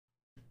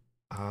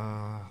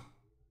Let's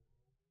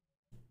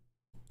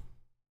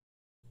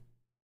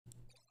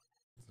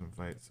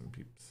invite some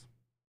peeps.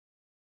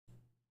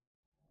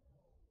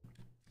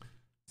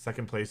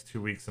 Second place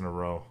 2 weeks in a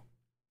row.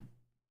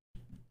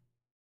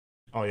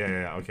 Oh,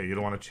 yeah. Okay, you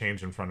don't want to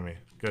change in front of me.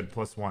 Good,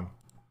 +1. Alright,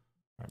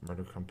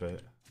 Murder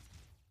Crumpet.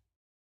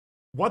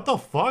 What the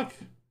fuck?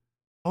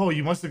 Oh,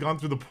 you must have gone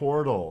through the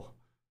portal.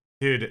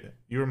 Dude,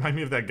 you remind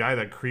me of that guy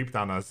that creeped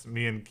on us,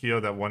 me and Keo,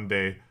 that one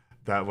day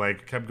that,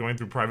 like, kept going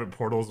through private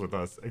portals with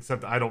us.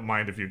 Except I don't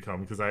mind if you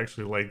come, because I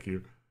actually like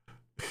you.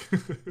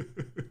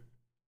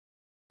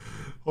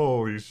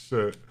 Holy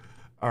shit.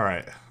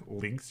 Alright,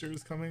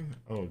 Linkster's coming?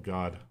 Oh,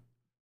 God.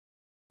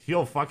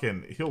 He'll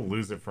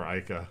lose it for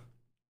Ica.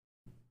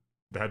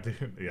 That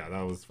dude, yeah,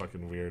 that was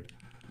fucking weird.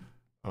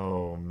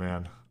 Oh,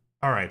 man.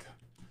 Alright,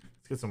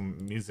 let's get some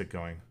music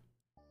going.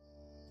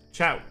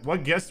 Chat,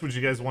 what guests would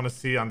you guys want to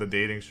see on the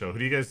dating show? Who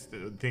do you guys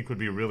think would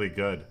be really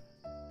good?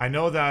 I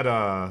know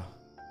that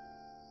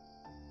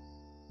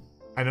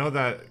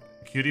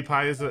Cutie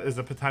Pie is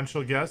a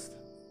potential guest.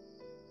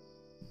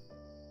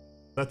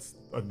 That's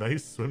a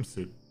nice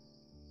swimsuit.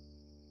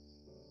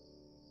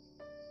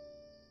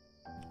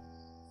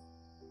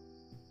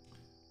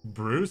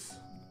 Bruce?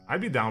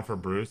 I'd be down for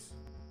Bruce.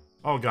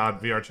 Oh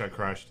god, VR chat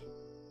crashed.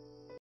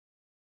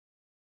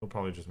 He'll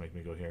probably just make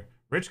me go here.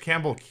 Rich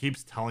Campbell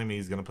keeps telling me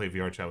he's gonna play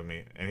VR chat with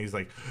me, and he's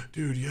like,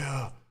 dude,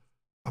 yeah,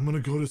 I'm gonna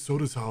go to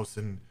Soda's house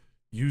and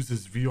use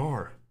his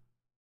VR,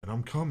 and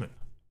I'm coming.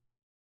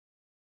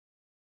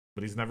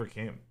 But he's never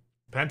came.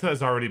 Penta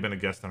has already been a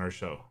guest on our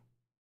show.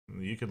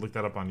 You could look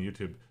that up on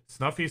YouTube.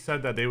 Snuffy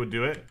said that they would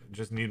do it,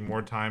 just need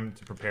more time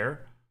to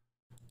prepare.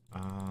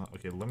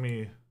 Okay, let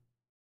me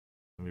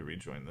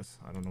rejoin this.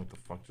 I don't know what the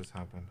fuck just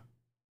happened.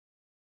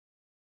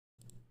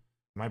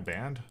 Am I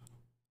banned?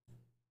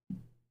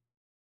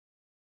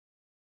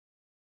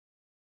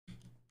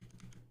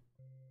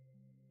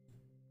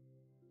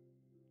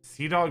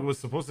 Sea-Dog was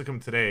supposed to come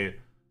today,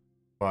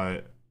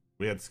 but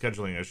we had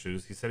scheduling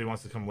issues. He said he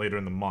wants to come later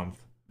in the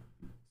month.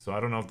 So I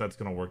don't know if that's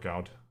gonna work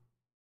out.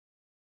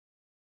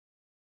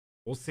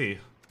 We'll see.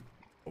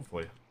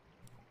 Hopefully.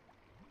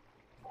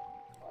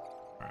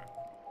 Alright,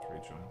 let's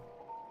rejoin.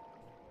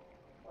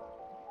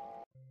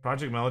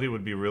 Project Melody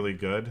would be really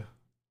good.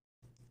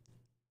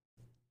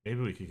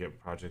 Maybe we could get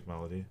Project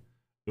Melody.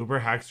 Uber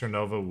Hackster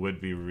Nova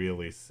would be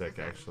really sick,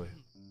 actually.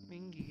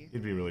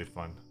 It'd be really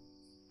fun.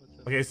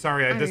 Okay,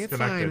 sorry, I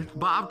disconnected.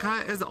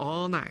 Bobcat is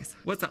all nice.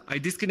 What's up? I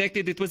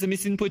disconnected. It was a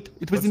misinput.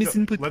 It was a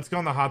misinput. Let's go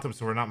in the hot tub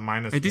so we're not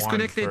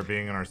 -1 for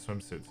being in our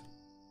swimsuits.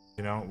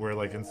 You know, we're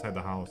like inside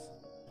the house.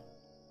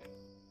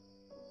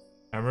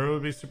 Emery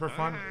would be super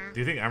fun. Do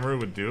you think Emery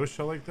would do a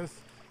show like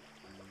this?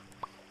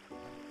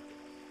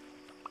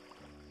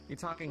 You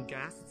talking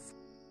guests?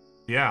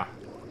 Yeah.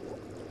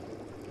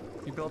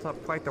 You built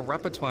up quite the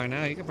repertoire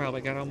now. You could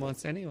probably get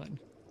almost anyone.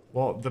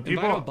 Well, the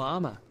people... Invite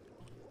Obama.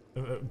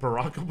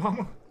 Barack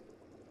Obama?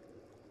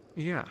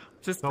 Yeah,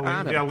 just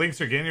add him. Yeah, Links,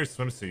 you're getting your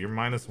swimsuit. You're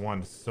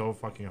 -1. So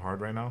fucking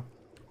hard right now.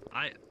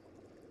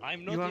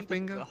 I'm not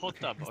in the hot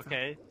tub,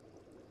 okay?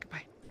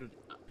 Goodbye.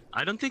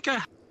 I don't think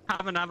I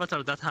have an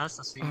avatar that has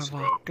a swim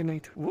scroll. Good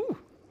night. Woo.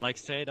 Like,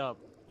 straight up.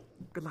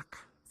 Good luck.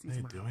 What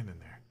are they doing in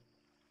there?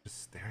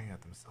 Just staring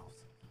at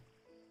themselves.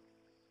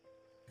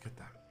 Look at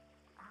them.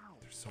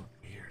 They're so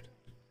weird.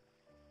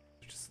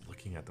 They're just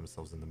looking at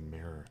themselves in the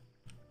mirror.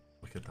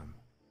 Look at them.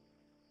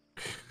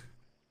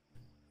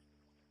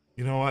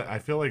 You know what? I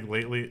feel like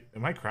lately...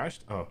 Am I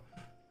crashed? Oh.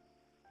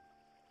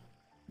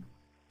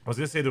 I was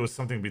gonna say there was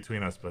something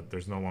between us, but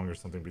there's no longer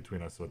something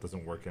between us, so it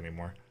doesn't work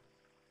anymore.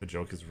 The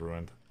joke is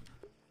ruined.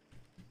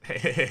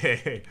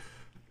 Hey.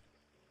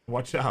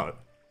 Watch out.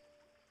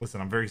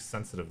 Listen, I'm very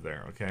sensitive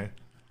there, okay?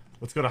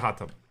 Let's go to hot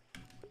tub.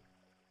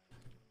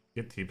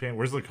 Get T-Pain.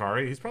 Where's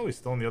LACARI? He's probably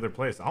still in the other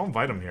place. I'll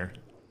invite him here.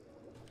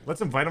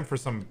 Let's invite him for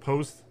some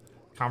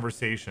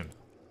post-conversation.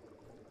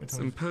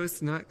 Some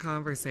post-nut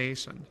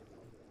conversation.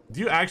 Do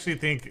you actually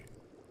think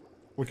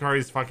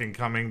LACARI's fucking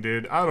coming,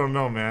 dude? I don't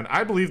know, man.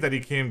 I believe that he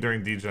came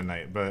during DJ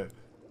night, but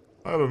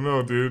I don't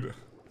know, dude.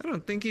 I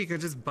don't think he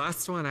could just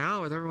bust one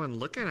out with everyone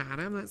looking at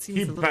him. That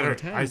seems a little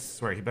intense. I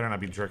swear, he better not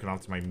be jerking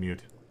off to my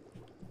mute.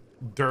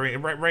 Right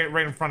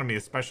in front of me,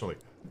 especially.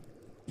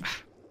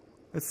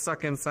 It's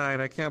stuck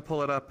inside. I can't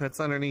pull it up. It's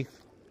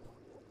underneath.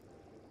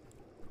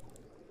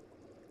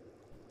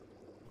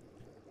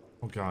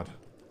 Oh, God.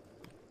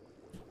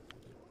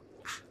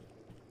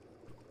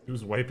 He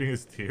was wiping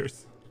his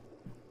tears.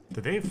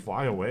 Did they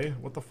fly away?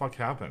 What the fuck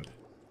happened?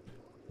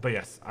 But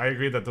yes, I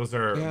agree that those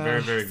are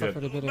very, very good.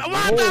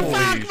 What the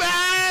fuck,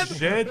 man?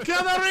 Shit.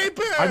 Kill the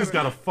Reaper! I just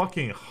got a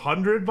fucking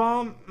 100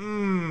 bomb?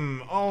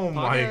 Oh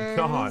my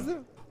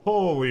god.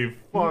 Holy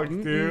fuck,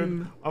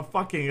 dude. A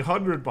fucking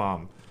 100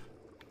 bomb.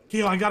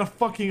 Yo, I got a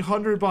fucking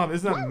 100 bomb.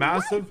 Isn't that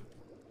massive?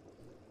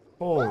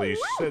 Holy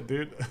shit,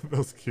 dude. That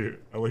was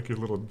cute. I like your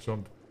little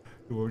jump.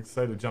 Your little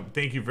excited jump.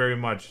 Thank you very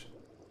much,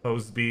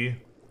 Hoseby.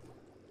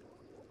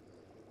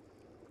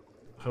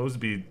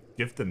 Hoseby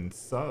gifted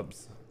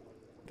subs.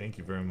 Thank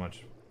you very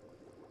much.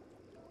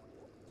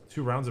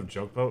 2 rounds of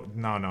joke boat?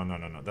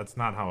 No. That's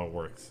not how it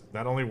works.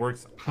 That only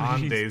works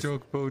on days where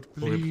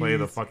we play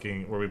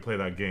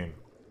that game.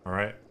 All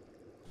right.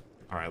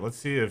 Let's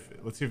see if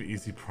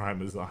Easy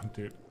Prime is on,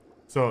 dude.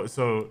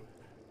 So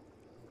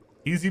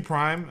Easy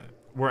Prime,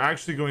 we're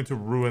actually going to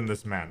ruin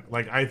this man.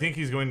 Like, I think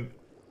he's going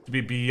to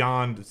be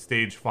beyond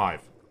stage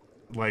 5,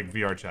 like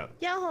VR chat.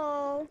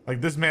 Yo. Like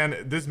this man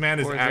is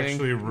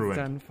actually ruined.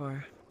 Done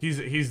for.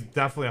 He's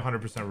definitely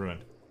 100%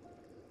 ruined.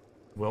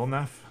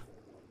 Wilnef?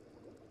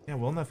 Yeah,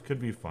 Wilnef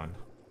could be fun.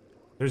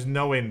 There's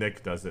no way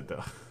Nick does it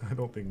though. I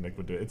don't think Nick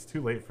would do it. It's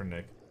too late for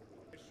Nick.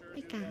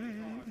 Take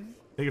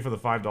it for the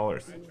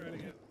 $5.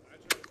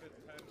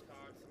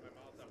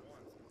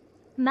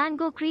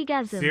 Mango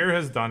Kriegasm. Seer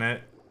has done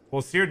it.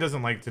 Well, Seer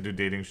doesn't like to do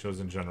dating shows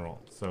in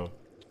general. So,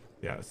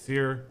 yeah,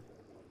 Seer.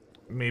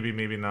 Maybe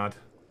not.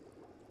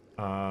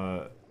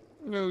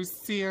 No,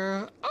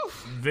 Seer. Oh.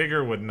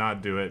 Vigor would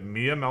not do it.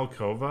 Mia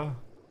Malkova.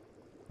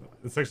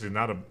 It's actually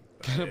not a.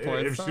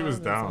 If she was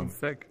down.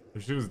 Sick.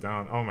 If she was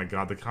down, oh my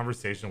god, the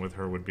conversation with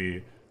her would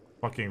be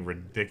fucking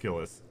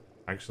ridiculous.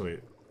 Actually,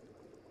 it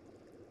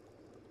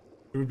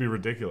would be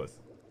ridiculous.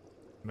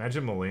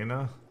 Imagine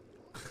Milena.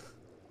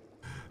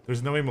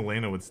 There's no way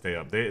Milena would stay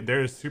up.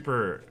 They're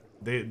super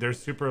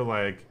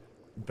like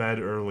bed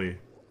early.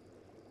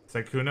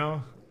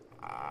 Saikuno.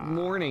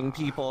 Morning,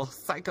 people.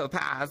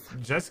 Psychopath.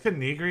 Jessica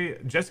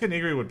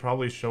Negri would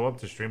probably show up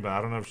to stream, but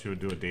I don't know if she would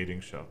do a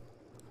dating show.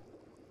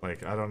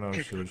 Like, I don't know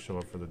if she would show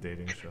up for the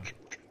dating show.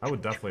 I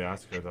would definitely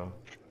ask her though.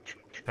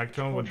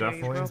 Tectone would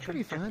definitely. That's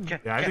pretty fun.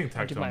 Yeah, I think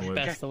I do my Tectone would.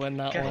 best to win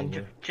that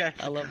one.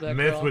 I love that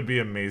Myth girl. would be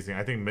amazing.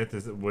 I think Myth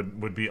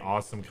would be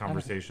awesome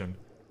conversation.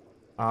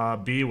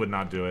 B would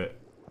not do it.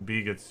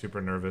 B gets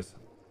super nervous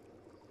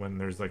when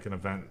there's like an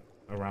event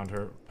around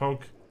her.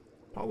 Poke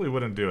probably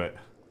wouldn't do it.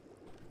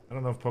 I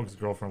don't know if Poke's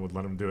girlfriend would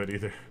let him do it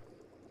either.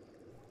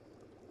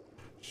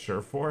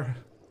 Surefour?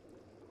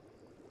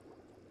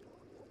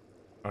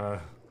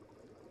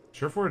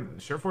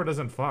 Surefour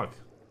doesn't fuck.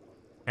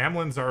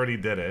 Hamlin's already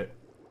did it.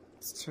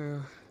 It's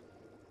true.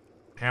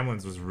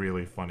 Hamlin's was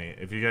really funny.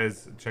 If you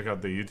guys check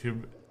out the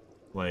YouTube,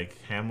 like,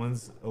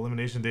 Hamlin's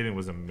elimination dating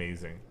was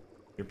amazing.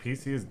 Your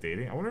PC is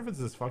dating? I wonder if it's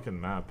this fucking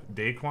map.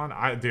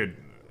 Daquan? Dude,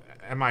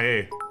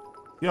 MIA.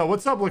 Yo,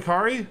 what's up,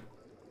 LACARI?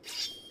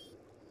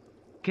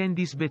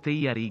 Candice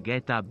Beteiari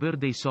get a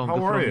birthday song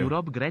How are from you?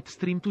 Europe. Great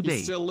stream today.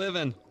 He's still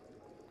living.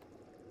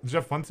 Did you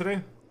have fun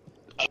today?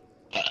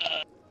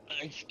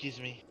 Excuse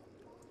me.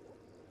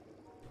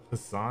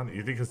 Hassan?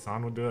 You think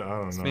Hassan would do it? I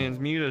don't This know. man's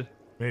muted.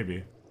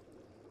 Maybe.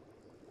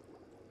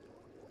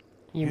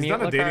 You He's mute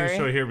done a dating LACARI?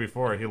 show here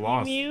before. He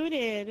lost.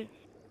 Muted.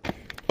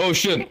 Oh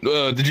shit!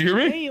 Did you hear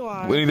me? There you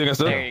are. Anything I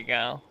said? There you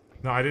go.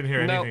 No, I didn't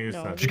hear No. anything you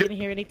No, said. you didn't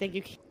hear anything.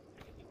 You.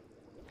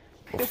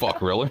 Oh,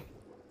 fuck, really?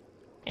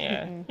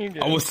 Yeah, you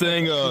did. I was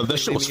saying that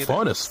shit was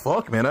fun as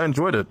fuck, man. I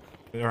enjoyed it.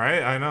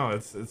 Right? I know.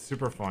 It's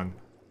super fun.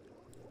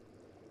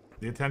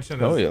 The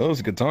attention Oh is yeah, that was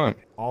a good time.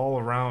 all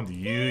around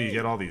you. You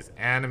get all these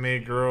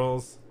anime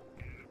girls.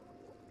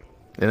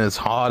 And it's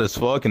hot as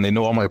fuck, and they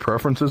know all my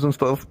preferences and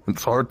stuff.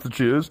 It's hard to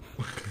choose.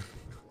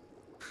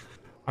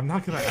 I'm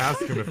not gonna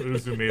ask him if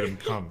Uzu made him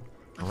come.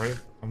 Alright?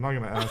 I'm not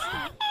gonna ask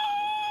him.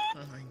 Oh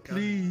my god.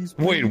 Please.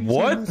 Wait,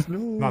 what?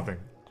 Nothing.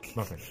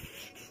 Nothing.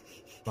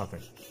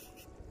 Nothing.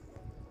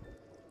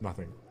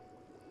 Nothing.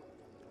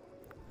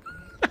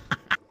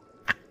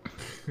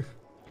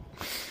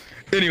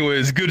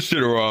 Anyways, good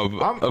shit, Rob.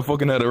 I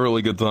fucking had a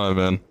really good time,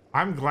 man.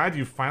 I'm glad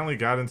you finally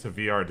got into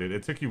VR, dude.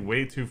 It took you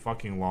way too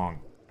fucking long.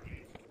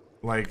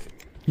 Like,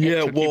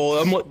 Yeah, well,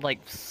 I'm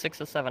like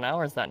 6 or 7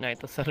 hours that night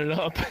to set it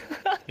up.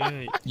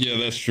 yeah,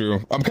 that's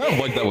true. I'm kind of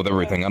like that with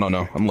everything. I don't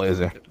know. I'm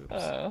lazy.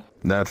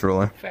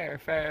 Naturally.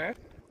 Fair.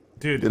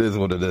 dude. It is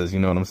what it is. You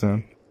know what I'm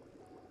saying?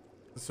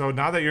 So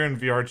now that you're in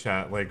VR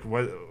chat, like,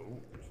 what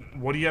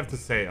do you have to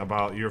say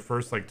about your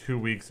first like 2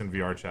 weeks in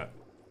VR chat?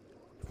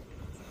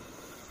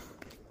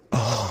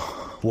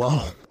 Oh,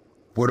 well,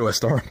 where do I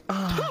start?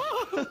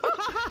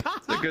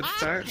 It's a good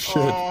start. Shit.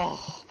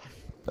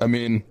 I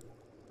mean,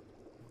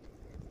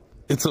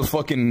 it's a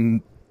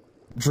fucking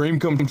dream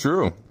come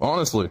true,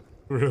 honestly.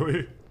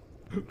 Really?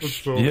 That's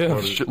so Yeah,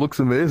 funny. shit looks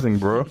amazing,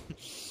 bro.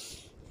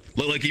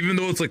 Like, even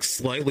though it's like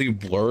slightly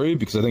blurry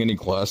because I think I need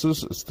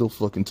glasses, it's still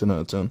fucking 10 out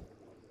of 10.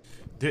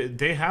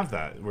 They have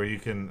that where you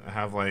can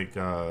have like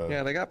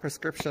Yeah, they got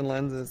prescription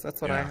lenses.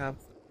 That's what I Yeah. have.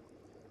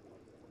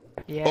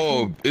 Yeah.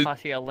 Oh,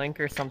 toss you a link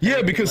or something. Yeah, if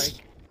you because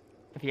like,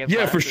 if you have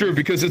yeah, for glasses. sure.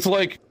 Because it's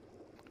like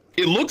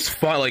it looks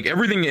fine. Like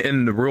everything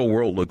in the real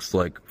world looks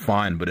like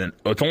fine, but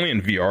it's only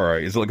in VR.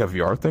 Right? Is it like a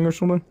VR thing or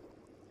something?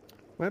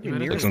 Might be You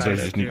might have sometimes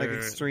nearsighted, just need- like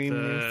extreme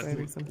nearsighted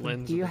or something.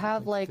 lens Do you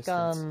have like Your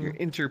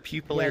yeah,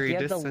 interpupillary do you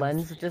have distance. the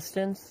lens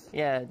distance?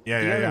 Yeah. Yeah,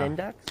 do you yeah, have yeah. an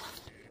index?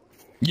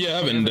 Yeah, I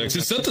have an index.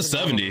 It's set to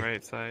 70.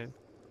 Right side.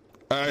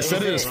 I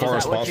set it as far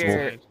as Is that what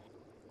possible.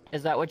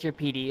 Is that what your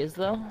PD is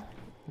though?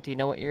 Do you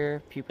know what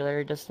your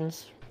pupillary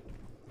distance?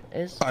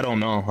 is? I don't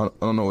know.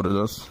 I don't know what it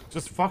is.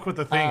 Just fuck with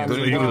the thing. Um, so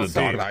Did you you go can to the see.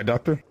 eye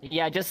doctor?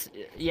 Yeah,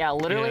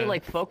 literally, Yeah.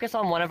 like, focus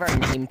on one of our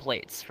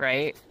nameplates,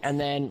 right? And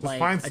then, Just like,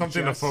 find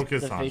something to adjust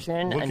focus the on.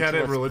 vision Look until at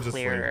it it's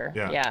religiously. clearer.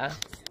 Yeah.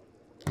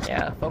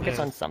 Yeah, focus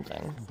Yeah. on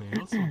something.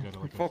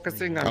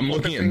 Focusing on. I'm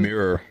looking at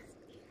mirror.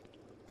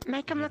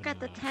 Make him look at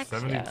the text.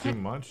 70 Yeah. too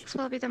much? Text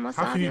will be the most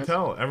How can you obvious.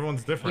 tell?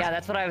 Everyone's different. Yeah,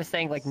 that's what I was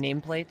saying, like,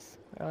 nameplates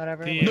or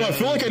whatever. Yeah. No, I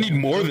feel like I need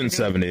more than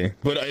 70,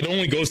 but it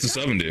only goes to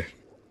 70.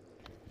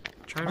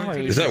 Try Oh,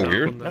 to is that open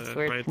weird? the That's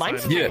weird. right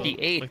Mine's side. Yeah.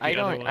 58. Like the I other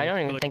don't one,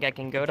 even like think I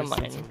can go to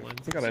distance mine. of lens.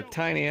 We got a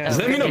tiny Does ass.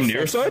 that mean I'm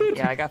nearsighted?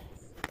 Yeah, I got.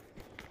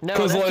 No,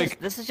 'Cause, that's like-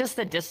 just, this is just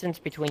the distance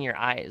between your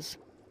eyes.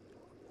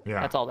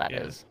 Yeah. That's all that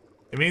Yeah. is.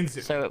 It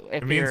means So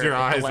if it means your if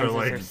the eyes are lenses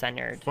like are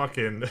centered,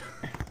 fucking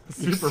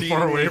super See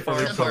far me away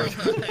from far each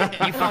other.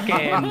 you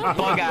fucking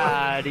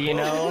bug-eyed, you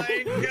know?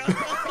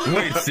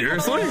 Wait,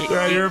 seriously?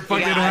 Yeah, you're a You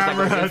fucking got eyes that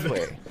go this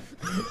hammerhead. way.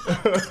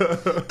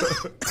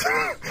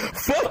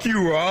 Fuck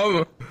you,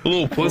 Rob.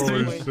 Little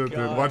pussy. Holy shit, dude.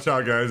 Watch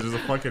out, guys. There's a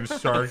fucking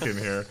shark in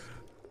here.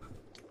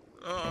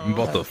 I'm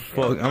about to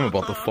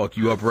fuck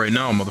you up right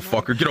now,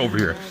 motherfucker. Get over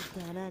here.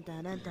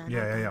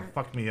 Yeah.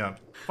 Fuck me up.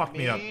 Fuck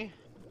me up.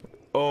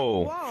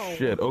 Oh,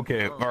 shit.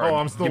 Okay. All right. Oh,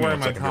 I'm still Give me wearing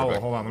one my second, towel.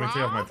 Rebecca. Hold on. Let me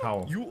take off my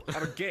towel. You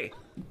are gay.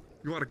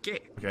 You are gay.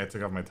 Okay, I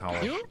took off my towel.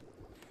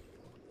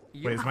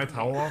 Wait, is my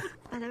towel off?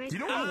 You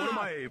know what? One of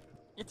my.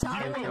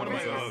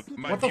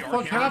 my What the VR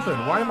fuck cameras-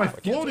 happened? Why am I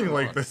floating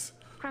like this?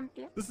 From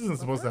here. This isn't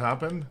supposed to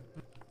happen.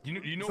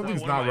 You know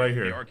Something's why one of not my right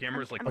here. VR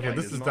cameras, like, Okay, like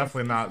this is this?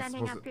 definitely not Standing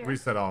supposed up to here.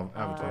 reset all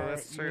avatar.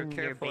 That's true. you mean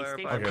your Careful base there.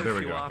 station? Okay, there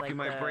we You go. off, you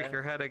might Like break the-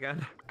 your head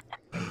again.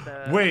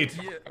 Wait,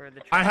 Or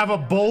the I have a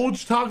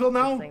bulge toggle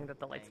now? saying that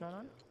the light's not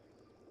on?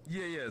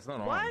 Yeah, it's not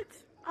on. What?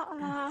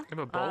 I have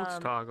a bulge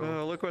toggle.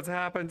 Oh, look what's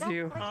happened to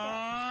you. Oh,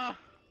 got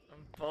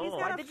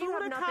why a did you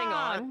have food nothing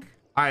attack. on?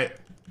 I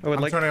would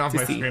I'm like turning off to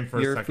my see screen for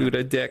a your second. food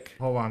a dick.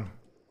 Hold on.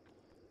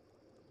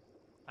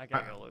 I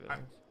gotta go look at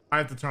this. I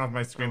have to turn off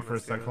my screen for a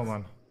sec. Hold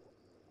on.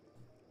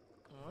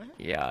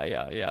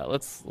 Yeah.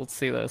 Let's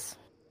see this.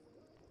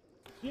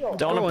 Don't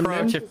Go on,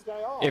 approach then.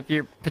 if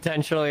you're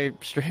potentially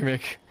streaming.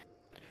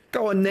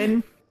 Go on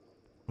then.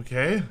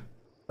 Okay.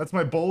 That's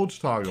my bulge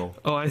toggle.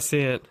 Oh, I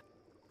see it.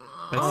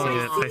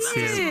 I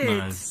see it.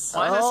 Nice.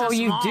 Oh,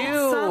 you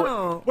do.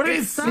 Subtle. What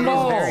is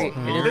small? very-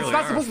 it is It's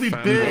not supposed to be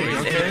big, It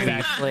is okay?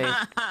 actually. You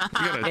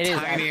got a It is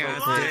tiny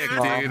ass actually dick,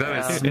 small. dude.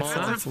 That is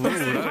Yeah. small.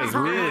 That is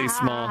really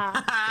small.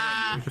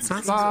 It's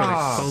not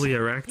Stop. fully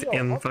erect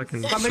and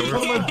fucking Stop making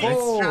fun of my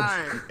bulge.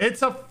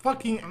 It's a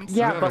fucking.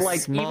 Yeah, got but a like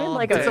small even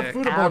like It's a a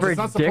food bulge, it's average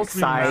not dick supposed to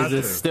be size massive.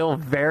 is still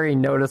very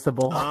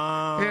noticeable.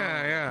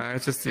 Yeah.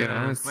 It's just, you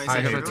know, it's I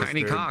like hate a this,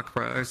 tiny dude. cock,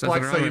 bro. There's Flexa,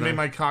 nothing wrong you with made that.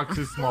 my cock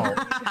too small.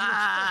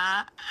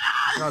 God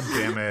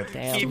damn it.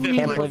 Damn, Keep it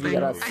can't believe you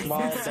got a flexing.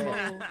 small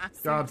dick.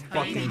 God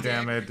fucking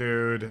damn it,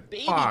 dude.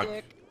 Fuck.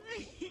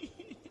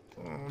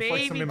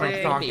 Flexa made my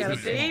dick. cock Baby too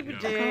dick. Baby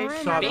dick.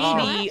 Shut up.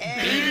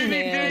 Baby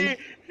man.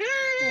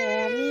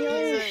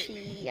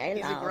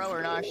 He's a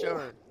grower, not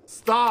short.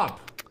 Stop.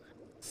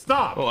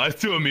 Stop. Oh, that's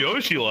two of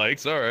Miyoshi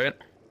likes. All right.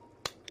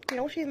 You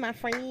know she's my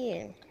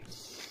friend.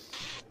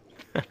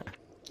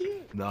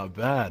 Not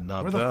bad,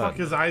 not Where bad. the fuck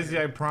is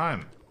IZI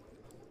Prime?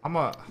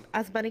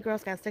 Us bunny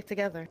girls gotta stick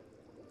together.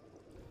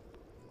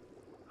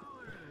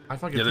 I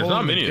fucking Yeah, there's told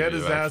not him to many get of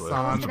his you, ass actually.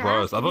 on. I'm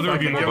surprised. I thought there would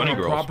be Fucking more give bunny him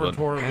a girls, proper but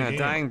tour of the Yeah, game.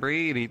 dying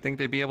breed. You'd think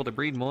they'd be able to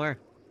breed more.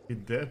 He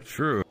did.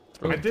 True.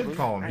 I did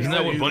call him. He Isn't that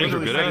said what he bunnies are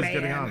literally good said at? he's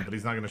getting on, but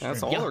he's not gonna stream.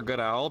 That's all they're good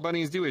at. All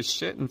bunnies do is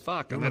shit and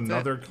fuck, Give and him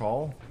that's another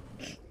call.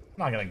 I'm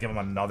not gonna give him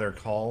another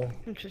call.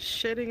 I'm just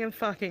shitting and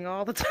fucking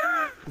all the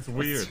time. It's it.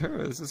 weird.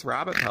 True. This is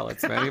rabbit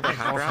pellets, man. You ever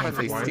have rabbits?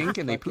 They stink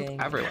and they poop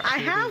everywhere. I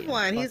have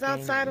one. He's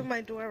Fucking- outside of my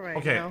door right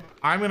Okay, now.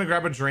 I'm gonna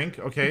grab a drink.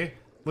 Okay,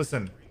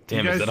 listen.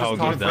 Damn, you is guys that how just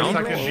it talk goes for a down?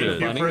 second. Oh, Thank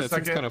you Bunny, for a that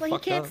seems second. kinda Well, you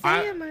fucked can't up.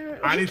 see him.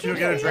 I You need to go can't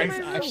get a see drink. him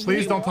in my room.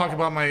 Please don't talk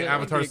about my Yeah,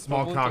 avatar's big small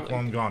bubble cock to,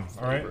 while I'm gone.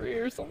 All right.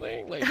 Or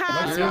something like.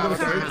 Ha, Let's go to ha,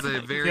 sleep. has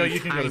a very Yeah, you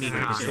can go to tiny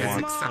sleep cock. if you It's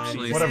want.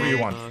 exceptionally Whatever you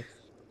small. want.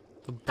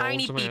 The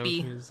Tiny balls of my pee-pee.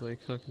 outfit is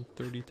like fucking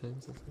 30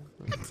 times.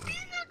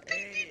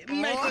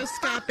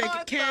 Microscopic,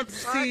 can't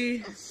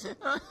see.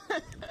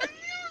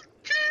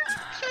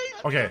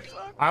 Okay,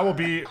 I will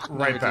be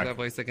right do back. that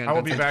voice again, I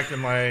will be Vincent. back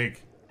in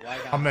like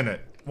a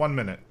minute. 1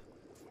 minute.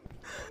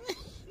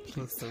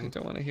 Listen, I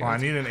don't want to hear Oh, I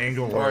it. need an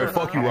angle All where right,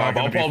 fuck you, I'm not Rob.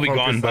 gonna I'll be probably be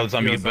gone focused by on the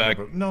time you get PSN, back.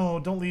 but- No,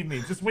 don't leave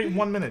me. Just wait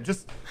 1 minute.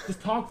 Just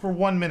talk for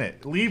 1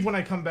 minute. Leave when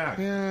I come back.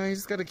 Yeah, you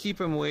just gotta keep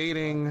him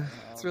waiting.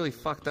 It's really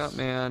fucked up,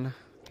 man.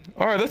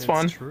 All right, that's It's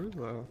fine. true,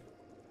 though.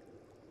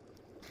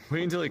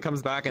 Wait until he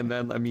comes back and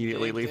then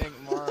immediately leave.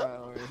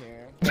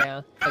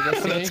 Yeah, like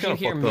as soon That's as you kinda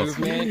hear fucked up.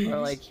 movement or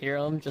like hear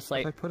him, just If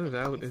I like put it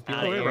out, it'd be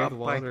Outta like here. red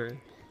water.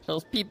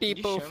 those pee pee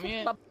poof.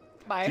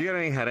 Bye. Do you get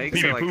any headaches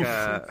Pee-pee or like,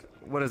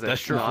 poof. what is it?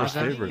 That's your first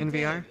nausea favorite. in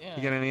VR?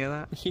 You get any of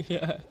that?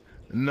 Yeah.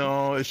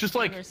 No, it's just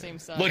like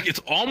it's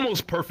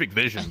almost perfect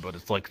vision, but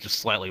it's like just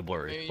slightly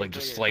blurry, like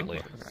just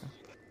slightly.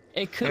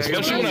 It could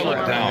Especially when I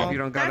look down. If you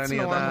don't got That's any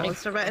of normal.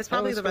 that. It's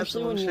probably the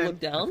especially when you resolution. look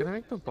down. I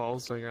think the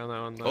balls are on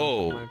that one. Though,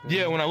 Oh,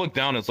 yeah, when I look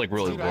down, it's like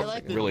really, Dude, I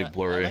like the really nut-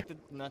 blurry. I like the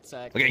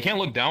nutsack. Like I can't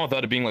look down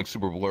without it being like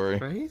super blurry.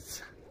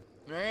 Right?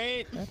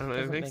 Right? I don't know,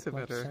 it makes it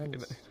better.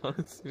 It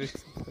honestly makes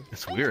it better.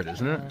 It's weird,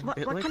 isn't it? What,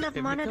 It, what like, kind of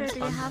it monitor becomes do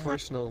you have?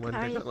 unproportional when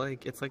Are they you-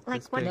 like it's like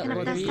Like this what big. kind of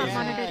Like, desktop yeah.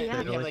 monitor do you Yeah,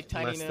 have? they're like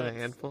tiny less than a nuts.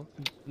 handful.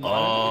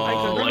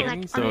 Oh, Like, like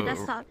on your the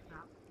desktop.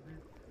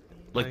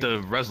 like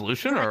the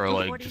resolution or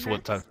like Like just 40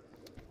 what time? hertz?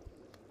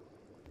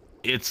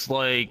 It's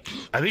like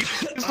I think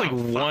it's like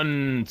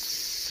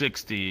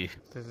 160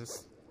 There's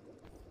this.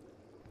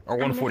 or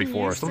And when you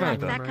 144 use, something like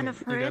that that. kind of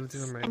You gotta hertz, do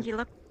them right. and you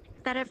look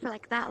at it for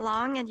like that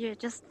long, and you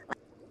just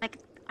like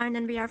aren't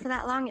in VR for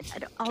that long, it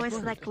always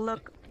like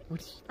look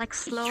like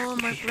slow,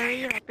 more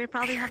blurry. Like they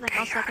probably have like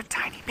also like a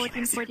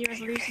 1440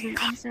 resolution.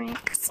 I'm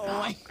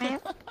sorry. Right?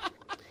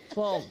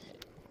 Well,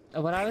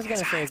 what I was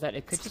gonna say is that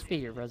it could just be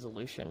your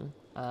resolution.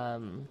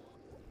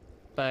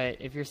 But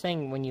if you're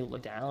saying when you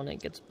look down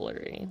it gets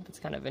blurry, that's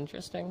kind of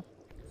interesting.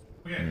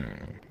 Okay,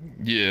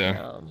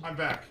 Yeah. I'm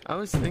back. I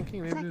was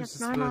thinking It's maybe like it was it's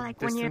just normal, the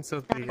like when you're distance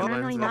of the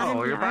normally lens. not in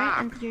Oh, you're VR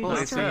back. and you're Holy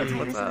used to like shit, high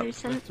what's up?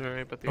 resolution. That's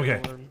alright, but the Okay.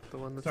 other one, the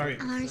one that's Sorry,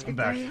 like- Hello, is I'm it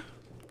back. blurry?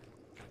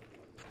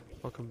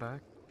 Welcome back.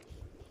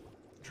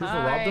 Truth or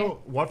Rob,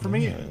 though? What for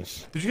me?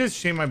 Yes. Did you guys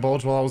shame my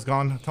bulge while I was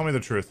gone? Tell me the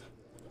truth.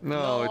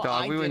 No, No, dog,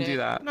 I we wouldn't do didn't.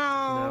 that.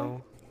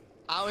 No.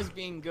 I was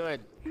being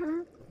good.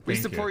 We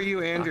Thank support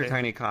you and your Okay.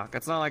 tiny cock.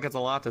 It's not like it's a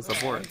lot to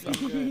support. So.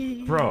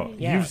 Bro,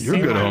 Yeah, You're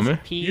same good, as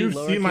homie. P, you've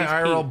seen my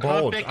lowercase IRL p.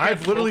 bulge. Crumpet I've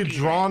kept literally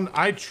poking.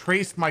 I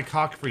traced my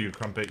cock for you,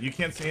 Crumpet. You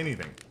can't say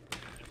anything.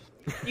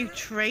 You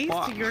traced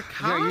Well, your yeah,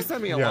 cock? you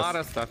sent me a Yes. lot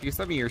of stuff. You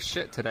sent me your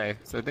shit today,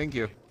 so thank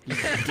you. You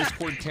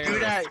Discord Do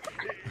terrorist. that.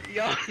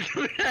 Yo,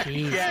 do that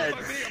again.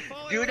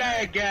 Do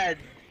that again.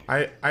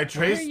 I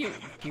traced you-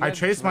 do you I have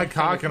traced my right on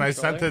cock the and I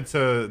sent it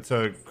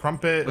to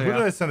Crumpet. Who Yeah.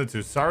 did I send it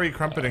to? Sorry,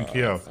 Crumpet and Oh,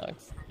 Keo. that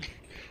sucks.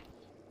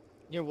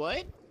 You're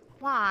what?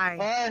 Why?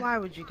 What? Why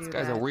would you do This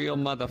guy's that? a real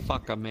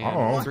motherfucker, man.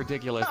 Oh. It's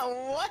ridiculous.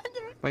 What?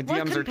 My What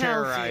DMs are compels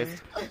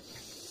terrorized.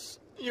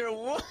 You're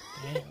what?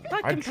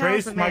 What I compels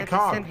traced a my man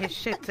cock. to send his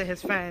shit to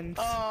his friends?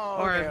 Oh,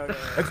 Or- okay, okay.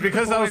 It's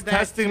because I was Or that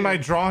testing too. my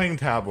drawing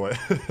tablet.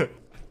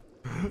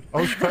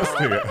 I was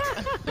testing it.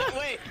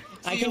 Wait.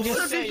 I can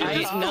just say I,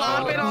 you're no,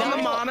 Flop it on the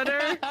no. monitor?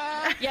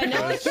 Yeah,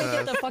 now I can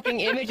get the fucking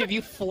image of you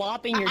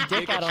flopping your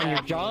dick out on your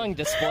drawing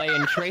display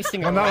and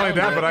tracing Well, not only around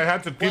that, it. but I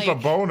had to keep a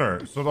Like-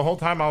 boner. So the whole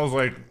time I was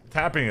like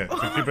tapping it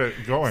to keep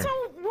it going. So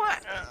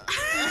what?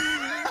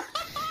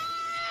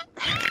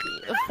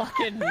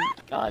 Fucking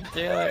god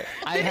damn it.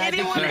 I Did had to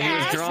anyone keep he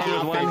was ask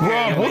drawn with one Rob,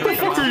 hand. what the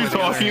fuck are you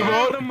talking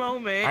about? The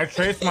moment. I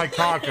traced my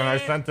cock and I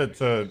sent it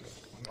to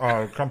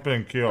Crumpet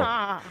and Keo.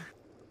 Ah.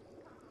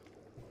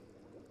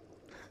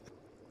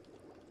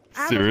 I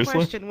have Seriously? a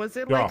question. Was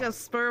it like Yeah. a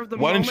spur of the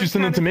Why moment didn't you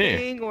send it kind to of me?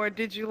 thing, or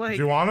did you like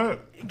Do you want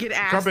it? get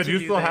asked Crumpet, to do you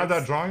do still have this?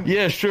 that drawing?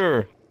 Yeah,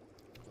 sure.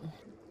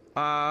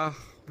 I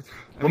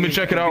Let me mean,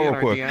 check it it'd out be in real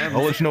our quick. DMs.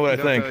 I'll let you know what I You'd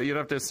have think. to- You'd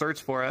have to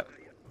search for it.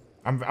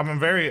 I'm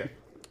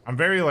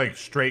very like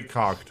straight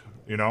cocked.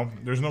 You know,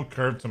 there's no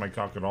curve to my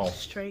cock at all.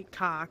 Straight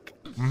cock.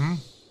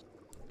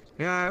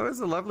 Yeah, it was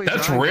a lovely.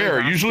 That's drawing, very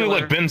rare. Usually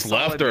muscular, like Ben's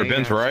solid left or vein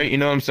Ben's action. right. You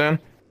know what I'm saying?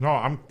 No,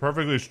 I'm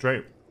perfectly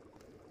straight.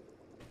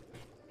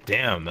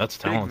 Damn, that's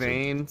Big talented.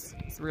 veins.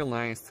 It's real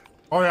nice.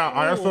 Oh yeah,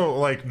 I also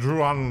like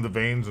drew on the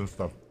veins and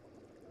stuff.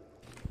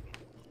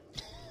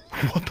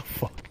 What the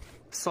fuck?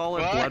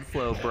 Solid What? blood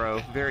flow, bro.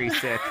 Very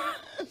sick.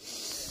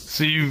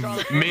 So you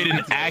made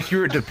an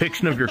accurate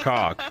depiction of your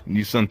cock.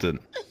 You sent it.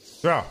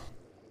 Yeah,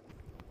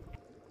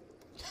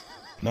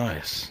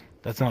 Nice.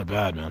 That's not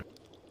bad, man.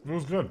 it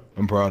was good.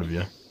 I'm proud of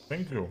you.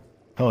 Thank you.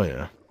 Hell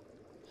yeah.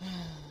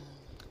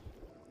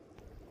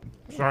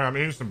 Sorry, I'm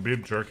eating some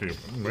beef jerky.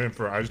 I'm waiting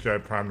for ICI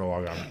Prime to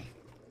log on.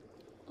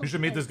 You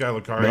should meet this guy,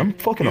 LACARI. Man, I'm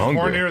fucking He's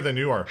hungry. hornier than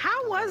you are.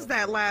 How was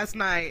that last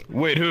night?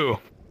 Wait, who?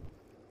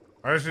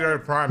 ICI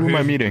Prime. Who am I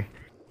he's- meeting?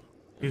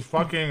 He's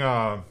fucking,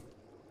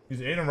 he's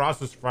Aiden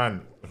Ross's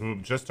friend who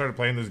just started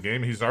playing this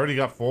game. He's already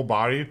got full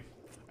body,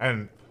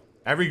 and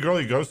every girl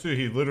he goes to,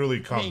 he literally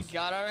Hey, comes.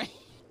 God, alright.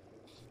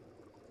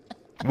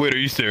 Wait, are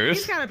you He's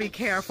serious? gotta be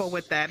careful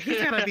with that.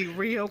 He's gotta be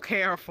real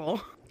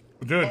careful.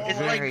 Dude, It's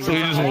Very like So he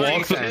just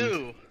walks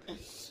too. up-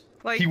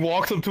 Like, He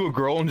walks up to a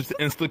girl and just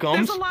insta there's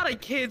comes? a lot of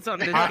kids on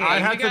this game. I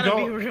had you to gotta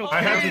go. be real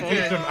I had to careful.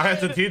 teach him. I had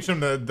to teach him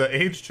the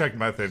age check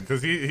method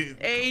because he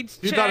Age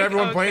he check, thought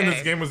everyone playing this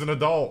okay. game was an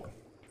adult.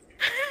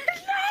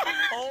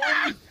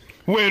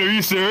 Wait, are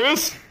you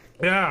serious?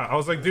 Yeah, I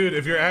was like, dude,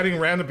 if you're adding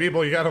random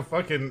people, you gotta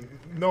fucking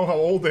know how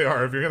old they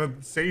are if you're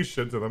gonna say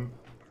shit to them.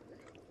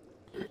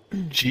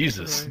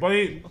 Jesus. But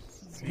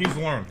he's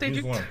learned. Did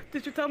He's you learned.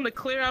 did you tell him to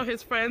clear out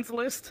his friends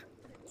list?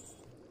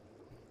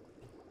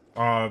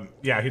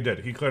 Yeah, he did.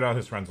 He cleared out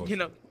his friends list. You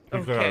know,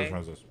 He cleared out his okay.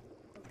 friends list.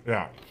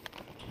 Yeah,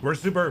 we're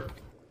super.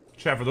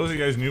 Chat, for those of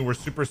you guys new, we're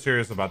super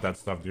serious about that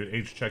stuff, dude.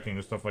 Age checking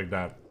and stuff like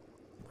that.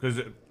 Because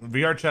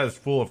VR chat is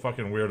full of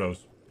fucking weirdos,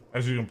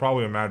 as you can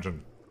probably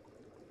imagine.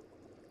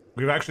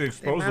 We've actually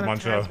exposed a amount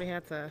bunch times of. we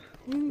had to.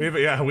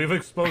 We've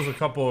exposed a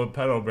couple of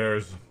pedo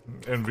bears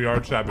in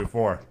VR chat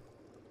before.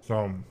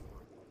 So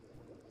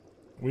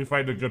we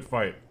fight a good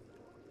fight.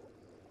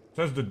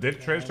 Says the dick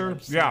tracer?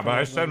 Yeah, but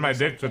I send my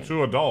dick to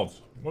 2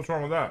 adults. What's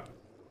wrong with that?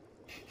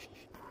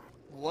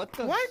 What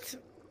the? What?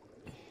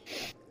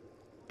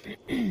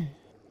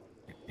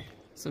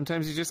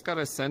 Sometimes you just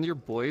gotta send your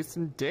boys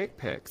some dick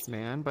pics,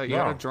 man. But you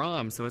Yeah. gotta draw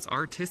them, so it's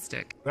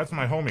artistic. That's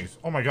my homies.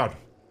 Oh my god.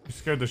 You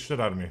scared the shit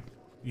out of me.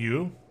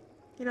 You?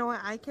 You know what?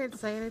 I can't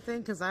say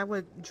anything because I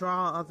would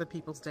draw other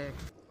people's dick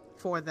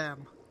for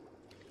them.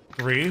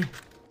 3?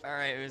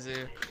 Alright,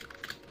 Uzu.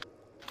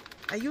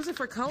 I use it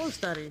for color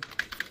study.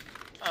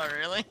 Oh,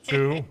 really?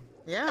 2?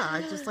 Yeah,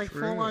 I just like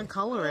full on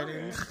color it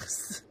in.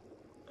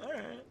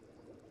 Alright.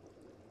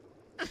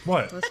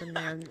 What? Listen,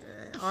 man,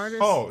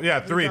 artists. Oh,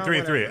 yeah, you 3, draw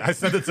 3, 3. whatever. I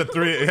sent it to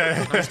 3.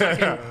 Yeah. I was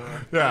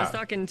yeah.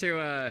 talking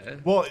to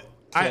Well,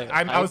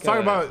 I was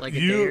talking about like a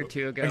day you or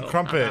two ago and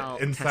Crumpet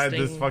about inside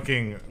this testing,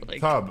 fucking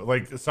like, tub.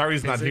 Like,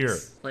 Sari's not here.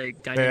 physics,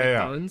 like dynamic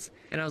yeah. bones,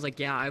 and I was like,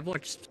 yeah, I've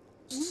watched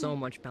so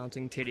much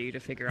bouncing titty to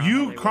figure out. how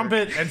You, they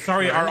Crumpet, work. and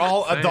Sari are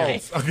all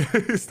adults.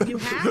 Okay, stop. You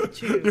have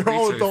to. You're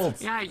all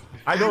adults. Yeah,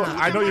 I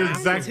know your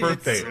exact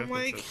birthday. I'm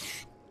like,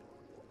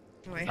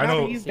 I how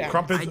know do you that?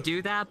 Crumpet's I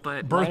do that,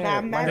 but birthday.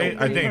 I'm not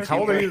I think. How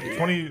old are you?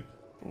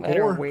 Mine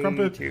are 24, way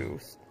Crumpet? too,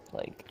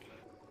 like.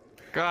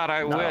 God,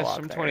 I Not a wish. lot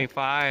I'm there.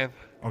 25.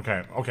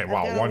 Okay. I got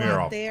Wow, a 1 year lot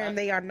off. there, and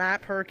they are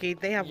not perky.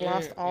 They have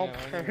lost all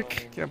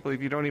perk. Can't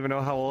believe you don't even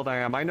know how old I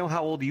am. I know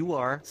how old you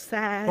are.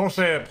 Sad. Don't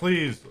say it,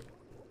 please.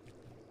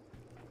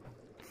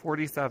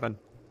 47.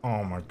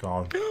 Oh my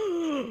god.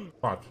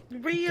 Fuck.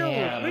 Real,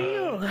 Damn.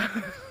 real.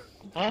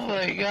 Oh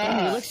my Damn, you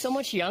god. look so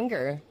much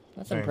younger.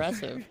 That's Thanks.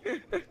 impressive.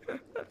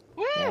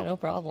 Yeah, no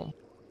problem.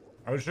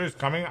 Are you sure he's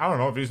coming? I don't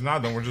know. If he's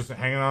not, then we're just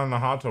hanging out in the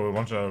hot tub with a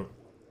bunch of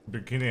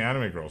bikini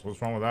anime girls.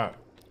 What's wrong with that?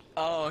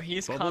 Oh,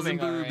 he's Bubbles coming.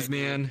 and boobs, alright.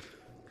 man.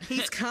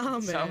 He's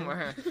coming.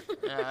 Somewhere.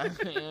 Yeah,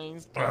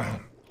 he's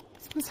coming.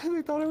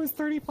 I thought I was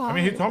 35. I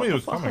mean, he told me he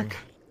was coming.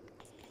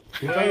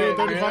 He told you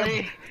 35?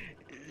 Really?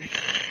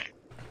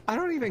 I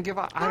don't even give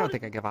off. I don't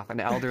think I give off an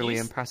elderly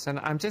impression.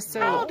 I'm just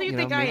so, How old do you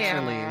think I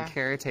am? matronly and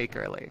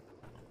caretakerly.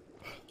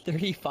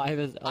 35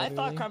 is I elderly.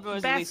 thought Crumpet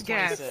was Best at least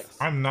guess. 26.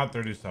 I'm not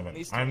 37.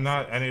 He's I'm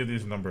not any of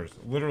these numbers.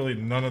 Literally,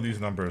 none of these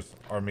numbers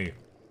are me.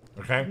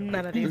 Okay?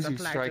 None of these Uzu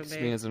apply strikes to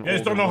me me. as an You guys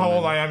older don't know how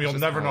old woman. I am. You'll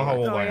Just never know how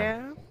old Oh I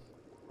am.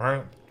 yeah.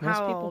 Alright? Most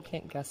How people old?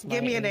 can't guess my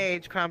Give me an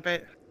age,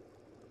 Crumpet.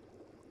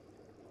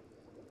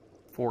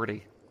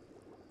 40.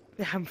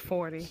 I'm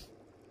 40.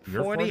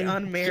 You're 40, 40?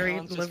 unmarried, Yeah,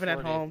 I'm just living at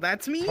 40. home.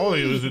 That's me. How old are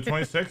you? Is it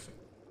 26?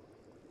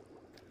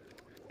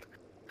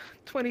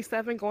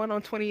 27, going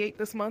on 28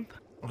 this month.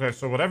 Okay,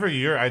 so whatever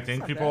year I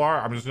think people are,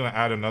 I'm just gonna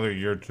add another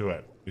year to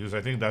it. Because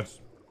I think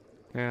that's...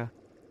 Yeah.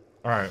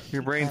 Alright.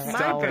 Your brain's My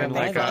stuck in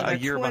like birthday, a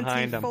year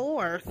behind him.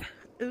 24th.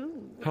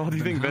 Ooh. How old do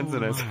you think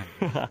Vincent is?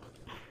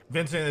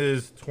 Vincent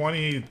is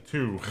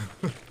 22.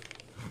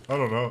 I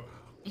don't know.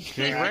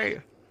 Yeah, you're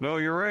right. No,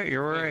 you're right.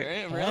 You're right.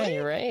 Right, Yeah, really?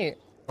 you're right.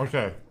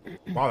 Okay.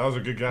 Wow, that was a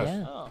good guess.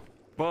 Yeah. Oh.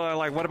 Well,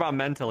 like, what about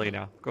mentally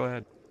now? Go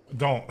ahead.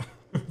 Don't.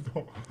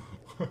 Don't.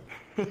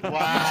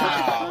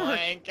 Wow. Oh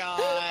my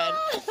god.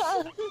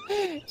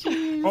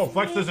 Oh,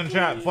 Flex is in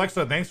chat.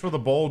 Flexa, thanks for the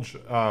bulge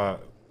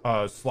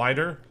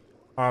slider.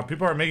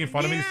 People are making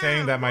fun of me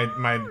saying that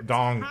my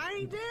dong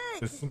Tiny dick.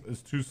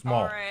 is too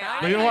small. Alright,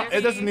 But you know what?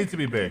 It doesn't need to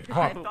be big.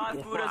 I Hold on.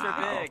 thought Fudas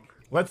are big.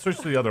 Let's switch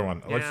to the other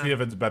one. Let's Yeah. see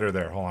if it's better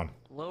there. Hold on.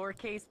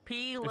 Lowercase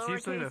p, It's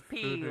usually the lowercase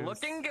p. food is-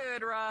 Looking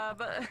good,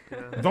 Rob.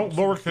 Don't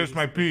lowercase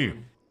my p.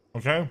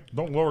 Okay?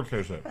 Don't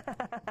lowercase it.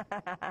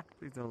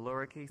 Please don't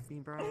lowercase me,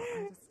 bro.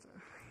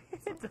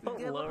 Don't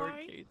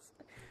lowercase.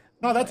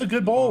 No, that's a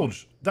good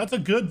bulge. That's a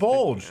good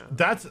bulge.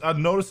 That's a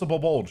noticeable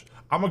bulge.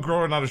 I'm a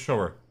grower, not a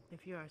shower.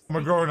 If you are I'm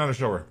a grower, not a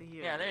shower.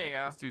 Yeah, there you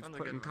go. This dude's That's a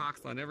putting good one.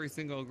 cocks on every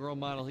single girl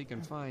model he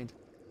can find.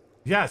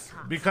 Yes,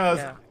 because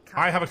Yeah.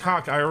 I have a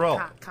cock IRL.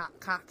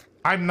 Cock.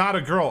 I'm not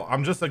a girl.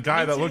 I'm just a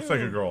guy that looks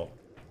like a girl.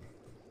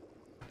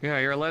 Yeah,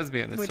 you're a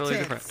lesbian. It's With totally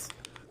tits. different.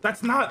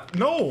 That's not.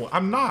 No,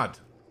 I'm not.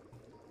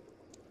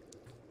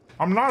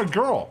 I'm not a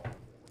girl.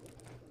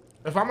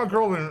 If I'm a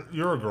girl, then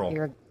you're a girl.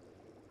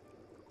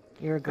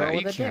 You're a girl You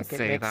with a can't dick. It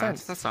say makes that.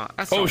 sense. That's not.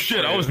 That's Oh not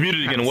shit, I true. was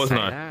muted again, Can't wasn't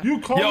say I? that. You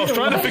called Yeah, I me was a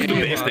trying to fix the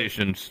lesbian. base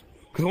stations.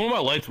 Because one of my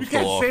lights You was still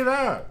can't off. say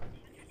that.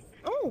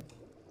 Oh.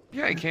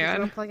 Yeah, I You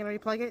can. unplug it or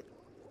replug it?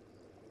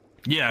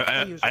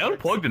 Yeah, use I words.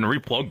 unplugged and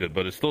replugged it,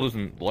 but it still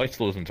doesn't. The light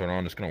still doesn't turn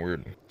on. It's kind of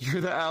weird. You're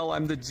the L,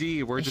 I'm the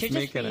G. We're It just should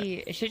just making be.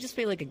 it. It should just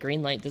be like a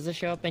green light. Does it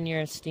show up in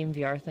your Steam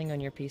VR thing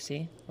on your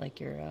PC? Like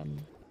your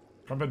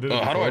How do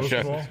I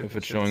check if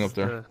it's showing up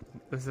there?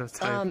 This is a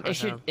type I it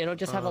should. have. It'll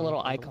just have a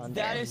little icon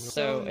That there. is so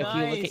so if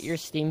you look at nice. your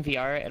Steam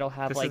VR, it'll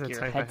have This like is a your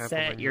type I have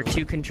headset, over your here.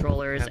 2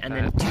 controllers, Have and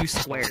then that. 2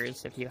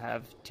 squares if you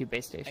have 2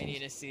 base I need stations.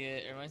 to see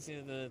it. It reminds me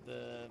of the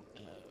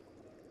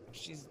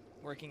she's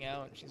working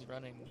out. She's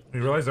running.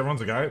 You realize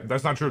everyone's a guy?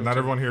 That's not true. Not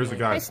everyone here is a Hi,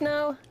 guy.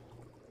 Snow.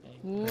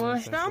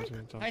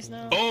 Mwah. Hi,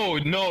 Snow. Oh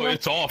no,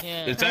 it's off.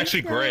 Yeah. It's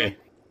actually gray.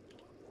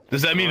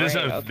 Does that mean it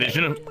doesn't Gray, have okay.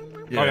 vision?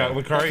 Oh yeah,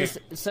 Lucari. Just-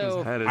 so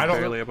His head is I don't-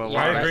 barely above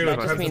Yeah, I water. agree that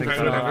with just means Penson it's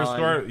Penguin not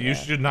underscore. on. You Yeah,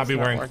 should not it's be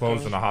not wearing clothes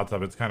working. in a hot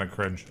tub. It's kind of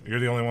cringe. You're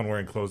the only one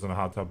wearing clothes in a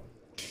hot tub.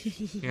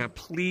 Yeah,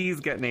 please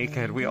get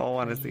naked. We all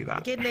want to see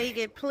that. Get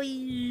naked,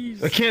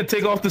 please. I can't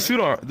take off the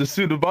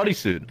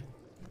bodysuit.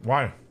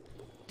 Why? Do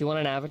you want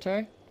an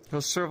avatar?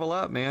 He'll shrivel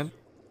up, man.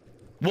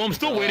 Well, I'm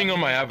still waiting on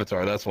my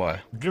avatar. That's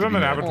why. Give him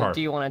an avatar. Well,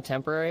 do you want a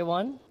temporary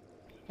one?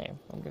 Okay,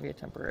 I'll give you a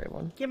temporary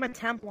one. Give him a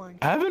temp one.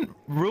 I haven't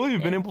really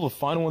been able to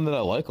find one that I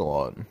like a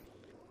lot.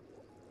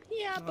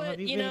 Yeah, Have but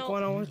you been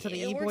going over to the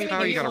E-boy?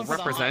 Oh, you gotta one for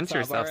the hot represent tub,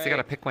 yourself, so you alright?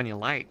 gotta pick one you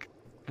like.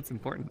 That's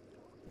important.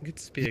 You could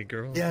just be a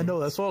girl. Yeah, no,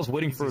 that's why I was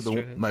waiting for Easy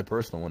straight. my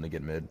personal one to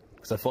get made.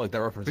 Because I feel like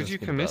that represents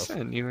Who'd you me the best.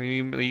 commission?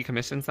 You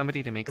commissioned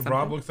somebody to make If something?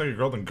 Rob looks like a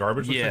girl, then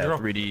garbage looks like Yeah, a girl.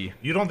 3D.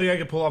 You don't think I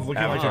could pull off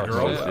looking like a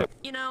girl? shit.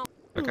 You know,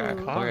 Okay,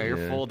 okay,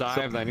 you're full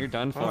dive then. You're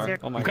done Is for. there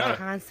Oh my God. god.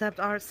 concept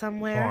art Hold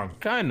somewhere? on.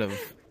 Kind of.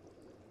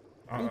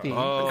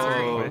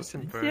 Oh,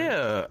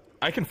 Yeah,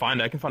 I can find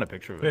a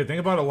picture of Hey, it. think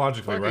about it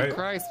logically, fucking right?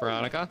 Christ,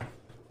 Veronica.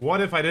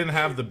 What if I didn't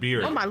have the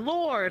beard? Oh my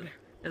lord!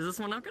 is this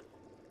one not good?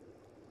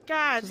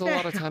 God, There's a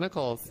lot of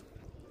tentacles.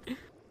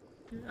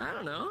 I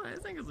don't know. I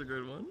think it's a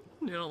good one.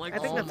 You don't like I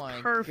think this?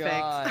 that's perfect.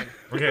 God.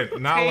 Okay,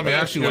 now let me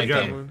ask you like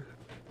again.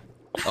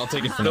 I'll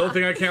take it from Still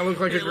think I can't look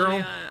like a Okay, let me,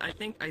 girl?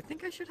 I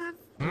think I should have.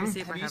 Let me see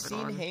if Have I you have it seen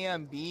on. Hey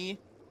I'm B?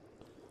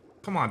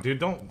 Come on, dude,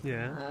 don't.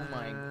 Yeah. Oh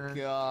my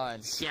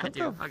god. Yeah,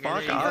 dude. Okay, Fuck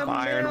there you up, go.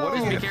 Iron. What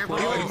is Be your careful.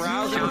 fucking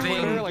browser Shoving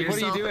Twitter? Like, what are you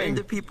yourself doing?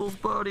 into people's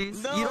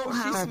bodies. No, you don't she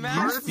have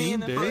smashed me in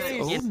the This?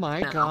 face. Oh my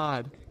No.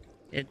 god.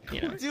 It,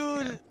 you know,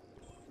 Dude.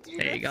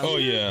 there you go. Oh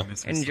yeah.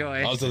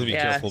 Enjoy. I'll just have to be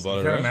Yeah. careful about You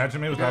it. can't Right?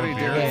 imagine me without a Yeah,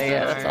 beard?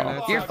 Yeah, that's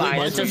all. You're fine.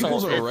 My It's just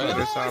tentacles a are red.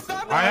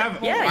 I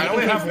Yeah,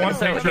 only you have can- one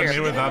so picture of me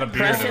here, without a beard,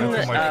 press and in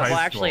it's in the- like high well, school.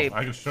 actually,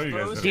 I can show you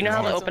guys. Do you know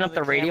how to if open up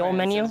the radial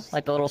menu?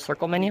 Like the little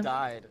circle menu?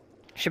 Died.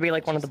 Should be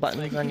like one of the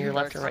buttons on your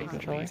left or right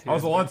controller. I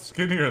was a lot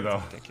skinnier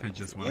though.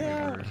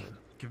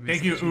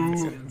 Thank you,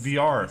 Ooh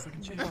VR.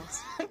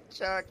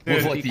 Chuck. Dude,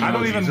 With, like, the I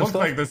don't emojis even and look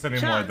stuff? like this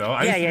anymore though.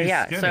 I Yeah, used to yeah, be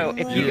yeah. skinny. So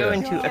if you go Yeah.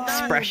 into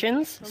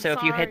expressions, so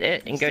if you hit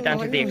it and go down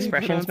to the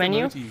expressions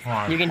menu, Hold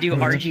on. you can do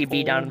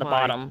RGB down at the Oh my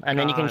bottom, and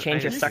then you can God,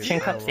 change your I suction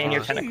see cups and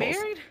your tentacles.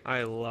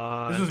 I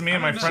love. This is me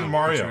and my friend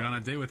Mario. on a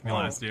date with me Oh,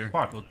 last year.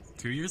 fuck. Well,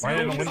 2 years Why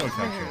ago. didn't a window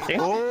capture? See?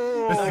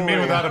 This is me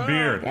without a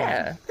beard.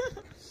 Yeah.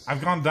 I've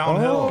gone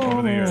downhill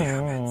over the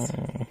years.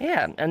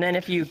 Yeah, and then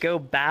if you go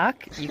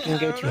back, you can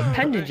go to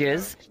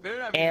appendages,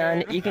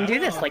 and you can do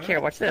this. Like here,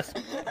 watch this.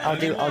 I'll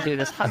do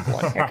this hug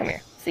one. Here, come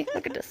here. See,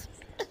 look at this.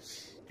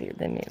 See,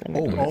 let me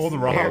do Old this.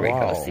 Rob. There we go.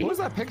 Wow. See? What was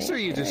that picture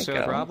you just There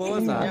you showed, go. Rob? What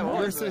was that? Yeah, what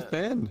You're was so that?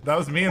 thin. That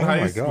was me in Oh high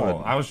my school.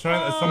 God. I was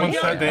showing. Someone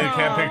said they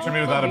can't picture me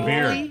without a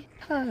beard,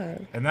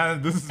 Hug. and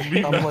then this is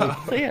me. I'm now. like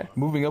So yeah,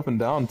 moving up and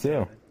down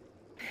too.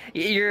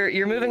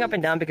 you're moving up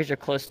and down because you're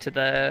close to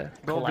the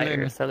collider.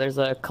 Goblin. So there's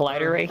a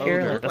collider right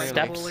here, Ogre like the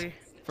playable. steps.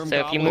 From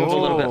So if you move a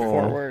little bit Oh.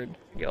 forward,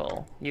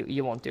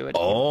 you won't do it.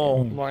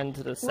 Oh. More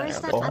into the center. Where's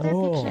of that the other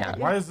Oh. picture?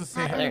 Why is this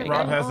saying There you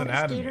Rob go. hasn't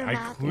added me? I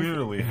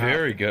clearly have.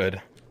 Very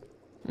good.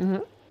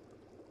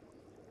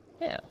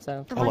 Yeah,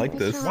 so The I one like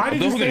picture this. Why of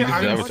did I'm you definitely say gonna use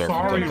I'm the avatar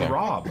for sorry, sometime.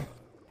 Rob?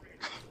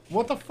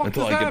 What the fuck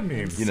Until does I that get,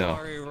 mean? you know.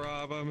 Sorry,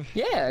 Rob.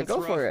 yeah, That's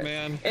go for rough, it.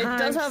 man. It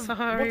does have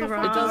sorry, What the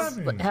fuck it does does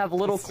that mean? have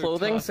little It's so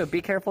clothing, tough. so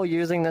be careful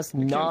using this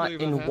not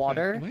believe in that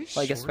water, happened. Am I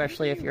like short?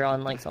 especially if you're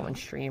on like someone's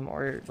stream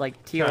or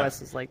like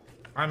TOS is like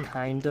I'm.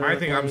 kind of. I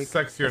think I'm like,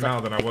 sexier it's now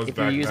like, than I was if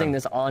back you're using then.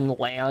 this on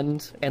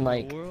land and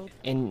like World?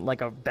 in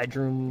like a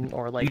bedroom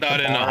or like Not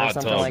the in a bar or hot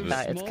something tub. like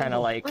that, it's kind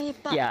of like Wait,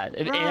 but yeah,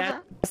 it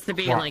Rob, has to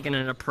be What? like in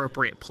an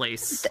appropriate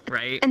place,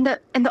 right? in the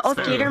old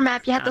So, theater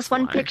map, you had this that's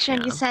one why, picture,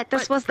 and you yeah. said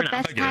this But was the for now,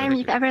 best I get it. time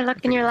you've ever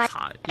looked in your life.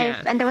 Hot.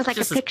 Yeah. And there was like a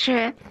Just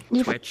picture.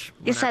 You Twitch.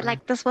 you said whatever.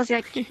 like this was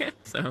like it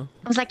so.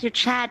 was like your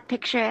Chad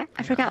picture.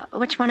 I forgot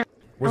which one it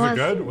Was it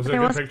good? Was it a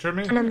There good was picture of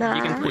me? one in the.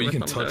 You can Wait, you with can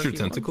them, touch though, your if you want.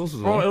 tentacles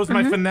as Oh, well? it was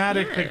my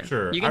fanatic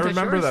picture. You I can touch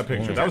remember yours. that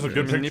picture. That was a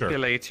good picture.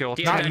 Manipulate your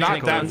Do you have Not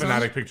that tentacles?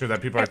 fanatic picture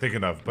that people are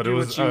thinking of, but it Do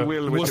was what you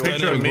will with a your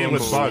picture of me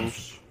with tentacles.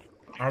 bugs.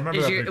 I remember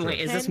Is that your, picture. wait,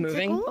 is this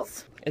moving?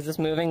 Tentacles? Is this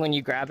moving when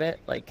you grab it?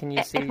 Like, can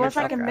you see It was yourself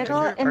like a grabbing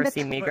middle it? in Or the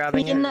see me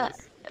grabbing in it?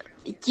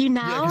 the you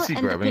now can see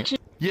and the grabbing it. picture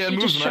Yeah, it you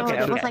moves just when I showed.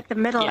 touch It was it. like the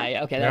middle.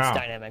 Yeah, okay, that's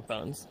Yeah. dynamic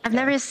bones. I've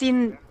never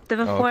seen the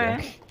before.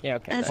 okay. Yeah,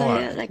 okay. And that's so Hold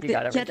fine. on. like You the, got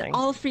you had everything.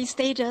 all three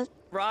stages.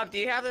 Rob, do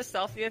you have the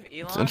selfie of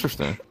Elon? It's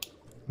interesting.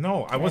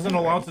 No, I wasn't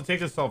allowed to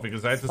take a selfie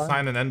because I had to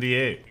sign an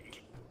NDA.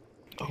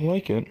 I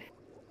like it.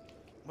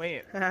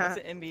 Wait, what's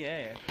an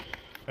NBA?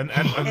 A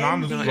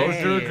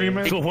non-disclosure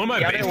agreement? So one of my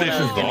The base other one I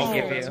stations was gonna off.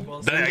 give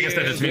you. Then I guess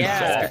that just means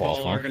Yeah. it's off.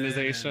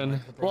 organization.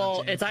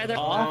 Well, it's either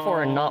off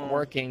or not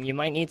working. You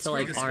might need to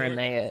like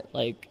RMA it,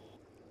 like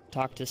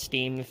talk to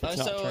Steam if it's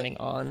Oh, not so- turning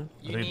on.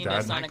 You They need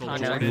died. to sign a Michael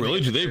contract.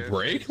 Really? Do they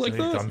break like What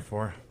are they done that?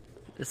 for?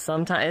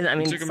 Sometimes, I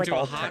mean, Took it's him like to a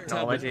all hot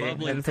tub with technology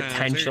bubbly and fans.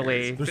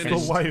 potentially, There's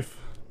Finished. still life.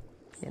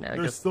 you know,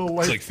 There's just still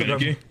life. It's like to them.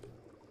 finicky.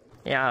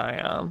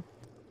 yeah.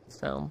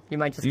 So you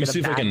might just Let me get see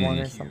a if I bad can- one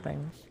or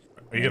something.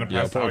 Are you gonna Yeah,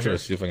 I'll pass probably out try here?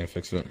 to see if I can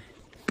fix it.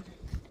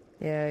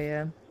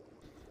 Yeah.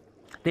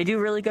 They do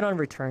really good on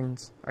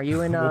returns. Are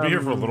you in? We'll be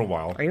here for a little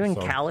while. Are you in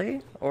so-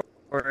 Cali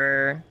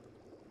or?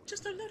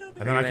 Just a little bit.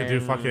 And then I could do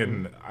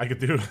fucking. I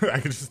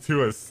could just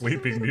do a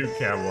sleeping mute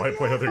cam while I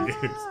play other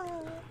games.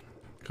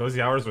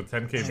 Cozy hours with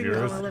 10K So you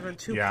viewers. wanna live in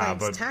two Yeah,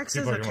 places, but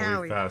Texas people or are gonna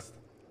Cali? leave fast.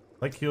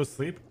 Like Kyo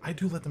sleep? I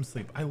do let them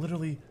sleep. I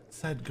literally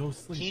said go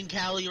sleep. Team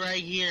Cali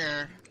right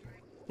here.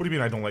 What do you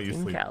mean I don't let you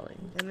In sleep? Cali.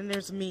 And then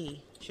there's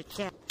me,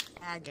 Chicago.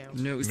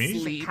 No Me?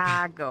 sleep.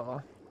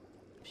 Chicago.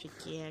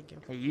 Chicago.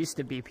 I used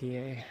to be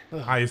PA.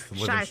 I used to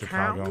live in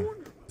Chicago? Chicago.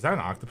 Is that an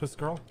octopus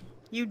girl?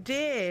 You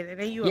did, and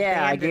then you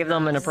Yeah, I abandoned gave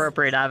them an us.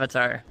 appropriate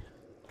avatar.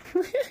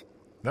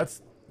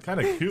 That's kind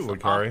of cute,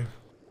 Lakari.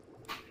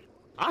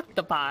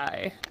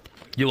 Octopi.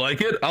 You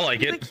like it? I like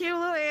She's a it. cute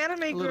little anime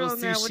Little girl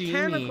now with sashimi.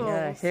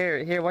 tentacles.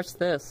 Yeah, here, watch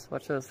this.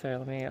 Watch this. Here,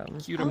 let me get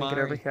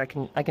Cutamari. over here.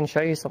 I can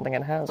show you something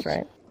it has,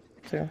 right?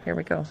 So here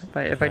we go.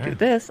 If I do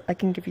this, I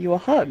can give you a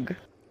hug.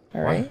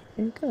 All right,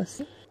 here you go.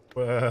 See?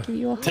 Give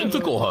you a hug.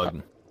 Tentacle hug.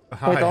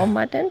 With all Hi.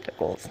 my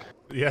tentacles.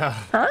 Yeah.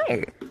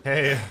 Hi.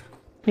 Hey.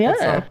 Yeah.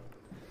 What's up?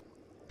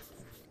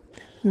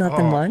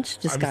 Nothing Oh, much.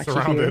 Just I'm got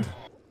surrounded.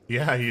 you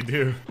Yeah, you do.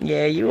 here.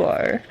 Yeah, you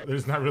are.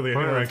 There's not really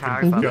What are anywhere I the can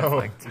tags on this? go.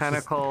 Like It's just-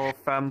 tentacle,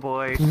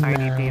 femboy,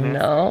 tiny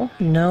penis.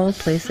 No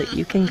place that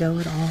you can go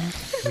at all.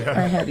 Yeah.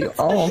 I have you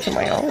all to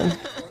my own.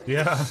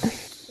 Yeah.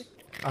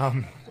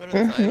 What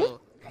a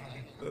title.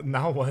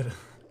 Now what?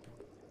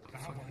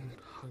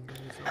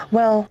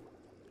 Well,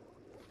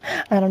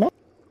 I don't know.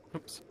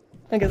 Oops.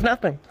 I guess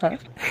nothing, huh?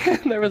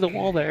 There was a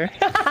wall there.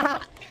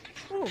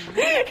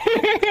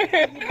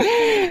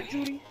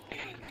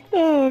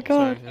 Oh Sorry,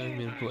 god. I didn't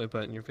mean to put my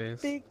butt in your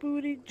face. Big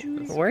booty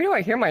Judy. Where do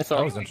I hear That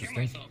myself? was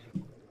interesting.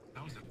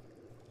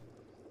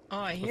 Oh,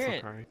 I hear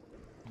it. Sorry.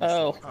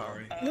 Oh.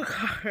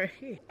 Look,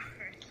 already.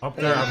 Up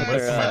there on the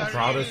list of my Yeah.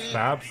 proudest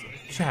fabs.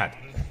 Chat.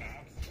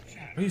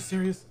 Are you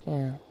serious?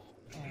 Yeah.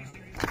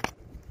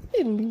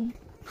 I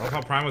love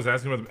how Prime was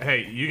asking about.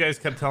 Hey, you guys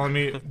kept telling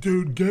me,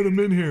 dude, get him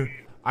in here.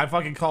 I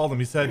fucking called him.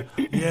 He said,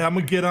 yeah, I'm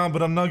gonna get on,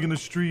 but I'm not gonna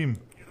stream.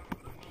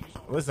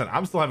 Listen,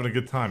 I'm still having a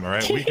good time, all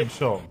right? We can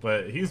chill,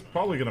 but he's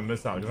probably gonna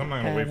miss out because I'm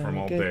not gonna wait for him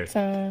all day.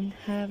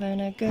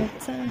 Having a good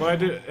time. But I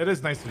do. It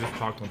is nice to just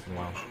talk once in a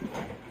while.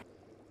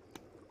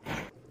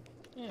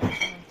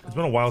 It's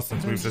been a while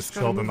since we've just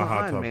chilled in the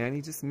hot tub. Man,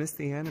 you just missed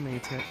the anime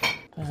tip.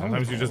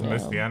 Sometimes you just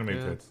miss the anime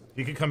Yeah. tits.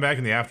 You can come back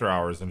in the after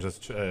hours and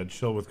just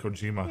chill with You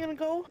Kojima. gonna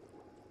go?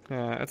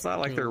 Yeah, it's not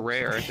like they're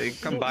rare. They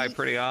come by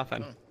pretty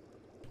often.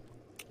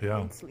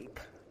 Yeah. Sleep.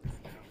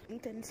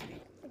 Eat and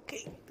sleep.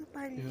 Okay.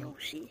 Goodbye,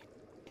 Yoshi.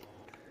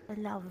 I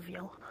love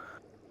you.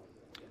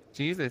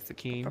 Jesus,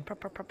 Akeem. I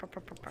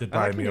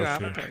Goodbye, like your new Miyoshi.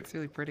 avatar. It's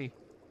really pretty.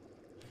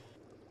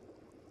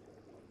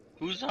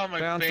 Who's on my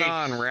Bounce face?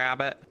 on,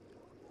 rabbit.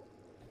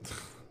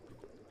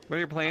 What are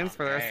your plans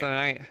for the rest of the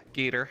night,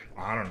 Gator?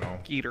 I don't know.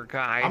 Gator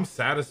guy. I'm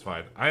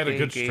satisfied. I had a Hey,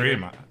 good Gator.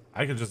 stream.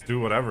 I could just do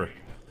whatever.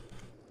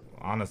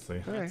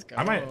 Honestly. Let's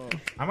I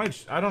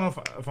don't know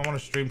if I want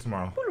to stream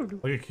tomorrow.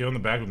 Look at Kyo in the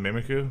back with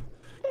Mimiku.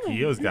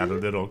 Kyo's got a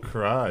little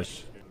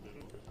crush.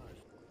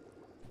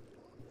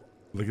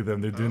 Look at them.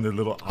 They're doing their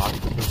little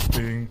octopus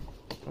thing.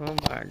 Oh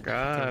my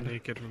god.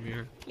 Naked from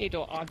here. You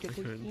don't I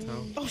couldn't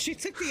tell. Oh, she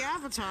took the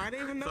avatar. I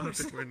didn't even I notice.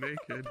 think we're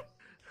naked.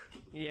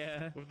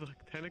 Yeah. With the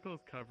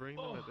tentacles covering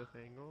them at this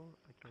angle,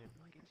 I can't.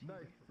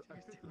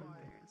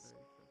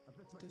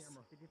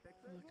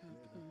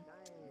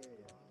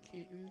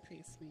 Can't even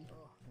face me.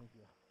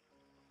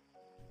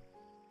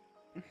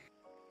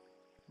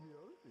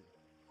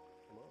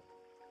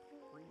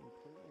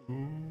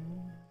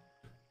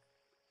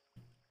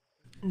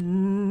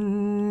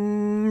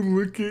 Ooh,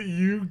 look at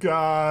you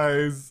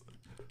guys.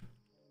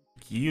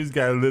 Kyo's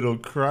got a little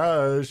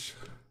crush.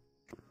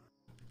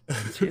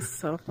 She's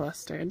so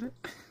flustered.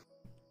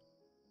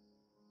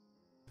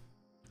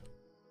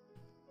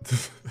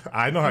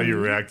 I know how you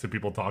react to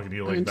people talking to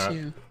you like Aren't that.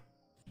 you?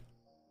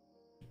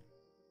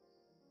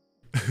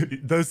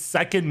 The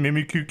second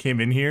Mimikyu came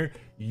in here,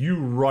 you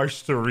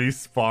rushed to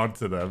respawn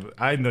to them.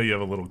 I know you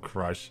have a little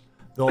crush.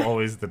 They'll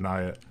always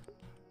deny it.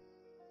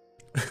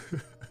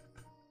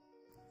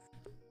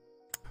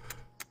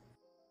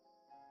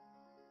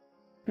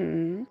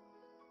 Hmm.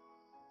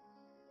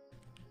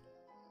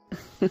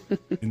 You're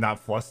not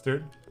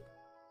flustered?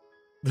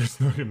 There's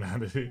no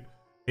humanity.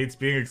 Hates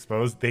being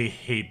exposed. They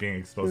hate being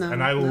exposed. No,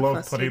 and I not love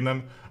flustered. putting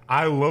them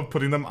I love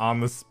putting them on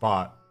the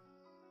spot.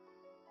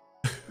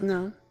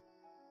 No.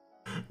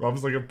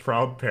 Rob's like a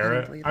proud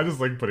parent. believe I just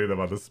like putting them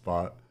on the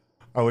spot.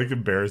 I like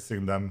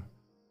embarrassing them.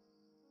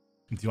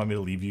 Do you want me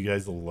to leave you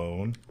guys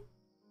alone?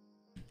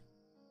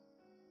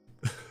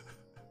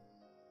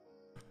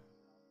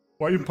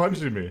 Why are you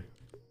punching me?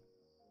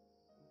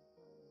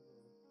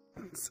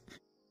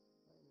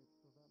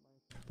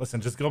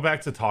 Listen, just go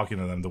back to talking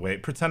to them the way.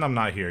 Pretend I'm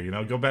not here, you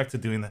know? Go back to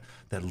doing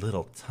that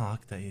little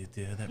talk that you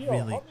do that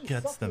really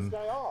gets them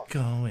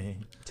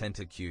going.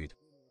 Tentacute.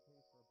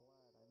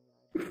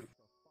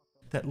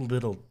 That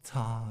little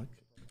talk.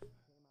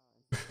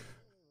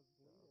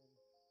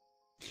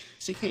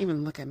 She can't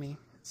even look at me.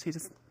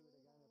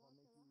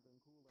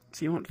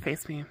 She won't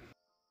face me.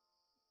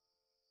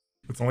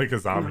 It's only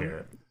because I'm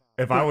here.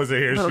 If I wasn't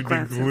here, Little she'd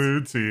glances. be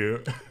glued to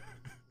you.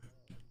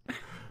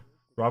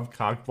 Rob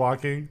cock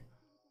blocking.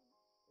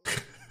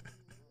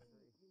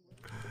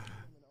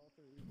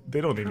 They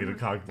don't need me to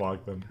cock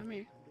block them. Come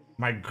here.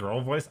 My girl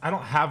voice? I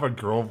don't have a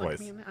girl Look voice.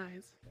 me in the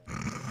eyes.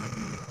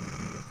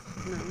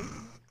 No.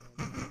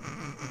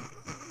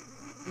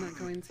 I'm not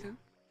going to.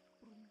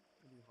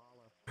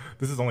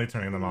 This is only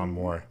turning them on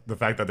more. The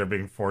fact that they're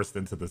being forced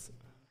into this.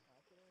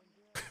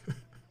 Oh,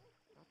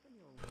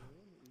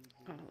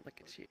 look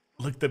at you.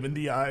 Look them in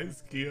the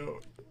eyes, Kyo.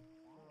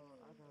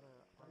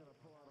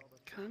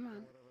 Come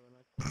on.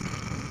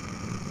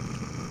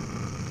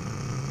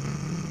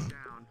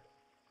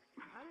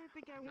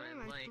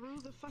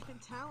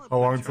 How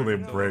long until they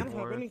break?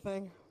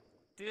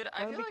 Dude,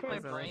 I feel like my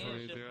brain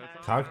is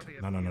just Tucked?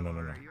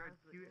 No.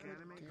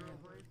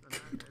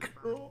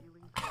 Girl.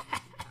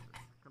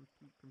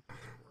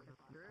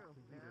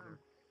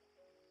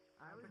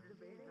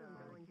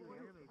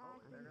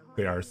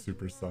 They are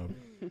super sub.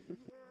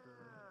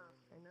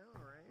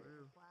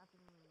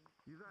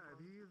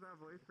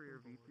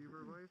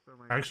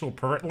 Actual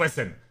pervert.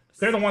 Listen,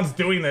 they're the ones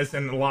doing this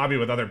in the lobby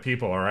with other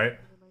people, alright?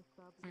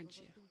 Aren't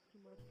you?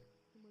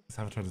 This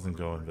avatar doesn't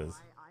go in Viz.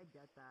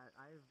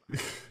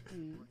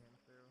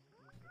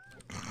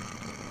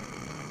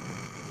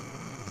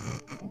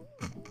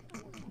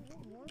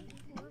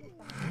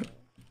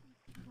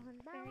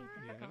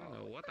 Yeah, I don't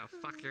know what the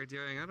fuck you're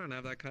doing. I don't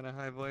have that kind of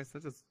high voice. I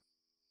just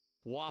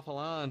waffle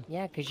on.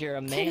 Yeah, because you're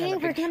a man, a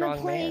big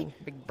strong man,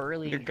 big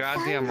burly. You're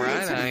goddamn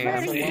right, I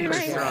am. Super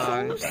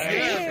strong.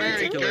 Yeah,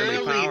 very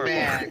girly,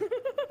 man.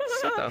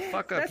 Shut the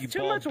fuck up, That's you too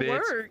bald much bitch.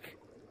 work.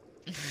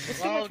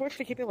 It's too much work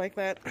to keep it like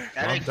that.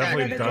 Rob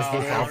definitely does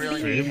this off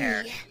stream.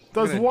 I'm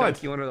Does gonna what?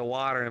 dunk you under the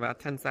water in about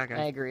 10 seconds.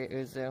 I agree,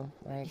 Uzu.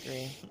 I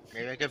agree.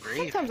 Maybe I could breathe.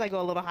 Sometimes I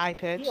go a little high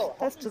pitched.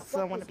 That's just so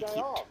I want to be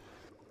cute.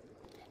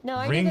 No,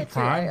 I Ring get that too.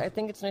 Prime? I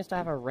think it's nice to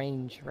have a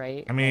range,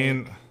 right? I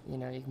mean, Like, you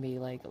know, you can be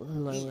like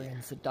lower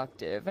and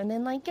seductive, and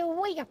then like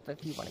go way up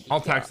if you want to be. I'll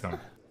cute. text them.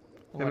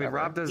 I mean,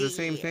 Rob does the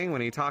same thing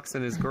when he talks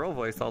in his girl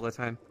voice all the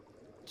time.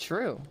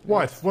 True.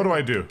 What? What do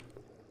I do?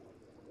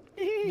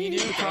 You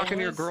talk in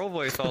your girl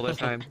voice all the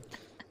time.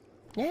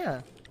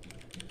 Yeah.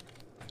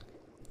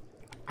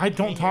 I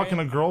don't talk in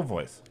a girl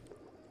voice.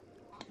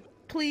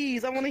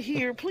 Please, I want to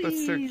hear.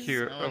 Please. That's so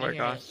cute. Oh my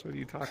gosh, what are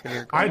you talking in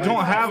your girl I voice?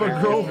 don't have a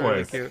That's girl really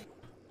voice. cute.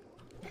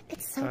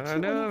 It's so I cute.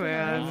 don't know, when you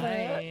man.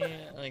 can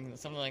have like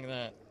something like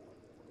that.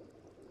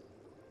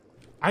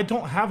 I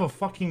don't have a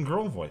fucking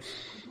girl voice.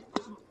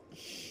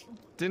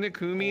 Didn't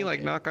Akumi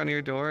like knock on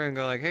your door and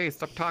go like, "Hey,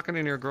 stop talking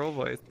in your girl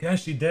voice"? Yeah,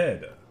 she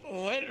did.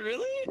 What,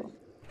 really?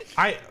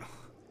 I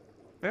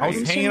was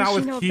Didn't hanging she out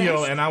with know Kyo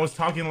best? and I was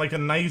talking like a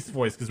nice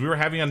voice because we were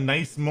having a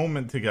nice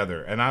moment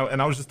together, and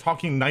I was just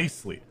talking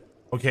nicely,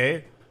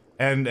 okay?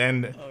 And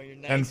Oh, your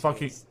nice and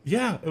fucking voice.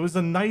 yeah, it was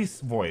a nice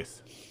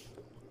voice.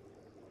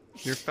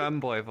 Your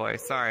femboy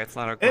voice. Sorry, it's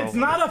not a girl It's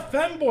not a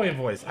femboy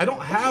voice. I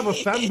don't have a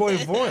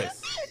femboy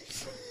voice.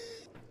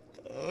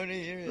 Oh, to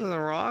hear What's it.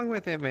 wrong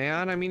with it,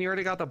 man? I mean, you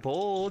already got the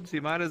bulge.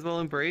 You might as well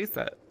embrace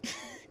it.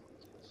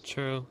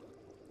 True.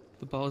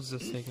 The ball's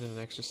just taking an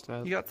extra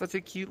step. You got such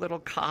a cute little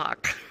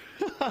cock.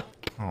 Oh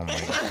my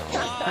god.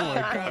 Oh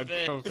my god,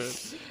 Stop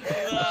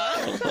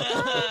COVID.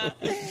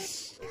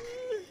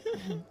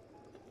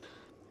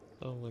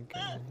 Oh my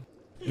god.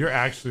 You're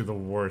actually the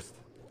worst.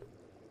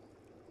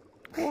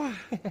 What?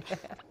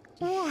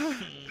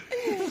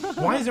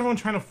 Why is everyone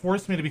trying to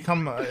force me to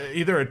become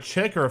either a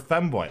chick or a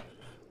femboy?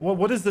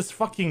 What is this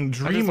fucking I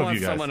dream just of want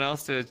you guys? someone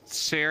else to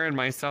share in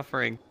my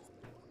suffering.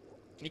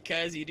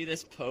 Because you do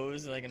this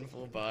pose like in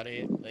full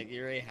body, like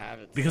you already have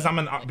it. Because I'm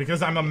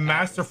a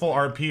masterful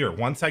RPer.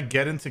 Once I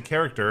get into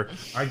character,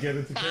 I get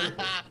into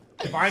character.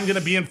 If I'm gonna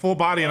be in full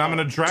body and I'm in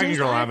a Dragon Just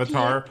Girl RP.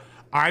 avatar,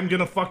 I'm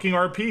gonna fucking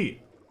RP.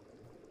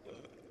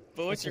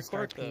 But what's your Just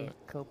quirk RP, though?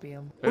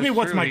 Copium. What do you mean, That's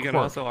what's true, my you can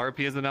quirk? also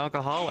RP as an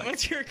alcoholic.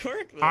 What's your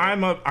quirk though?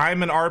 I'm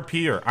an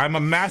RPer. I'm a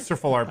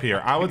masterful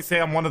RPer. I would say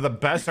I'm one of the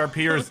best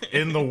RPers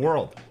in the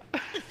world.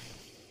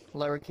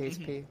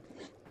 Lowercase p.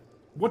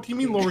 What do you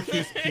mean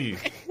lowercase p?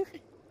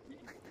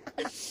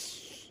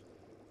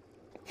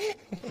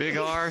 Big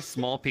R,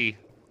 small P.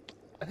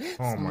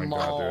 Oh my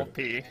Small god,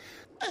 dude. p.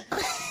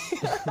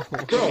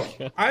 Bro,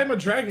 I'm a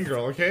Dragon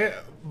Girl, okay?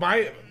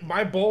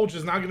 My bulge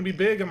is not gonna be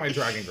big in my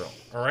Dragon Girl,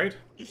 alright?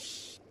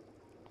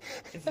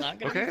 It's not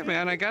gonna Okay, be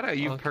man, I get it.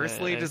 You Okay,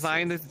 personally I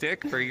designed this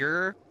dick for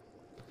your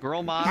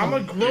girl model. I'm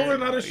a grower,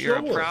 not a You're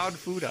a shower. proud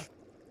Fuda.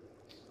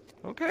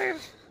 Okay,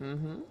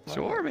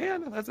 sure,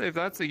 man.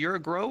 You're a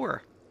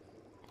grower.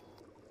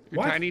 Your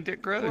What? tiny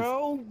dick grows.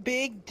 Grow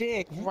big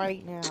dick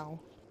right now.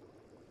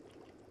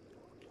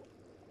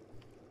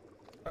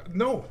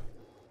 No.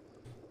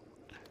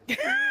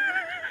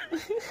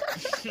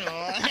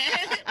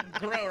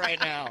 Grow right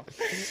now.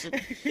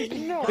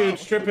 No. Dude,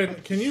 Strippin',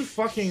 can you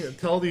fucking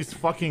tell these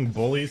fucking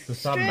bullies to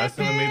stop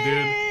messing with me,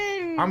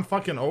 dude? I'm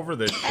fucking over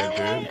this shit,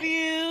 I love dude.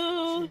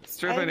 you.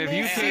 Strippin', I if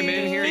you miss came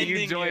in here, you.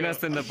 you'd join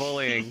us in the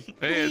bullying.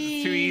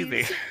 It's too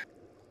easy.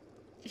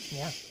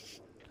 Yeah.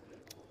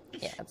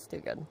 Yeah, it's too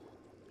good.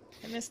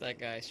 I miss that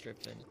guy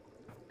stripping.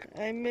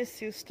 I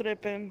miss you,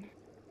 stripping.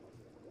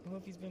 I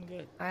hope he's been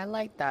good. I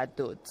like that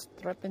dude.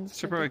 Stripping.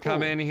 Stripper would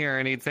come in here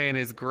and he'd say in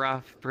his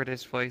gruff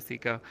British voice,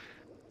 he'd go,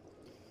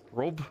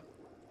 Rob,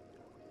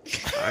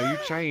 You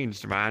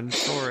changed, man.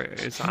 Sorry, I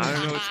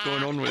don't know what's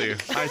going on with you.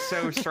 It's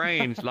so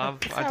strange, love.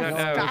 I don't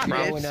know, what bro.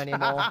 you're doing anymore.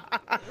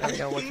 I don't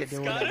know what you're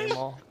doing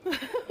anymore.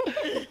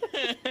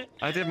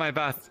 I did my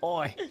best.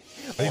 Oi.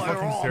 Are you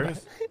fucking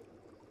serious?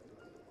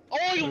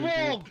 Oh, you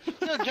wrong!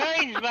 You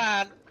changed,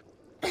 man!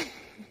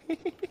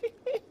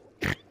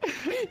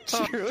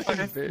 True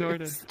and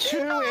based.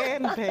 True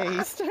and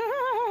based.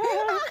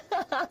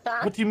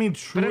 What do you mean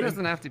true? But it and-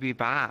 doesn't have to be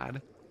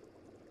bad.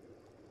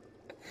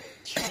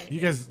 You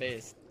guys,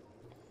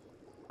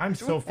 I'm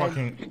so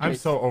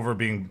over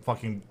being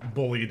fucking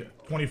bullied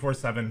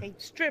 24/7. Hey,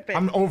 strip it.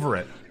 I'm over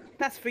it.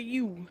 That's for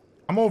you.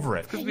 I'm over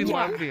it. Because we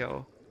love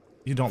you.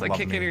 You don't It's like love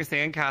kicking me. your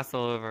sandcastle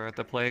over at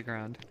the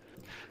playground.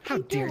 How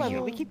We do dare love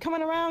you? We keep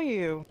coming around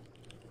you.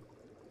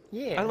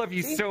 Yeah. I love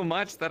you so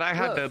much that I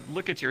had to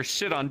look at your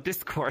shit on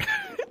Discord.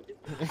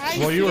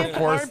 Well, you were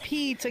forced.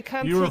 RP to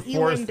come You were to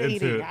forced Elam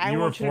dating. into. I You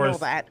were want you to know forced.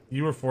 that.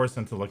 You were forced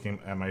into looking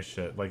at my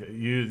shit. Like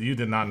you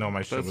did not know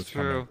my shit That's was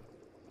true.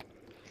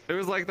 It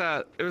was like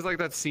that. It was like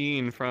that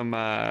scene from.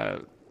 I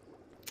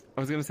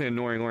was gonna say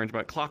Annoying Orange,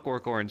 but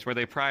Clockwork Orange, where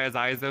they pry his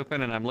eyes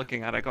open, and I'm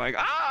looking at it, going,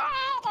 "Ah!"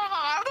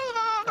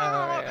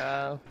 Oh,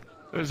 yeah.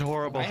 It was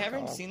horrible. I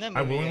haven't seen that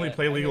I movie willingly yet.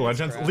 play I League heard of it's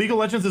Legends. crap. League of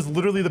Legends is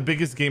literally the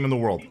biggest game in the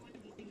world.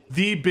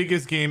 The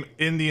biggest game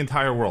in the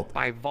entire world.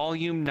 By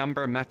volume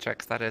number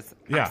metrics, that is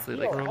Yeah.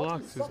 absolutely like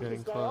Roblox is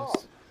getting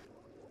close.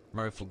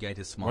 Murphy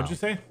is smile. What'd you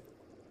say?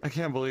 I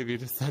can't believe you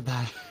just said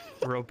that.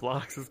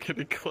 Roblox is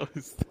getting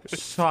close.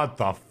 Shut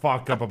the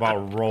fuck up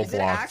about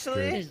Roblox,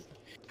 dude.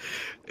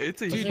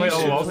 It's a Let's huge play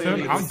should LOL play soon?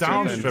 League. I'm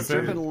down, Strippin'. Strippin'.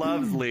 Strippin'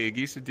 loves League.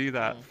 You should do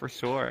that for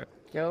sure.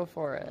 Go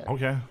for it.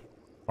 Okay.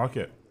 Fuck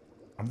it.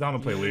 I'm down to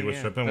play League with Yeah,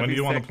 Strippin'. that'd When do be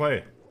you want to sick.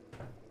 play?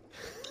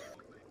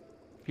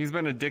 He's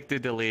been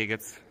addicted to League.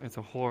 It's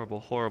a horrible,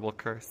 horrible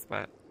curse,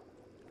 but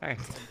hey.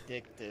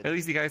 Addicted. At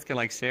least you guys can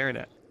like share in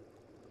it.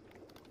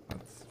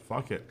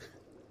 Fuck it.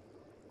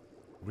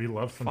 We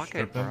love some Fuck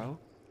it, Strippin'. bro.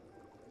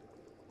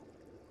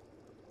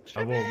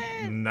 I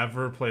will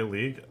never play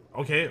League.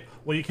 Okay,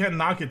 well you can't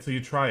knock it till you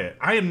try it.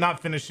 I am not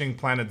finishing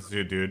Planet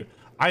Zoo, dude.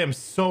 I am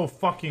so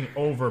fucking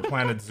over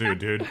Planet Zoo,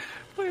 dude.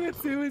 Planet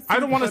Zoo is I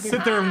don't want to funny.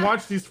 sit there and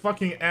watch these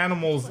fucking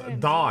animals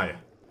die.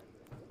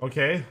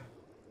 Okay?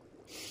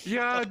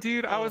 Yeah,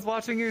 dude, I was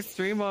watching your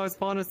stream while I was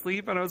falling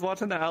asleep, and I was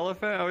watching the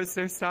elephant. I was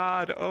so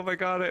sad. Oh my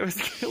god, it was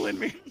killing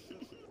me.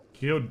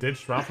 Kyo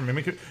ditched Ralph from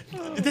Mimic.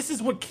 This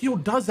is what Kyo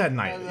does at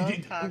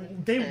night.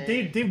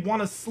 They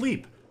want to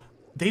sleep.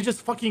 They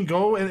just fucking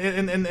go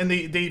and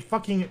they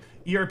fucking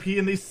ERP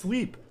and they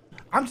sleep.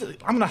 I'm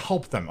gonna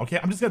help them, okay?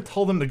 I'm just gonna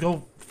tell them to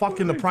go fuck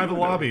in the private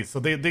lobby so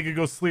they could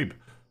go sleep.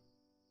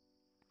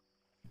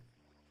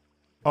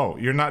 Oh,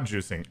 you're not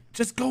juicing.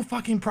 Just go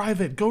fucking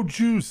private. Go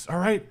juice,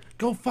 alright?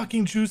 Go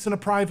fucking juice in a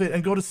private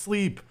and go to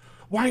sleep.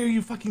 Why are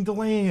you fucking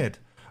delaying it?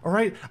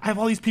 Alright? I have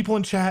all these people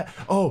in chat.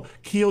 Oh,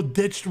 Kyo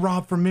ditched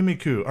Rob for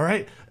Mimiku,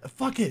 alright?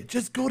 Fuck it.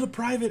 Just go to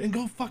private and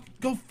go fuck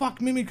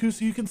Mimiku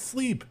so you can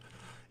sleep.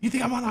 You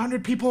think I'm on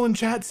 100 people in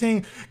chat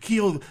saying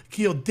Kyo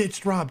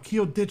ditched Rob,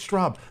 Kyo ditched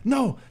Rob?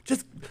 No,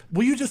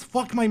 will you just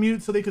fuck my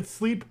mute so they could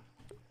sleep?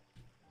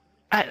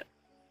 My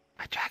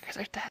trackers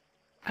are dead.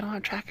 I don't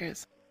have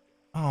trackers.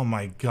 Oh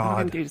my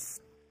god. Dude,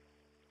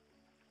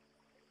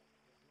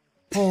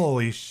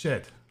 Holy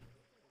shit.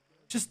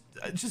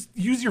 Just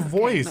use your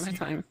voice. another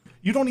time.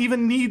 You don't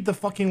even need the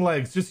fucking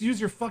legs. Just use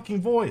your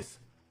fucking voice.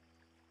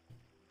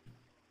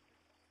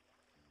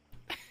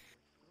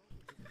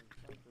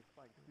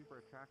 super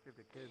attractive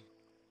to kids.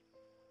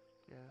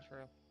 Yeah, true.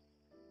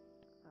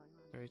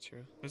 Very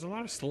true. There's a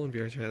lot of stolen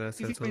beers right now. You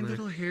think my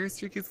little hair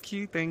streak is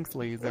cute? Thanks,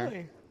 Laser.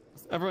 Really?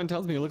 Everyone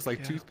tells me it looks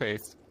like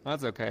toothpaste.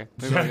 That's okay.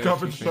 Jack Maybe I'll get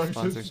up a and toothpaste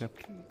structures.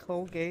 sponsorship.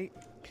 Colgate.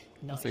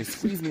 I'll say,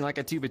 squeeze me like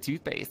a tube of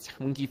toothpaste.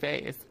 Winky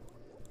face.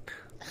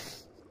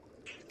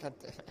 God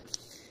damn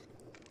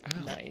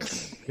it.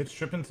 Nice. Get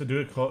Strippin' to do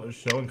a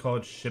show and call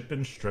it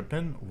Shippin'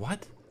 Strippin'?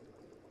 What?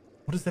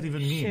 What does that even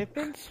mean?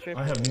 Shippin'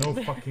 Strippin'. I have no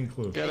fucking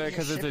clue. Get it?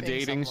 Because it's a shipping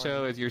dating someone.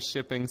 show. Is you're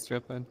shipping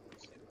stripping.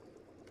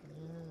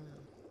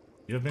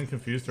 You've been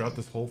confused throughout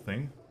this whole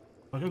thing?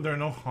 How come there are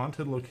no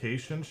haunted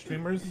location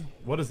streamers?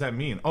 What does that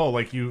mean? Oh,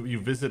 like you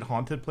visit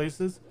haunted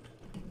places?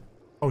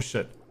 Oh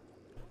shit.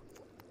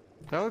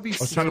 That would be. I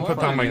was trying to put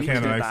down my can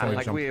and I accidentally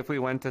Like jumped. if we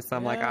went to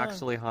some like Yeah.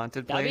 actually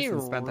haunted That'd place be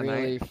and spent the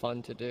really night.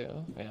 fun to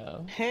do. Yeah.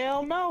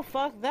 Hell no,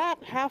 fuck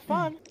that. Have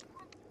fun.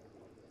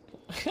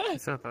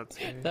 So that's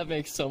great. That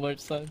makes so much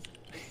sense.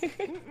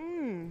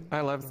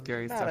 I love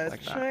scary Not stuff a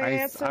like that.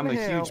 chance I'm a in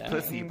huge hell.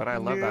 pussy, but I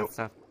love Nope. that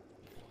stuff.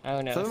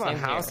 Oh no. Something about same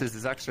here. houses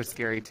is extra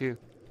scary too.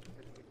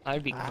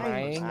 I'd be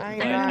crying, I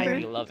but remember I'd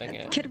be loving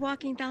it. Kid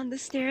walking down the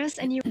stairs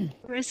and you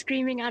were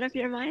screaming out of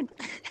your mind.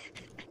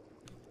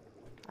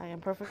 I am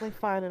perfectly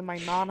fine in my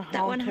That one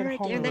non-haunted horror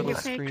home. game that you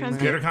Little played, screamer.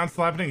 Crumbs. Gatorcon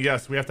still happening?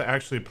 Yes, we have to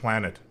actually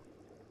plan it.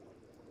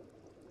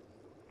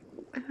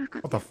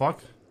 What the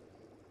fuck?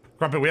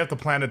 Grumpy, we have to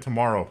plan it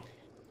tomorrow.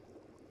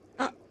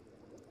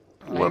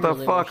 What the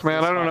really fuck, wish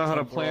man? this I don't know hot how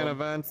to tub plan world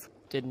events.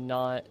 Did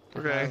not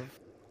Okay. have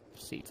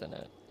seats in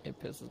it. It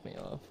pisses me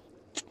off.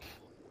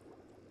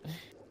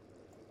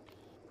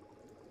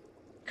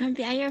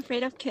 Grumpy, are you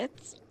afraid of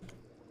kids?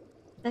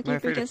 That Am I your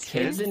afraid of biggest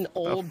fear? Kids and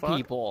old fuck?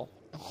 people.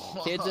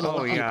 Kids and old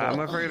Oh people. yeah, I'm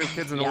afraid of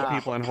kids and old Yeah.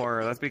 people in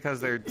horror. That's because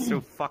they're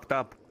so fucked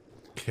up.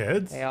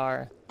 Kids? They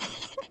are.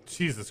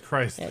 Jesus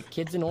Christ. Yeah,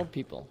 kids and old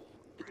people.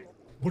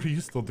 What are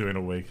you still doing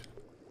awake?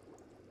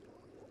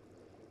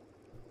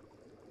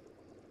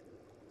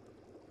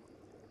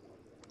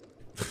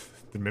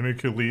 Did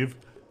Mimikyu leave?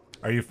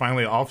 Are you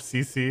finally off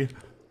CC?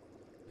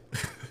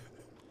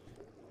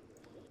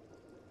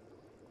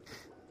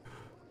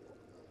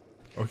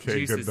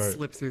 Okay, good Juices night.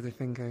 slip through the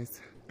fingers.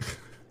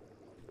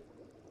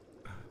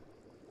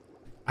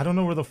 I don't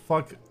know where the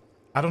fuck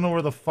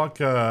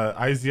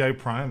IZI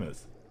Prime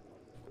is.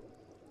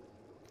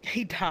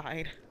 He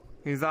died.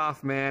 He's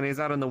off, man. He's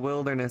out in the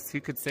wilderness.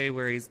 Who could say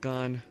where he's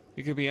gone?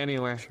 He could be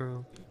anywhere.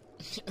 True.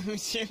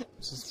 Straight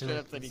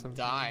up that he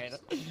died.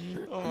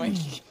 Oh my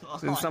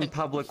god. In some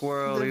public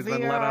world, The he's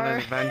been led on an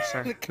VR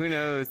adventure. Who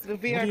knows? The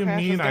What VR do you crash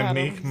mean has I got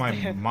make him.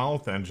 my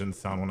mouth engine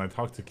sound when I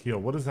talk to Keo?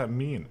 What does that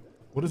mean?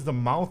 What is the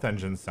mouth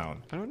engine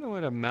sound? I don't know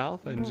what a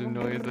mouth engine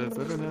noise is.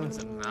 I don't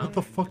know. What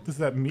the fuck does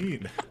that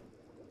mean?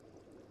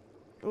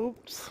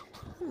 Oops.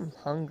 I'm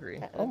hungry.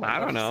 Oh my I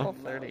god, don't know. I'm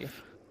so flirty.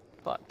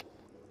 Fuck.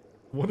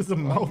 What is a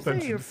mouth Say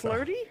engine you're sound?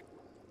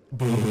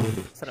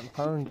 flirty? Said I'm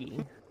hungry.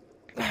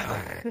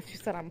 She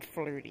said I'm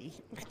flirty.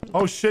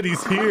 Oh shit,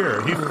 he's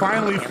here. He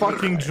finally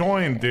fucking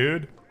joined,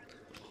 dude.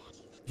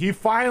 He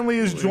finally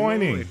is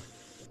joining.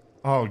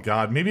 Oh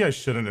god, maybe I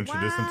shouldn't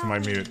introduce him to my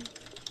mute.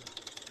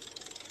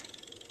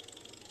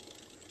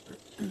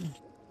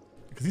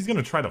 Because he's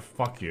gonna try to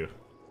fuck you.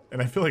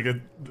 And I feel like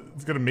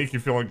it's gonna make you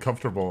feel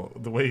uncomfortable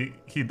the way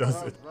he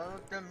does it.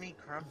 Welcome me,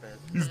 Crumpet.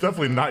 He's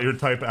definitely not your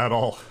type at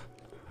all.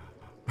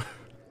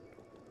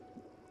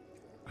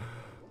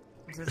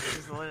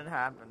 Just let it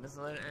happen. Just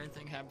let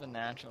everything happen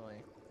naturally.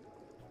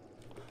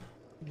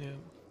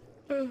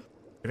 Yeah.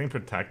 Getting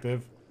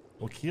protective?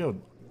 Well, Keo,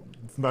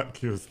 it's not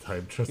Keo's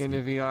type, trust In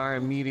a me. VR,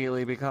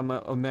 immediately become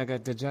a Omega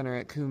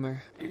degenerate Coomer.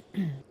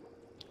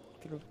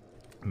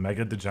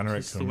 Mega degenerate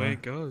That's the way Kuma.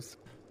 it goes.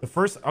 The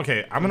first,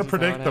 okay, I'm gonna This is how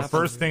predict it the happens.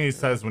 first thing he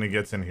says when he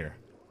gets in here.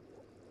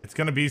 It's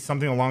gonna be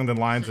something along the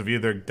lines of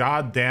either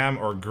 "goddamn"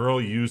 or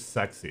 "girl, you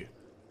sexy."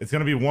 It's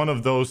gonna be one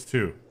of those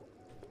two.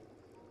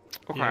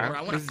 Okay,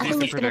 Yeah. this is I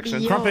think decent it's gonna be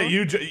prediction. you.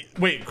 Crumpet,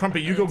 wait,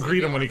 Crumpet, you go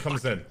greet him when he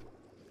comes in,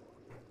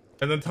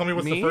 and then tell me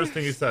what's Me? the first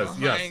thing he says. Oh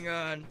Yes. my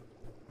god.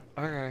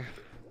 Okay.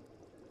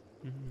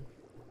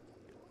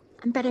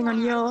 I'm betting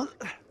on you.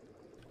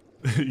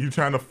 You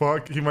trying to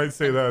fuck? He might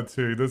say that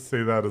too. He does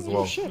say that as Oh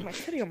well. shit, my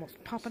titty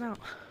almost popping out.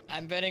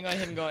 I'm betting on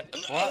him going.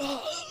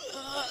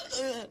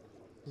 What?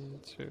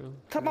 True.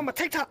 Top on my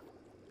TikTok.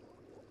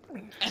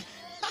 You're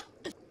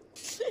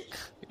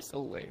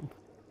so lame.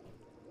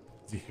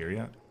 Is he here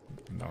yet?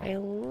 I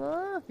No.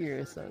 love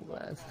your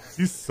sunglasses.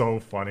 He's so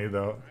funny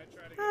though.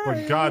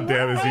 But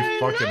goddamn, is he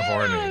fucking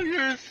horny?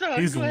 You're so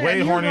He's good. way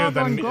You hornier log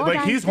than on me. God, Like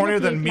I'm he's gonna hornier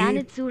play than me.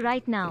 Planet Zoo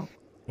right now.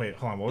 Wait,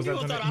 hold on. What was that?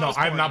 thought Gonna- I No, was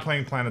I'm not horny.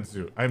 playing Planet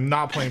Zoo. I'm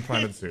not playing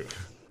Planet Zoo.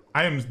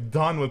 I am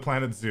done with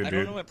Planet Zoo, I dude.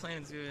 don't know what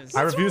Planet Zoo is.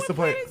 I refuse to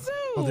play.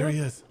 Oh, there he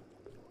is.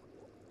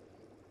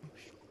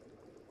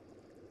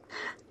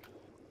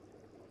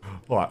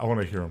 Hold on, I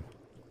want to hear him.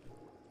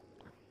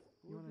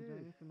 You want to join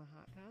us in the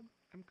hot tub?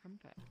 I'm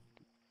Crumpet.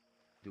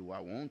 Do I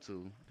want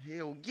to?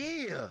 Hell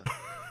yeah!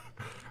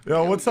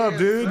 Yo, what's up,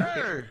 dude?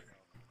 Sir.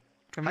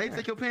 How you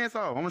take your pants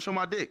off? I want to show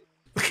my dick.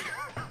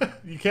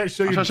 You can't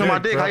show I'm your trying to show my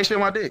dick. bro. How you show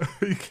my dick?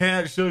 You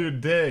can't show your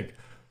dick.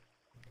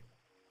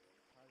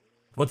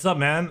 What's up,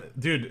 man?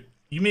 Dude,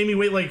 you made me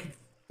wait like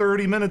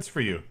 30 minutes for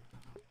you.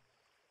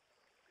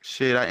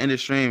 Shit, I ended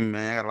stream,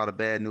 man. I got a lot of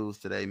bad news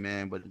today,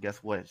 man. But guess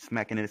what?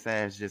 Smacking his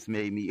ass just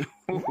made me,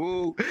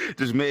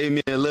 just made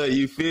me a little.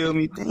 You feel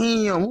me?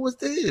 Damn, who was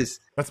this?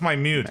 That's my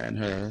mute. Man,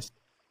 her ass.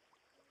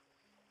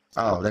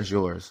 Oh, that's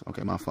yours.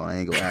 Okay, my fault. I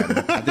ain't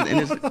gonna add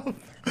it.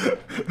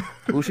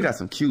 Ooh, she got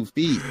some cute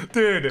feet,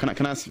 dude.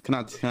 Can I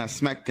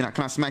smack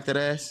that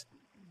ass?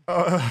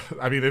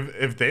 I mean,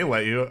 if they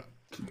let you.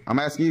 I'm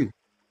asking you.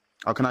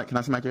 Oh, can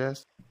I smack your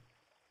ass?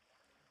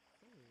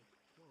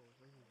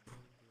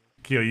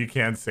 Keo, you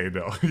can't say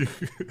no.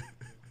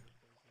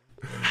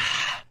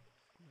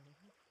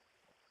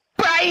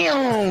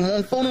 Bam!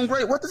 On phone on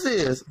great. What this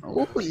is?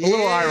 Oh, yeah. A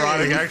little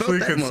ironic, You actually,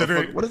 felt that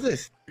considering. motherfucker. What is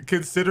this?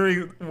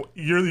 Considering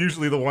you're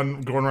usually the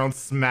one going around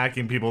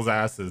smacking people's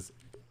asses.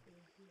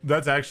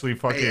 That's actually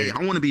fucking. Hey, I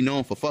want to be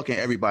known for fucking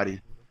everybody.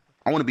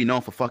 I want to be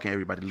known for fucking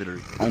everybody,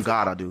 literally. On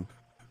God, I do.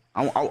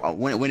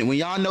 When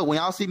y'all know, when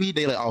y'all see me,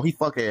 they like, oh, he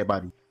fuck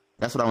everybody.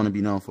 That's what I want to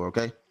be known for,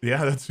 okay?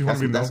 Yeah, that's you want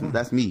to be known for.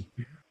 That's me.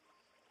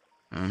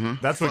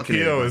 That's what Fucking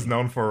Keo everybody. is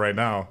known for right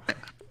now.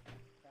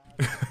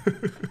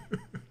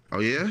 Oh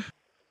yeah.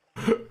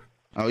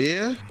 Oh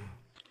yeah.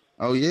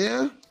 Oh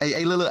yeah.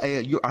 Hey, Lila.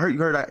 Hey, I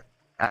heard.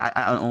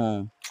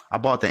 I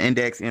bought the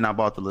index and I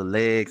bought the little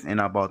legs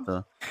and I bought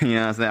the. You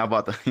know what I'm saying? I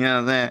bought the. You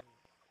know what I'm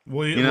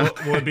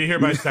saying? Will it be here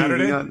by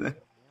Saturday? You know what I'm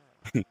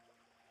saying?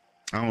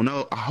 I don't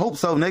know. I hope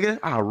so, nigga.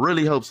 I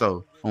really hope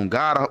so. On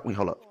God, wait,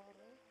 hold up.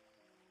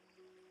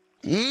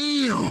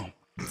 Damn.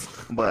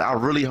 But I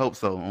really hope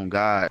so. On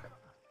God.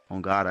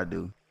 On God, I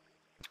do.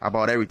 I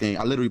bought everything.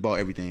 I literally bought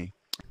everything.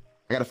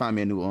 I gotta find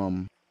me a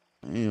new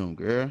damn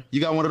girl.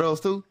 You got one of those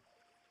too?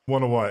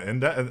 One of what?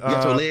 And that You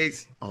got your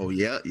legs? Oh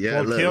yeah,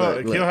 yeah.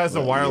 Well, Keo has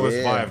a wireless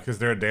yeah. Vive because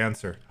they're a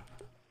dancer.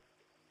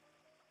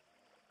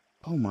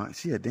 Oh my,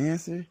 she a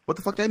dancer? What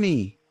the fuck that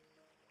mean?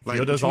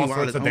 Keo does all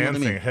sorts of I don't know what that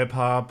dancing, mean. hip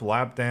hop,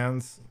 lap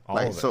dance, all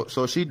Like of it.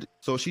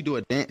 so she do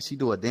a dance. She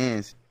do a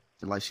dance.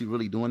 Like she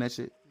really doing that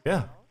shit.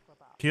 Yeah,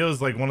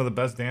 Keo's like one of the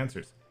best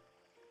dancers.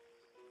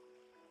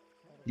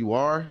 You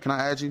are? Can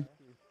I add you?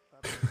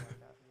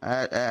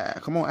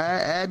 Come on,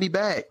 add me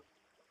back.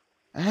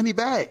 Add me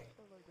back.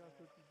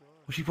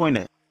 What's she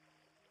pointing at?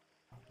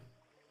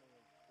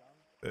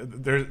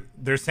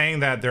 They're saying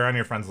that they're on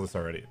your friends list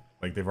already.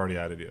 Like they've already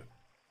added you.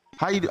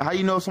 How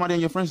you know somebody on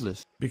your friends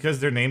list? Because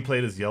their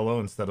nameplate is yellow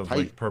instead of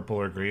like purple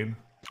or green.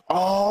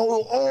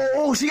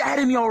 Oh, she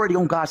added me already.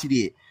 On God, she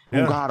did.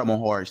 Yeah. On God, I'm on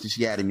hard.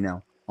 She added me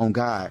now. On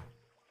God,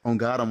 I'm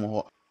on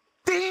hard.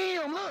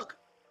 Damn, look.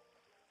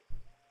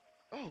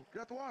 Oh,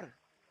 get out the water.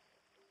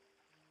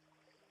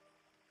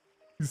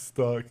 He's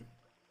stuck.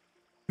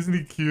 Isn't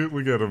he cute?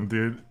 Look at him,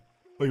 dude.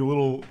 Like a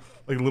little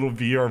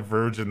VR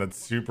virgin that's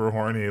super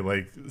horny,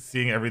 like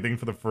seeing everything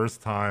for the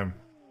first time.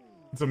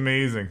 It's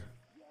amazing.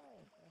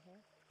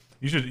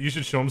 You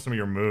should show him some of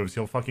your moves.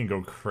 He'll fucking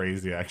go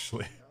crazy,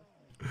 actually.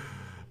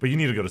 But you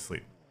need to go to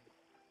sleep.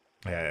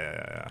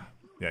 Yeah.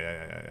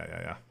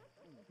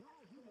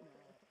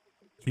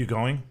 You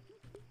going?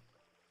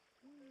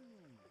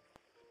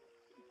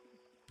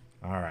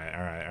 All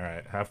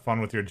right. Have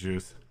fun with your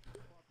juice.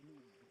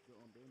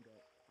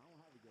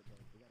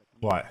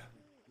 What?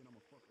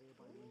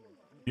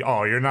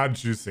 Oh, you're not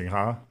juicing,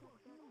 huh?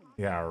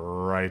 Yeah,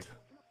 right.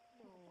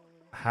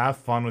 Have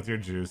fun with your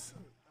juice.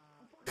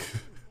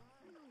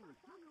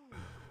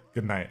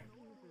 Good night.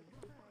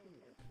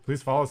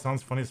 Please follow. It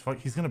sounds funny as fuck.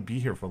 He's gonna be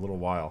here for a little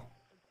while.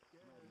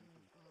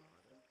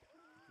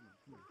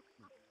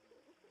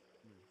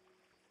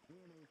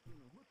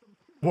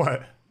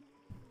 What?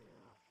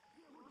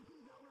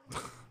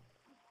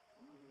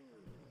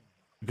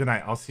 Good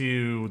night. I'll see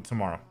you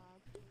tomorrow.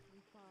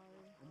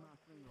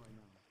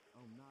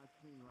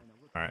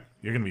 Alright,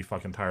 you're gonna be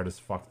fucking tired as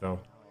fuck though.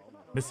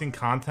 Missing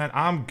content?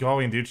 I'm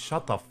going, dude.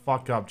 Shut the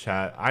fuck up,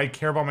 chat. I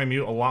care about my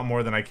mute a lot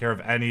more than I care of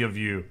any of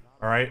you.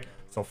 Alright?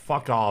 So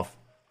fuck off.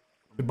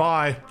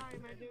 Goodbye.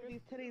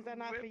 These titties are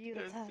not for you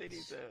to touch.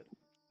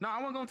 No, I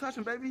wasn't gonna touch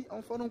them, baby.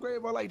 On phone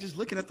grave, I like just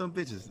looking at them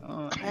bitches.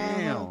 Oh,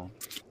 damn.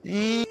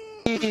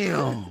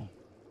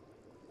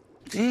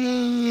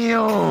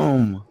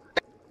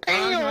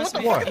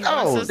 What?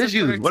 Oh, this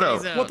you. What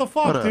up? What the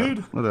fuck, What dude?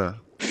 What up?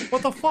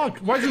 What the fuck?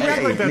 Why'd you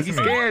react like that to Nigga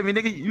me? scared me,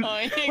 nigga. You...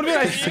 What do you mean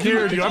I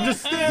scared you? I'm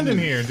just standing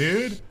here,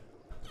 dude.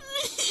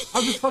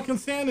 I'm just fucking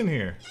standing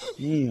here.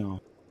 Damn.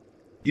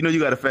 You know you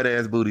got a fat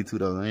ass booty too,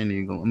 though. I ain't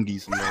even gonna. I'm gonna give you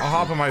some. I'll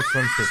hop in my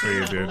swimsuit for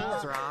you, dude.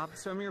 Rob,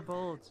 show me your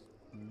bulge.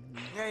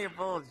 Yeah, your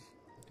bulge.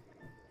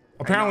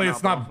 Apparently,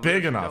 it's not bought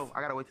big some enough. though.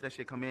 I gotta wait till that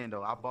shit come in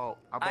though. I bought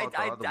the I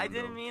other one, didn't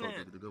though, mean so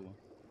it. the good one.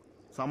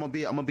 So I'm gonna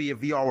be a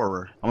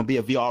VRer. I'm gonna be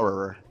a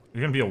VRer.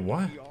 You're gonna be a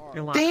what?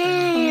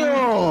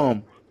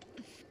 Damn.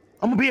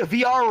 I'm gonna be a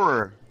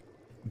VRer.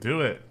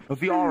 Do it. A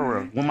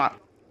VRer. When my.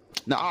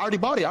 No, I already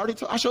bought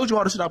it. I showed you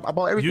all the shit. I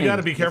bought everything. You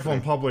gotta be careful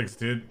in Publix,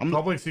 dude.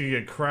 Publix, you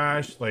get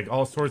crashed, like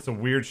all sorts of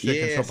weird shit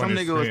can show up on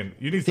your screen.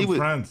 You need some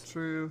friends.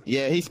 True.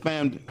 Yeah, he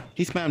spammed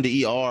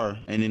the ER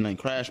and then like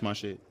crashed my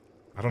shit.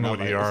 I don't know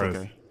what ER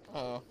is.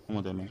 Oh. I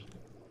want that, man.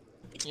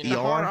 You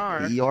know,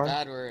 ER? The ER?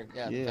 Bad word.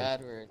 Yeah, the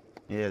bad word.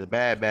 Yeah, the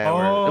bad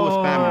word. It was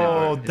spamming it.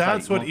 Oh, But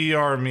that's like, what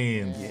ER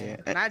means.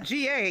 Yeah. Not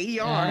GA,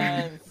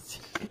 ER.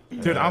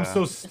 Dude, I'm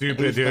so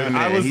stupid, dude.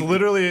 I was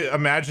literally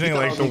imagining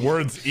like the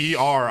words ER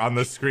on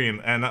the screen,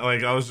 and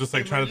like I was just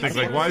like trying to think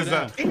like, why is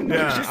that?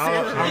 Yeah,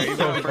 I'm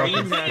so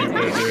fucking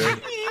stupid,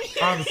 dude.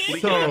 I'm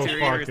so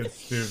fucking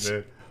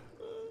stupid.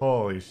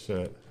 Holy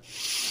shit.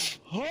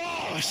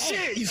 Oh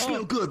shit! You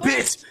smell good,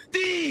 bitch.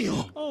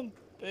 Damn.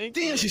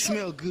 Damn, she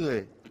smell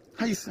good.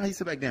 How you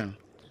sit back down?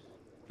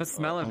 The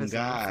smell of his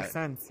God.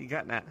 sense. You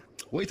got that.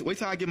 Wait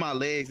till I get my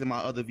legs and my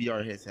other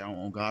VR headset.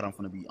 Oh God, I'm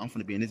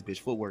finna be in this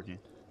bitch footworking.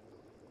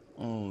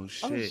 Oh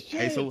shit.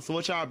 Hey, so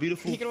what y'all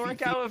beautiful You can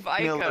work out with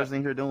females Ica.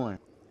 in here doing?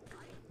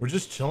 We're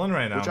just chilling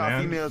right now, What y'all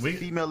man.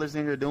 females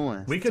in here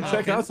doing? We could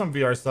check out some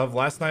VR stuff.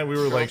 Last night we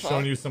were like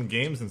showing you some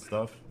games and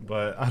stuff,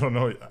 but I don't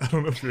know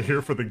if you're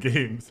here for the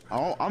games.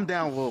 I'm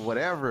down with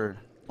whatever.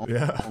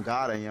 Yeah. On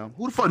God I am.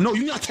 Who the fuck? No,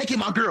 you're not taking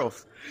my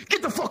girls.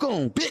 Get the fuck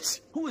on,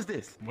 bitch. Who is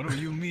this? What do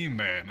you mean,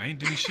 man? I ain't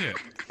doing shit.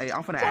 Hey,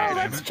 I'm finna Oh, ask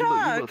that's you.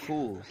 Chuck. You look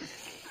cool.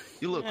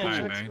 You look cool.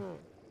 Alright, man.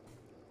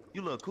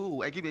 You look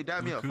cool. Hey, give me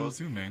dab me up, cool folks.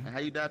 too, man. And how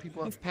you dab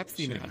people up? It's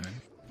Pepsi Shit, now.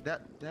 man.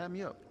 Dab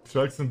me up.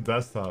 Chuck's in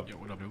desktop. Yo,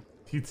 what up, dude?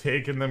 He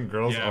taking them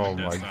girls. Yeah, Oh I'm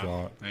my desktop.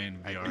 god. I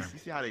ain't Hey, VR. you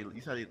see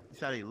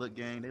how they look,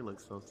 gang? They look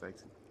so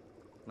sexy.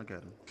 Look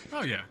at them.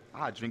 Oh yeah.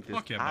 I'd drink this.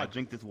 Fuck yeah, I'd bud.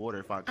 drink this water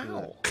if I could.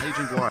 How you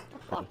drink water?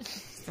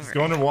 Just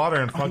go into water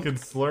and fucking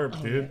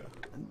slurp, dude.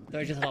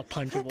 They're just all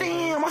punchable.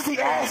 Damn, I see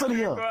ass in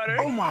here.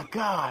 Oh my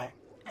god.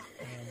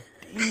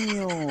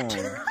 Damn.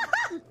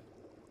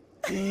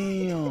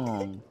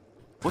 Damn.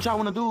 What y'all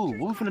wanna do? What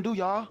we finna do,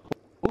 y'all?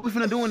 What we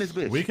finna do in this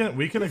bitch? We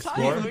can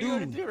explore.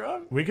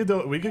 We could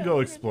go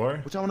explore.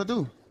 What y'all wanna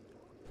do?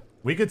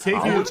 We could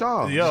take With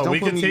y'all. yo. We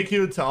could take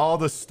you to all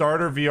the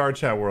starter VR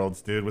chat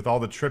worlds, dude, with all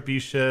the trippy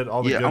shit,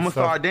 all the Yeah, good I'm gonna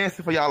stuff. start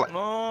dancing for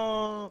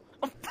y'all.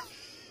 Like,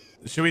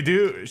 Should we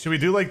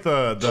do like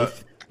the?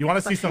 You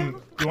want to see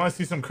some? You want to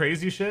see some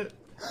crazy shit?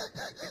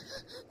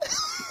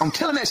 I'm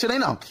killing that shit,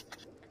 ain't I?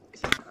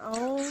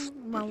 Oh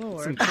my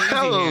lord.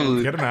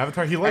 Oh. Get him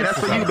avatar. He likes That's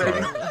for this you, baby.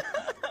 avatar.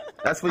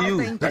 That's for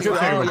you. Thank That's you.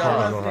 for all Oh,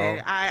 y'all.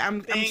 yeah.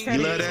 I'm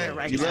sending it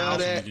right You now. love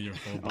that?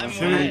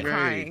 I'm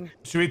crying.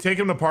 Should we take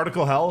him to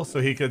particle hell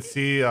so he could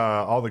see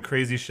all the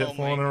crazy shit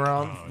floating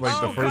around like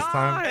the first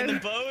time? And the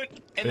boat.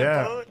 And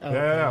Yeah, the boat.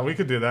 yeah, we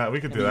could do that.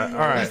 We could do that. All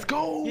right, Let's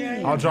go.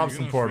 I'll drop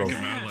some portals.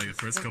 Like the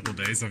first couple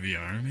days of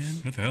VR, man.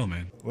 What the hell,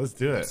 man? Let's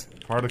do it.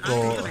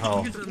 Particle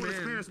hell.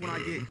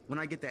 When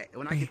I get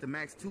the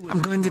max 2.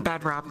 I'm going to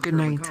bed, Rob. Good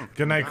night.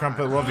 Good night,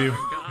 Crumpet. Love you.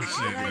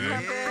 Shit,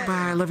 man.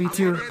 Bye. I love you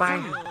too.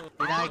 Bye.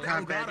 All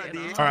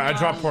right, I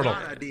dropped portal.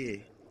 I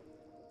did.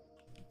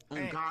 Oh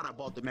God, I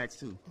bought the max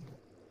 2.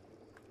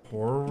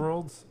 Horror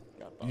worlds?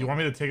 You want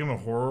me to take him to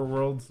horror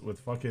worlds with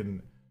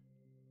fucking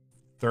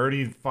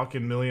 30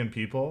 fucking million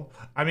people?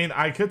 I mean,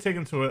 I could take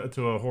him to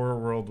a horror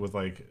world with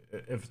like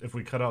if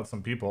we cut out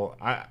some people.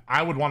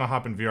 I would want to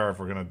hop in VR if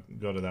we're gonna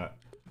go to that.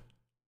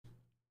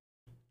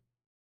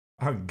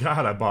 Oh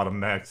God, I bought a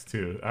max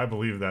too. I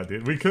believe that,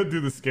 dude. We could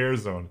do the scare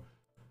zone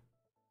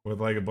with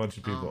like a bunch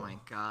of people. Oh my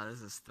god,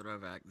 this is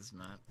throwback, this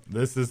map.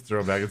 This is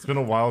throwback. It's been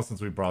a while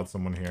since we brought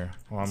someone here.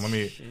 Hold on, let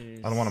me.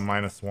 I don't want to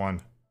 -1.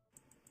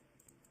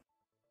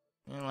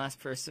 And the last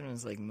person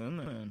was like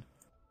Moon.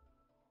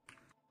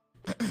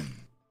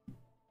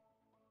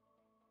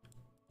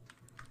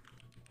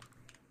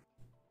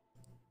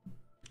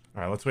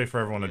 All right, let's wait for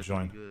everyone to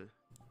join.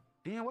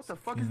 Damn, what the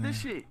fuck is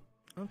this shit?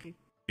 Okay.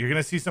 You're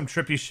gonna see some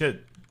trippy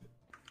shit.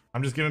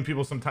 I'm just giving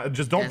people some time.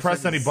 Just don't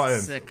press any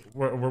buttons. Sick.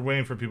 We're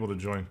waiting for people to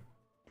join.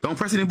 Don't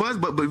press any buttons,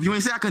 but if you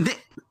ain't say I can dance.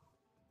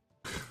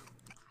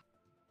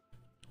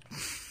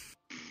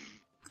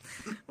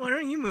 Why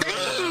don't you move?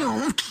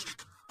 Damn,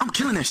 I'm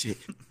killing that shit.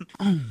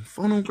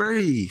 Phone on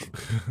grave.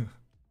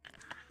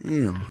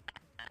 Damn.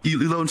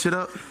 You loading shit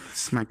up?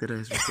 Smack that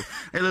ass. Real quick.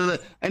 Hey,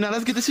 look. Hey, now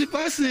let's get this shit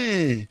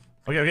busting.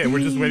 Okay, we're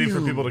just waiting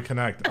for people to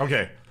connect.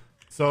 Okay,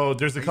 so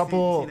there's a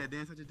couple. You seen that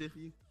dance I just did for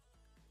you?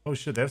 Oh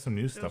shit, they have some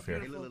new stuff here.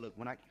 Hey, look.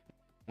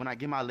 When I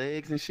get my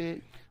legs and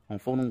shit on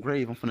phone on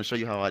grave, I'm finna show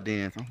you how I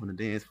dance. I'm finna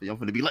dance for you. I'm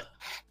finna be like.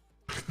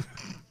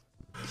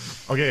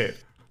 Okay,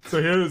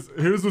 so here's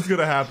what's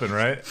gonna happen,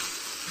 right?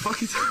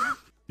 Fuck is.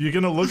 You're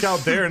gonna look out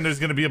there and there's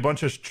gonna be a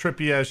bunch of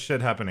trippy ass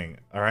shit happening.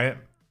 All right.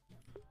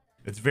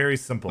 It's very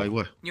simple. Like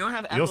what? You don't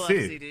have You'll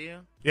epilepsy, see. do you?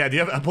 Yeah, do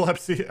you have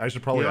epilepsy? I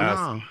should probably ask.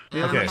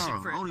 No. Okay.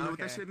 I don't know what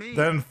that shit means.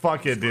 Then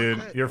fuck it,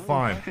 dude. You're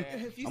fine. I'm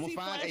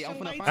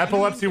finna find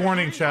Epilepsy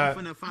warning, chat.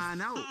 I'm finna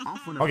find out.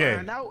 Okay.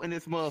 Find out in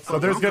this motherfucker. So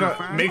there's I'm finna gonna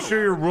find make out.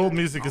 sure your world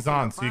music is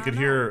on so you could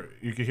hear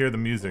the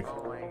music.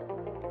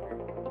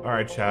 All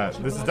right, chat.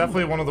 This is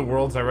definitely one of the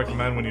worlds I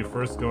recommend when you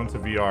first go into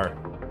VR.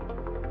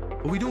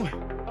 What we doing?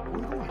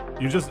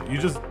 You just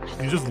look.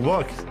 Just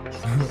watch.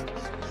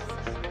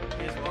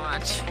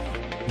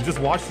 You just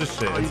watch this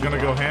shit. It's gonna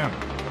go ham.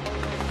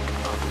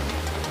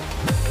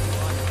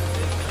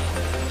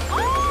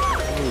 Oh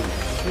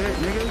shit,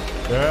 nigga.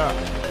 Yeah.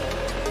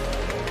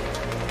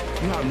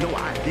 You have no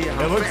idea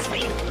how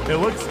It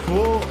looks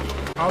cool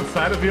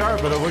outside of VR,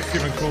 but it looks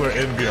even cooler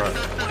in VR.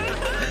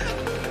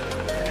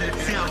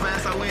 See how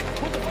fast I went?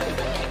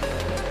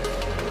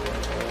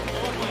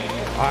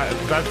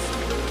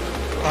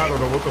 I don't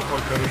know what the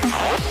fuck that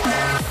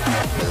is.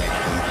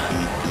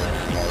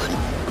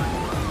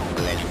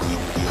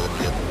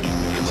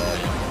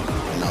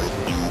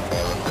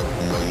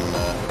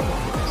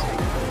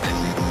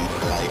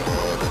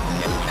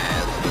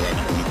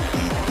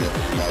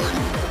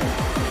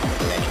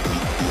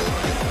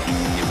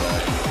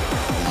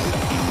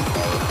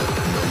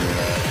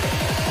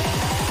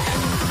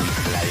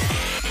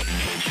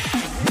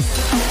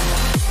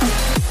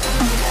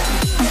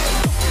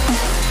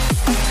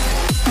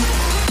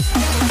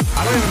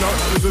 I don't even know.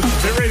 Does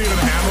the rate even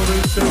handle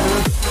this shit,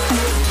 dude?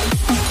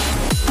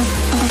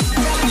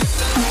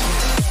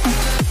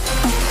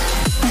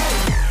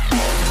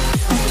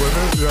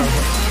 Women? Yeah.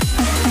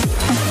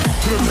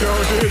 Let's go,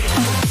 dude.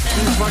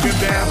 She's fucking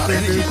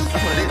dancing, dude.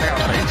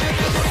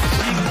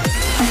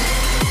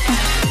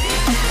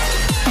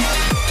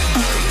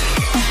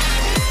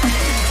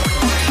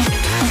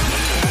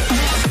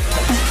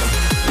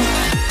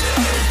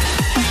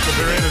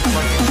 The rate is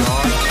fucking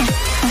gone.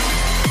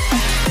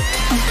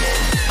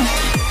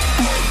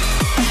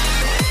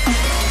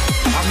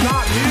 I'm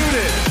not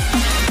muted.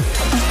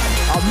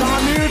 I'm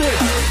not muted.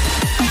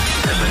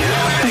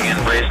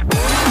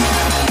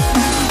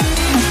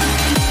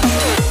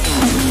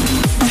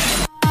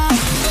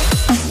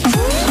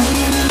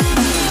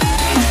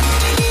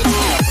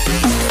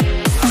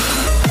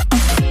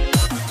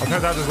 I'll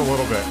turn that just a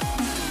little bit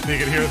so you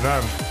can hear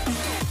them.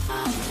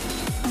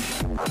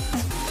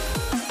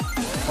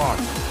 Fuck.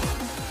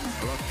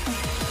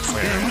 Wait,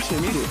 Damn, my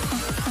shit muted.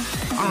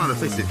 I don't know how to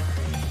fix it.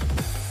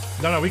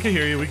 No, we can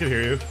hear you. We can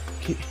hear you.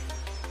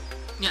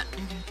 Yeah.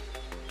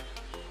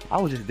 I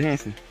was just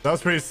dancing. That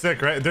was pretty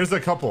sick, right? There's a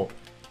couple.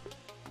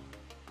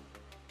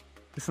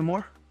 There's some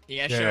more?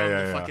 Yeah, show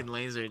him the fucking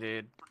laser,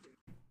 dude.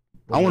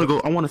 I want to go.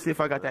 I want to see if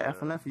I got that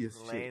FNF shit.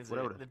 Laser,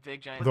 Whatever. the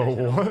big giant. The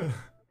laser. what?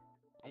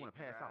 I want to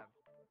pass out.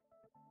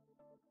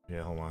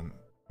 Yeah, hold on.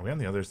 Are we on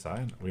the other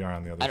side? We are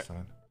on the other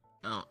side.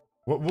 No.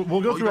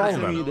 We'll go through all of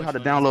them. You how to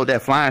download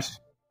that flash.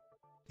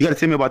 You gotta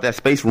tell me about that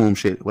space room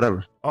shit.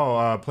 Whatever.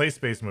 Oh, play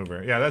Space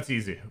Mover. Yeah, that's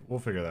easy. We'll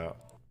figure that out.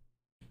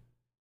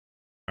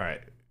 All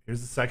right.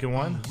 Here's the second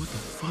one. What the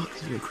fuck?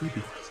 You're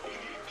creepy.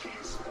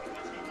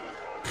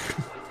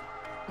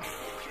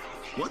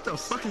 What the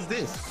fuck is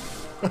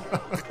this?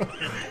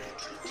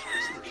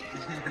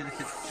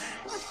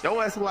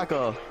 Your ass like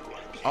a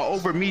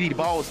over meaty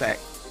ball sack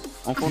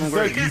on phone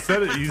grade. You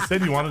said it. You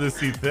said you wanted to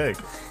see thick.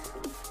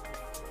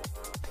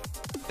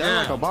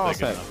 That's like a ball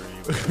sack.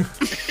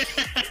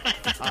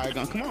 All right,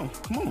 come on.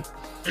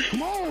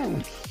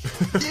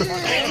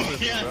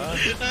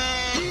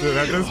 Dude,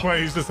 at this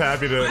point, he's just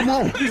happy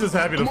to. He's just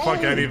happy to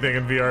fuck anything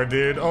in VR,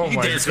 dude. Oh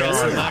my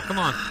god. Come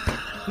on.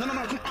 No, come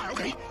on.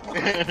 Okay.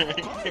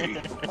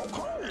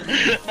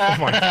 Oh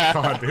my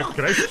god, dude.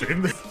 Can I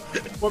stream this?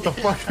 What the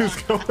fuck is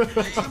going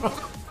on?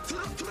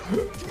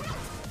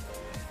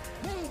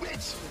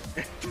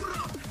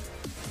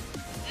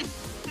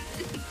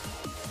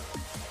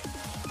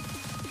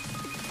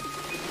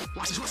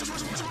 Watch this.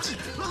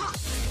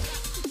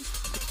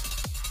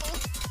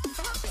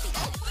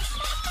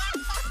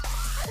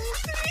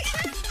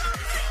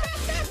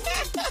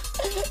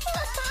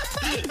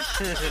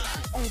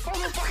 Oh,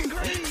 fucking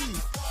great.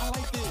 I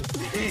like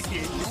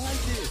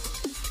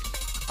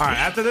this. All right,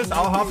 after this,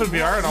 I'll hop in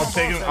VR and I'll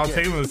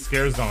take him to the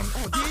scare zone.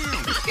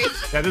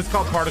 Yeah, this is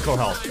called particle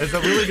health. It's a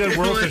really good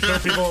world to show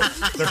people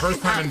their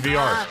first time in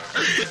VR.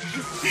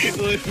 It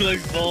looks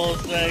like balls.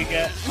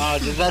 Oh,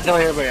 does that don't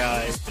hurt my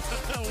eyes?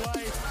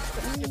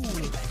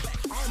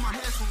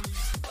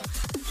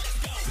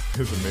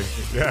 It's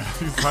amazing. Yeah,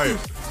 he's hype.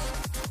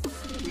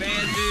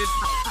 Man, dude.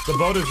 The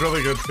boat is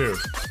really good too.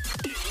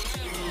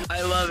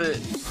 I love it.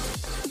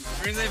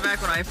 Brings me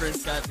back when I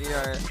first got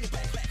VR.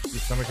 Your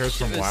stomach hurts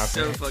from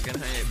laughing. So fucking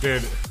hype.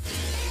 Dude.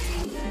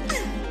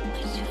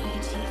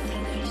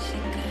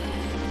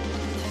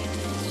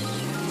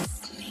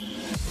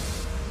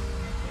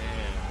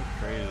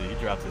 Crazy. He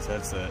dropped his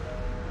headset.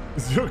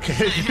 Is it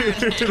okay,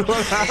 dude?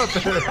 What happened?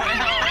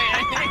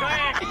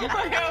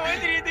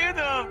 What did you do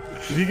to him?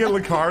 Did you get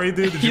LACARI,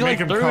 dude? Did you make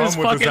him come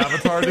with his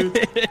avatar, dude?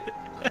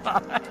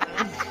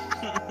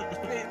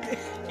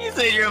 You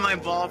said you're my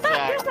ball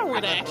sack. There's no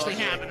way that actually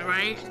happened,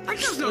 right? Like,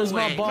 there's no Where's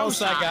way. my ball No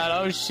sack shot. at?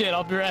 Oh shit,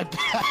 I'll be right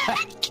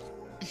back.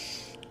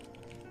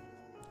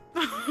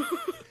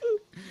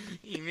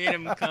 You made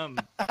him come.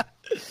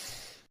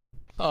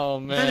 Oh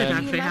That didn't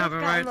man. actually happen,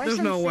 right? There's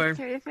no way.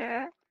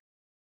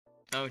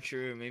 Oh,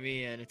 true. Maybe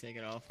he had to take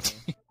it off.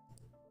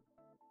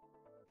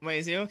 Wait,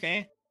 is he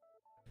okay?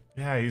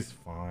 Yeah, he's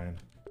fine.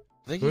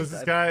 think Who's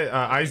he's- this guy?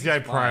 IZI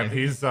Prime.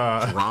 He's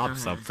Rob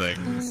something.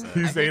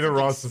 He's Ada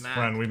Ross's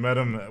friend. We met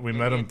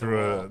him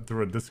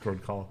through a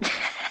Discord call.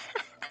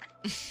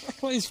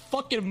 Well, he's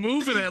fucking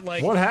moving at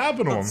like What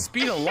happened to him?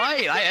 speed of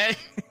light.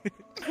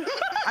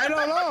 I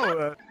don't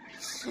know.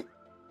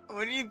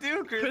 What do you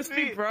do,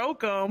 Crispy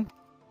broke him.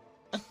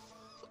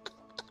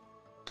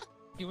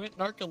 He went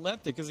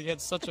narcoleptic because he had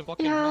such a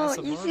fucking Yo,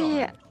 massive easy.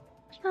 hard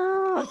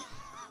No.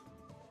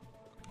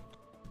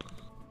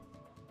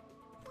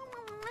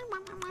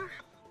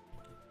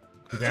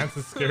 He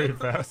dances scary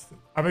fast.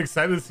 I'm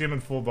excited to see him in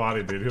full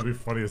body, dude. He'll be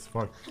funny as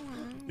fuck.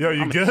 Yo,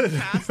 you good?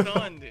 Passed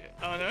on, dude.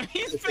 Oh no,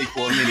 he's Take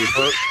 4 minutes,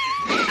 bro.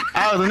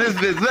 I was in this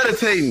bitch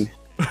meditating.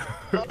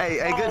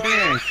 Hey, good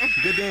dance.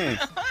 Good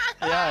dance.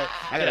 Yeah,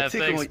 I got a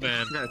tickle. thanks,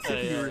 man. I got a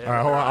tickle. All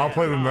right, hold on. I'll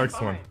play the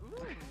next one.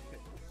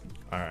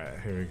 All right,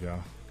 here we go.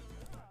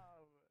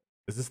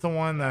 Is this the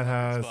one that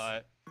has?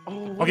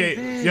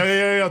 Okay,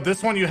 yo.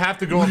 This one you have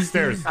to go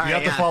upstairs. You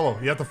have to follow.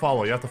 You have to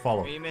follow. You have to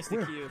follow. You missed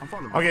the cue.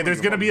 Okay,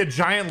 there's gonna be a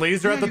giant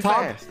laser at the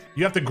top.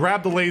 You have to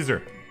grab the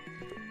laser.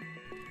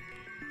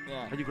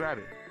 Yeah. How'd you grab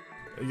it?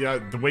 Yeah,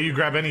 the way you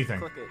grab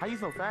anything. How you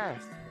so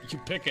fast? You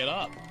pick it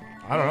up.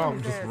 I don't know.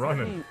 I'm just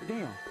running.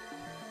 Damn.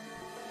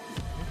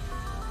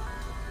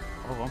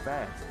 Oh, I'm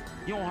fast.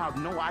 You don't have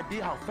no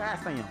idea how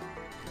fast I am.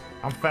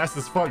 I'm fast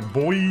as fuck,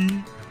 boy.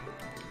 No,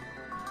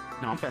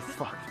 I'm fast as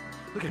fuck.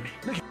 Look at me.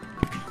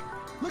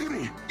 Look at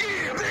me.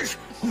 Yeah, bitch.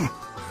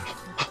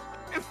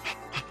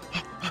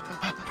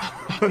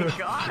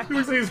 He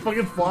looks like he's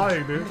fucking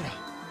flying, dude.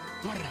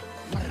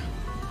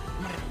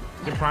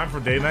 Get prime for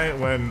day night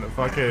when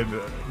fucking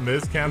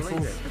Miz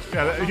cancels.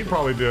 Yeah, he'd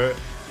probably do it.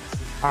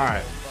 All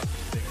right.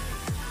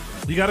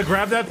 You gotta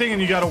grab that thing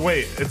and you gotta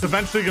wait. It's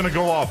eventually gonna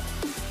go off.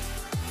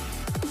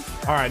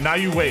 All right, now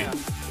you wait.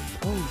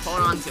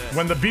 Hold on to it.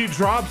 When the beat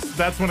drops,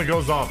 that's when it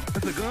goes off.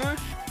 It's a gun?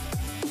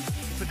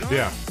 It's a gun?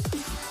 Yeah.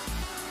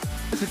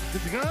 It's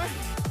a gun?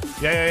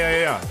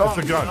 Yeah. It's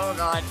a gun. Oh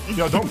god.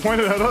 Yo, don't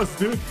point it at us,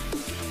 dude.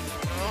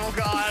 Oh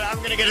god, I'm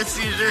I'm gonna get a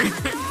seizure.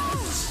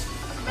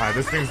 Alright,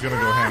 this thing's gonna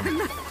go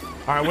ham.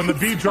 Alright, when the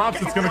beat drops,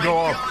 it's gonna go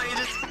off.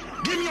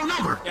 Give me your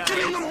number. Yeah, Give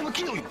me your number. I'm gonna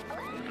kill you.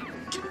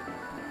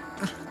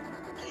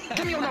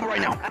 Give me your number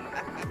right now.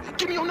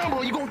 Give me your number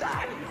or you gonna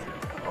die.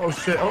 Oh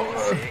shit.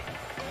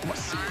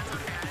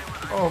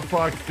 Oh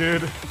fuck,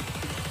 dude.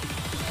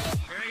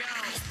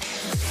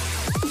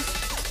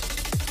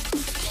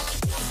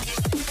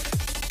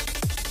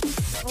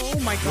 Oh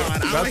my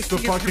god. That's the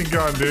fucking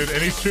gun, dude.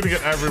 And he's shooting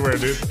it everywhere,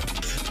 dude.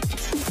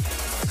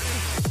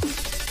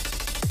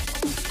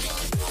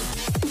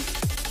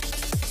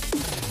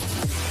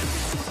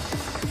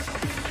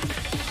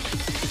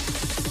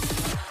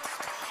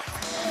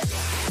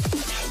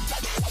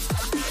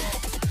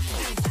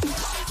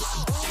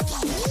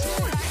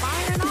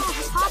 Firing off.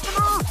 It's popping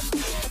off.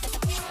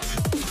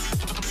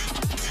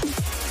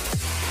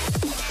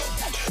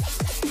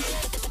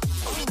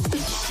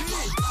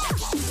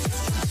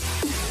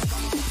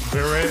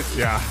 Right?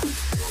 Yeah.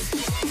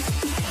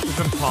 It's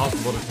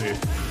impossible to see.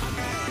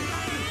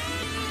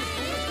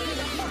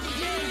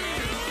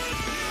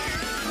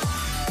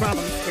 Rob,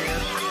 I'm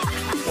scared.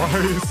 Why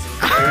are you?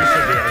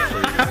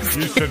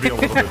 You should be a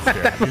little bit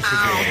scared. You should be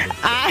a little bit scared.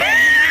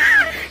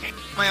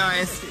 My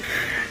eyes.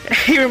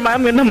 He remind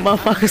me of the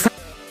motherfuckers.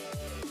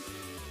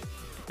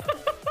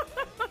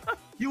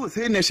 You was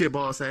hitting that shit,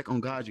 ball sack. On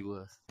God, you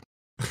was.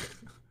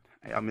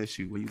 Hey, I miss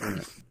you. Where you been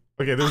at?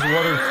 Okay, there's one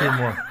or two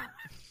more.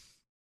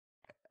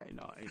 Hey,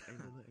 no, hey,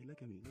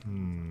 look at me.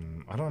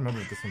 I don't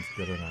remember if this one's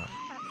good or not.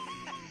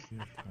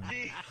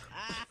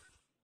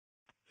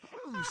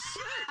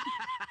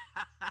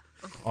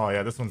 Oh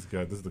yeah, this one's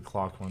good. This is the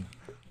clock one.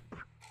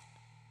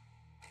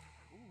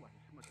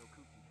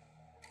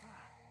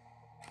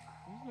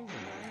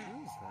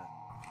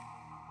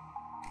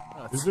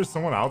 Is there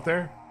someone out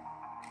there?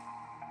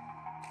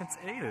 It's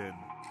Aiden.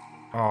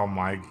 Oh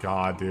my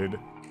god, dude.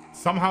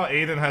 Somehow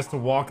Aiden has to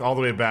walk all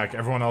the way back.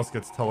 Everyone else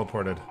gets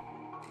teleported.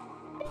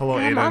 Hello,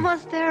 I'm Aiden.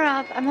 almost there,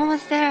 Rob. I'm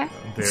almost there.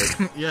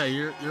 Dude. Yeah,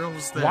 you're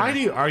almost there. Why do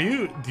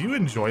you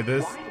enjoy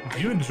this? Do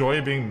you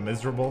enjoy being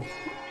miserable?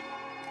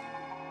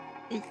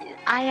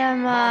 I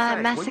am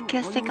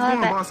masochistic a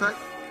little bit.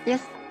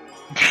 Yes.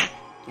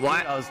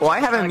 Why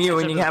have a mute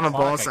when you have a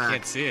ball sack? I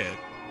can't see it.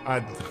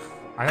 I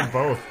have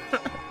both.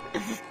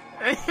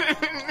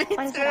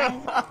 What is it?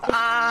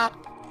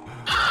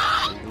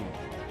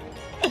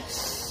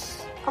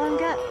 Oh, I'm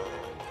good.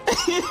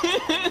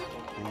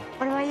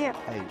 What about you?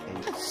 Hey,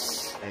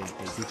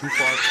 did you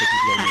fart? Because you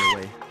gave me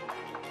away.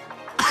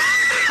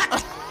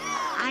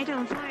 I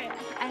don't fart.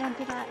 I don't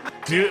do that.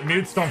 Dude,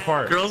 mutes don't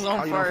fart. Girls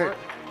don't fart.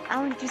 I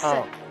don't do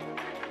Oh.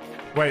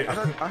 Wait.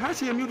 How did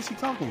she unmute if she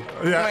talking?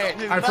 Yeah,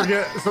 Wait, I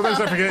forget. Sometimes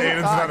I forget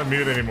Aiden's not a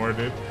mute anymore,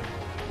 dude.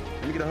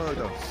 Let me get a hug,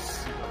 though.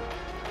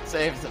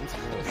 Save them.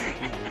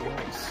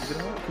 Get a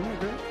hug? Come here,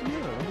 girl. Come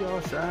here. I'm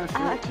all shy and shit.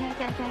 Oh, okay.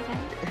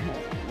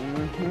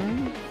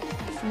 Mm-hmm.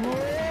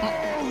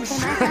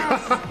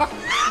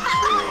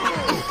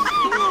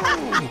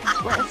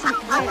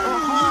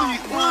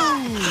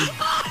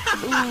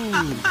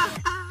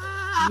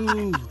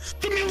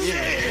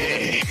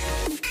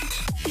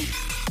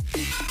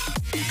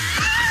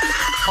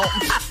 Oh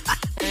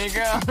There you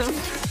go.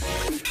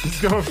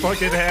 He's going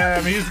fucking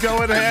ham. He's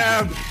going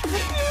ham.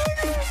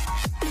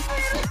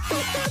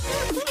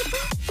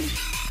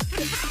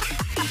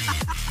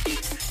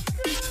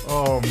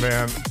 Oh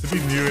man, to be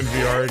new in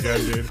VR again,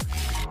 dude.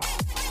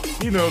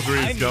 He knows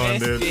where he's going,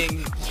 dude.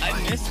 I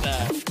miss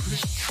that.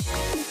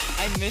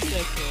 I miss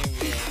that game.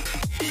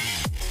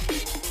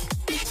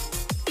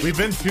 We've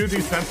been too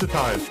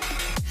desensitized.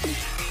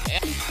 Yeah,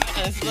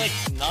 it's like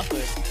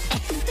nothing.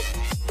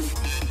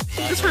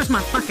 This hurts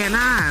my fucking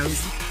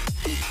eyes.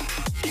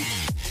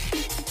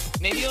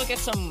 Maybe you'll get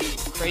some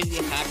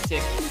crazy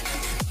haptic,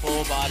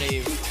 full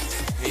body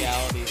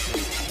reality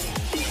thing.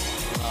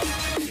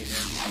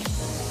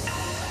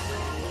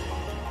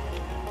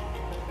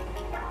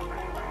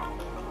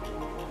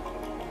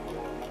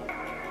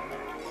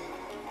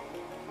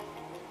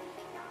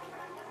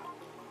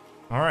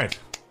 All right,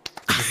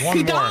 there's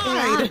one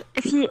more.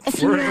 If you What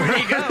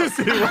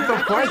the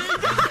fuck?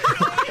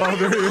 Oh,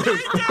 there he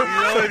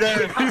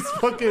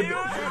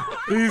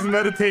is. He's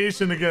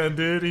meditation again,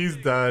 dude. He's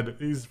dead.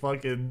 He's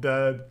fucking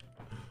dead.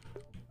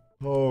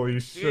 Holy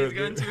shit. He's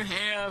going too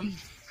ham.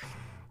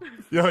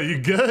 Yo, you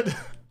good?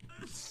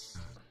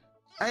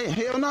 Hey,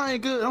 hell no, I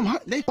ain't good. I'm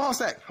hot. They ball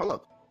sack. Hold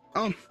up.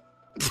 I'm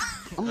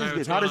in this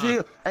bitch hot as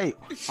hell. Hey,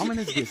 I'm in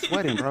this bitch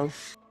sweating, bro.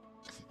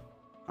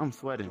 I'm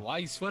sweating. Why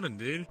you sweating,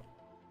 dude?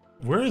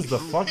 Where is the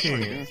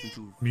fucking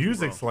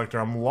music selector?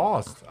 I'm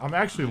lost. I'm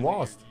actually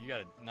lost. You got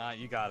it. Nah,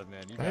 you got it,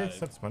 man. You Did I got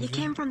accept it. sponge? You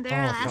came from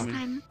there last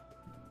time.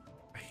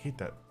 I hate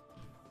that.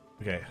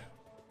 Okay,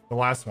 the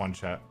last one,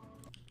 chat.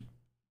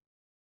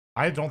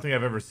 I don't think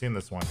I've ever seen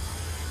this one.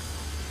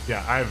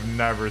 Yeah, I've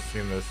never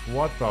seen this.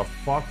 What the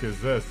fuck is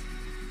this?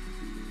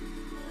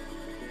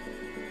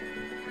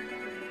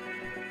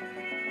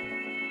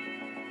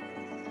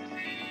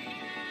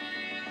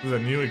 This is a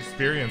new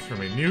experience for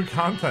me. New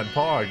content,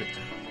 Pog.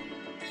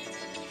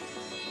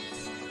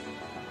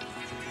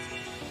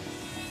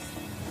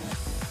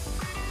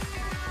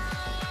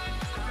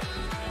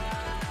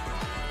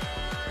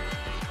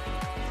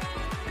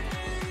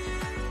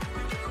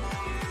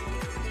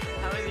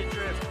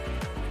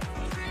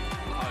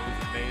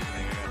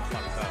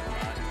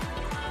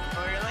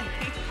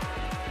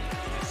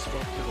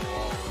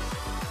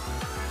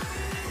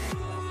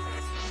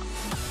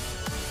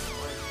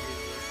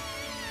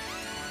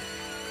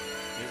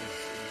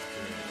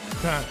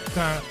 Dun,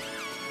 dun,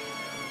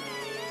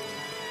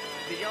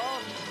 Did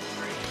y'all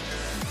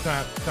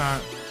dun,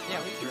 dun.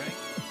 Yeah, we drink.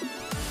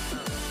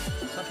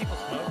 Some people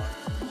smoke.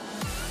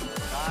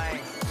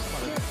 Nice.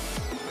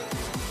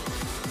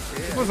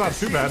 This one's not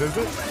too bad, is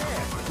it?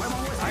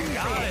 I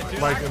got it,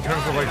 dude. Like, in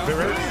terms of, like, bit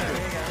rate?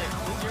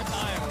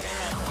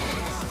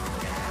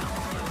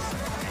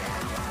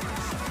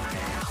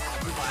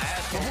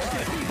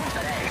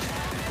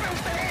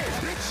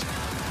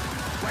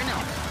 Right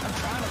now. I'm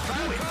trying.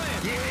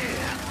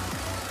 Yeah.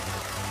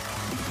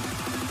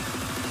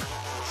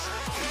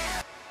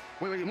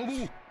 Wait,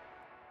 move.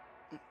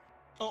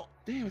 Oh,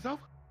 damn, it's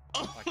over.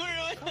 Oh, what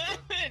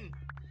happened?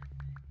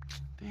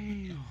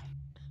 Damn.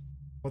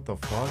 What the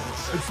fuck?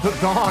 It's the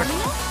dog!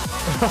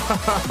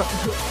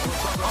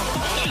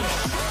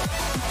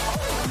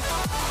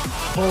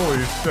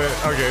 Holy shit.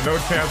 Okay, no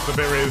chance the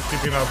bitrate is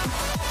keeping up.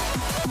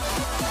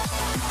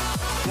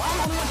 Why am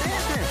I the one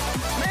dancing?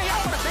 Man,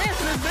 y'all wanna dance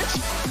in this bitch?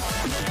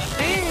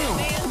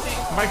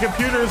 Damn. My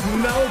computer is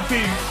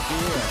melting!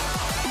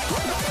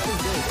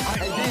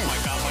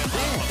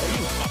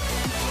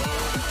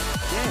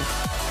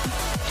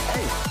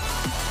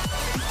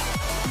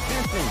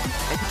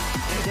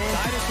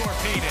 Dinosaur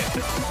penis.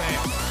 It's the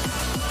same.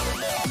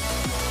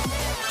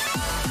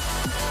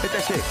 Hit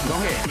that shit. Go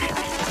ahead.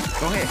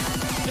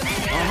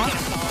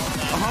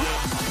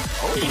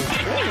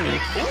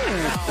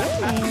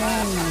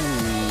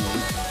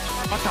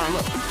 My turn,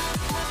 look.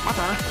 My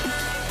turn.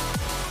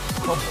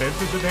 Oh,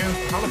 Vincent to dance?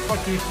 How the fuck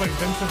do you expect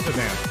Vincent to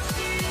dance?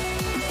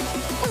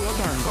 Oh, your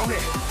turn. Go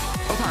ahead.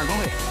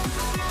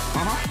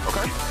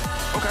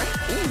 Okay.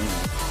 Ooh.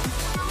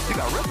 You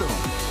got rest of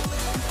them.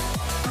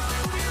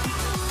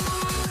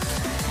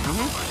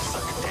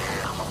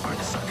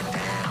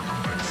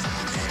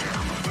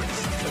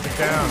 Suck it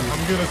down.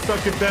 I'm gonna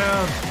suck it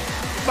down.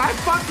 My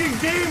fucking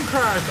game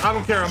crashed! I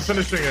don't care, I'm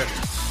finishing it.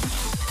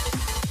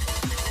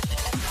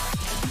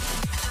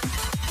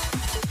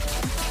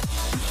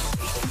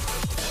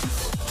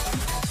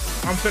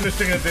 I'm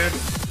finishing it, dude.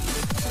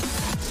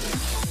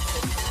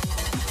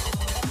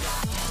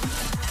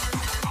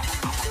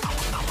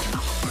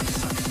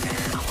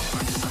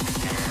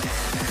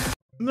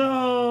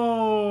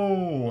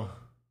 No!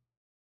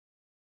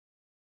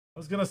 I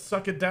was gonna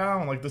suck it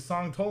down like the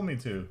song told me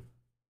to.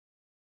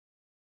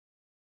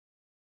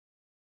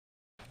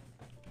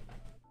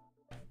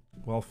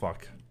 Well,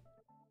 fuck.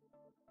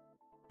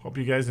 Hope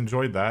you guys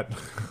enjoyed that.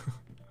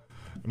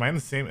 Am I in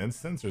the same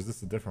instance or is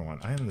this a different one?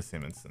 I am in the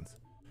same instance.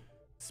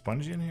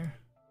 Spongy in here?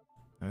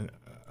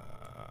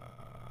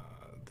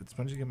 Did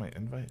Spongy get my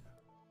invite?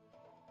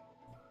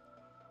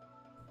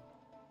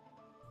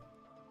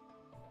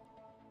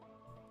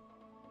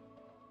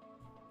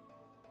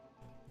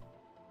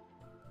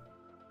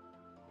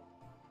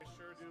 I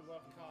sure do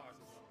love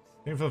cocks.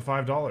 Thank you for the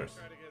 $5.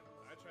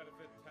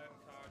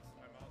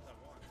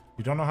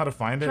 You don't know how to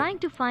find it? Trying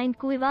to find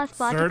Kuiva's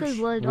particle Search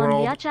world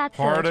world on ViaChat search,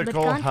 but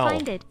particle can't hell.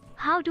 find it.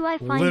 How do I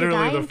find Literally it?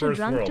 I the am too first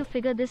drunk world. to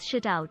figure this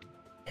shit out.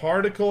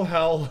 Particle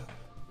hell,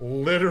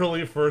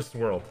 literally first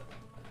world.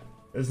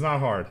 It's not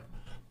hard.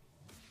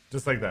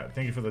 Just like that.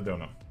 Thank you for the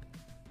dono.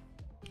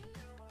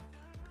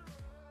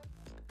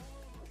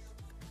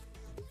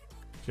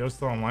 Kyo's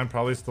still online,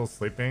 probably still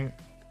sleeping.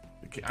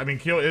 I mean,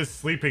 Kyo is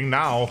sleeping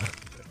now.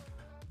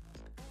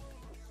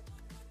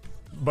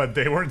 But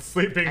they weren't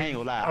sleeping I ain't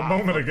gonna lie. a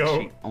moment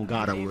ago. On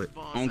God, I would.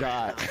 On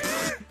God.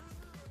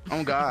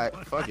 On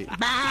God. Fuck it.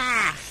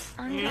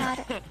 On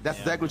God. That's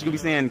exactly what you could be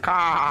saying.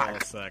 Cock.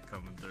 Ballsack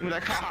coming through. Be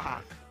like,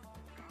 cock.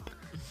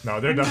 No,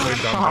 they're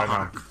definitely done by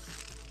now.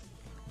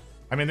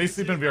 I mean, they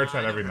sleep in VR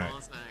chat every night.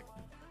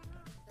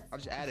 I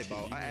just added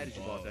about. I added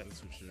you about that.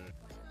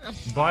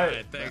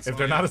 But if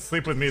they're not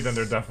asleep with me, then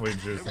they're definitely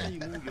juicing.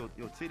 You move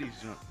your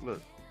titties jump.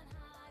 Look.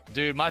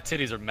 Dude, my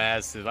titties are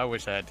massive. I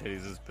wish I had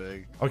titties this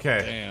big.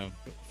 Okay. Damn.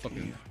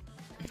 Fucking.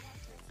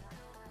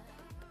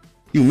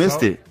 You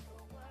missed it.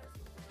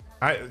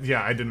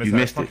 Yeah, I did miss You that.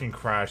 missed I it. fucking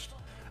crashed.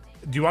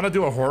 Do you want to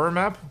do a horror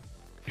map?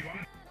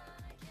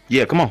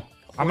 Yeah, come on.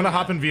 I'm gonna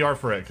hop in VR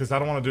for it because I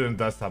don't want to do it in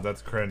desktop.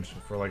 That's cringe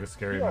for like a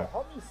scary map.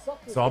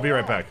 So I'll be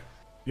right back.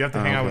 You have to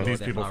hang out with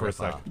these people for a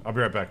sec. I'll be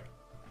right back.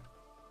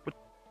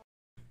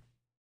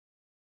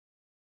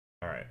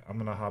 All right, I'm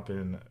gonna hop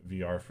in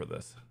VR for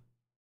this.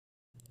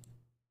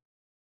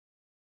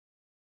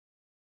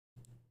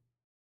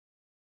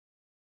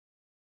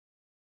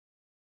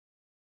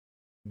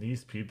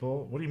 These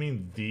people? What do you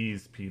mean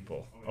these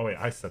people? Oh wait,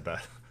 I said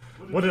that.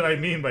 What did I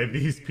mean by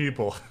these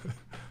people?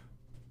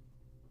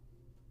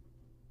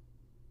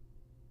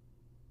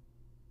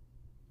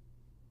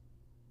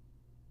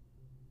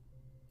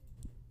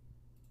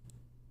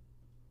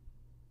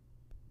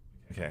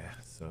 Okay,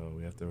 so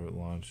we have to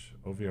launch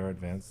OVR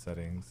advanced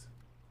settings.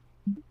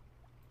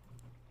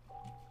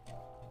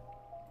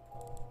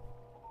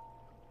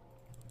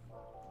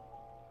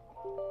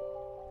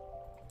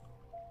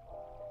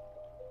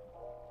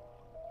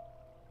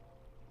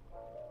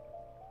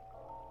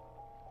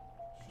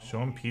 Show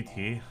him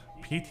PT.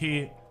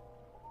 PT.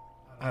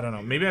 I don't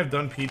know. Maybe I've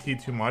done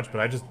PT too much, but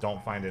I just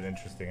don't find it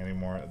interesting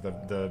anymore.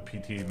 The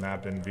PT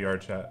map in VR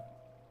chat.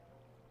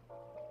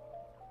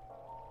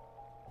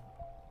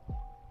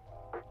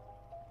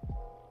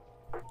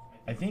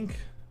 I think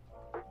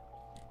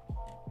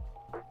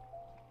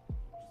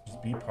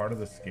just be part of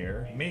the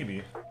scare.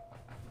 Maybe.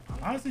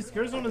 Honestly,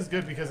 Scare Zone is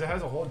good because it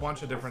has a whole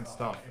bunch of different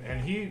stuff, and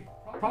he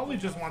probably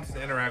just wants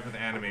to interact with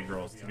anime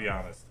girls, to be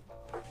honest.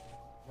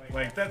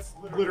 Like, that's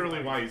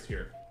literally why he's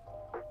here.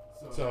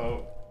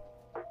 So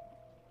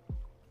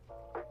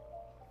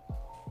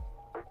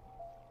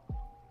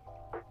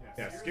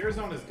yeah, Scare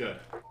Zone is good.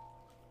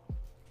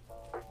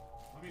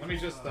 Let me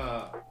just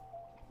I'm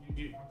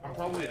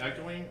probably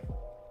echoing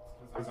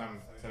because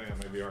I'm setting up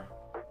my VR.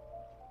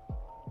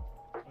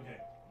 Okay.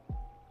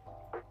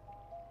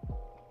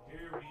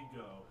 Here we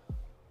go.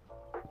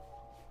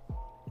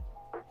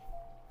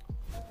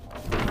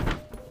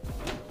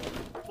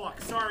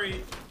 Fuck,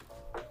 sorry.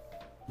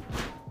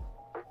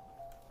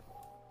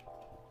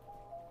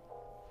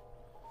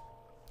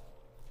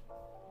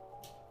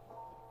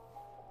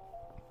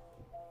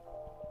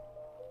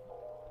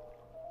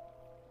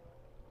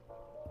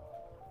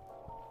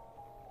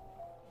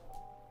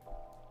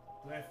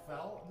 I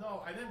fell?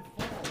 No, I didn't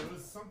fall. There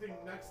was something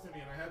next to me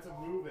and I had to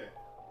move it.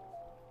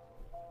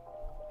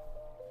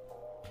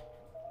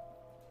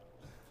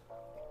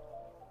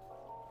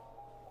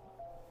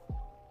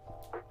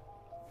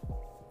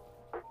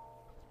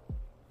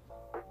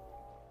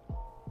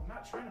 I'm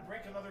not trying to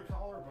break another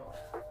collarbone.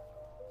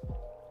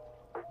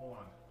 Hold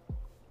on.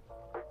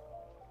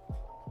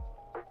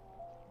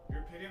 Your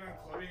opinion on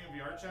clubbing in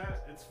VR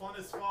chat? It's fun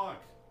as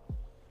fuck.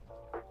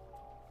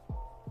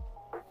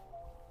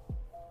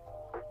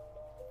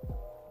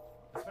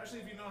 Especially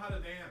if you know how to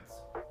dance.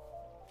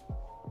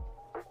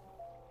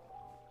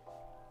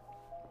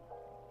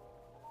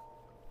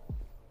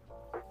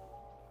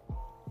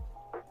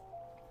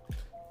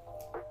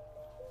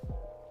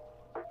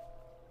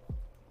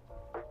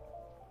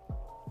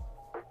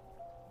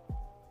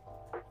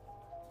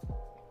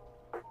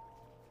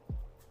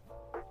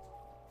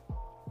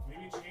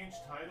 Maybe change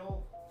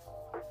title?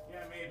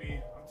 Yeah,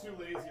 maybe. I'm too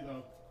lazy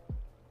though.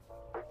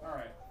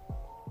 Alright.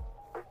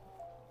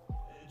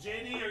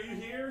 JD, are you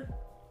here?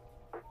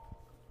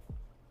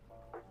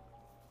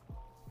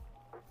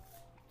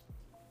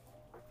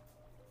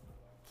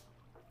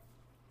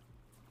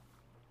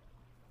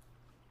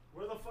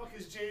 Where the fuck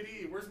is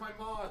JD? Where's my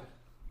mod?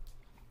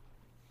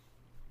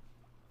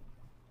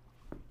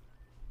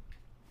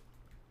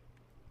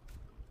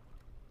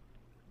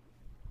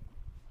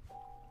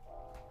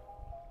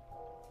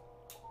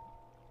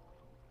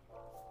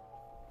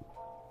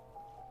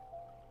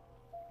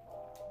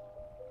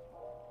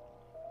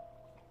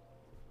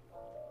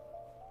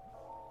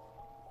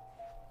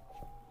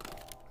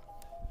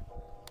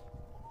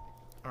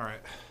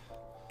 Alright.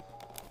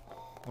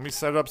 Let me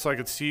set it up so I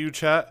can see you,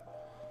 chat.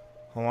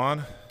 Hold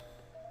on.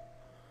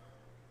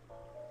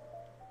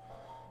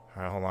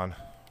 Alright, hold on.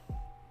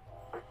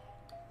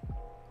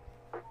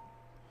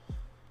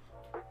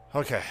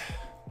 Okay.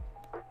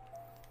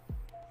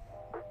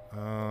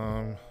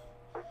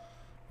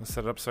 Let's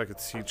set it up so I could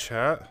see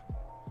chat.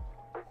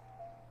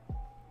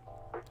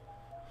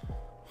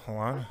 Hold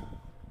on.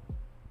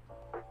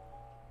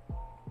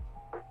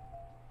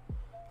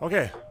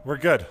 Okay, we're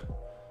good.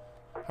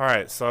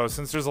 Alright, so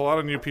since there's a lot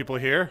of new people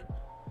here,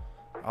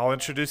 I'll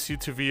introduce you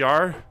to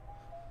VR.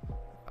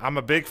 I'm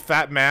a big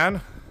fat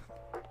man,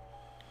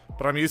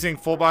 but I'm using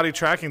full body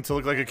tracking to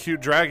look like a cute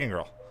dragon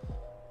girl.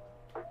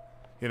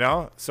 You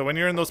know? So when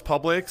you're in those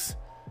publics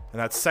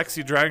and that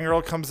sexy dragon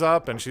girl comes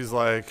up and she's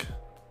like,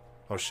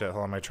 oh shit,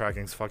 hold on, my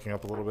tracking's fucking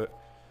up a little bit.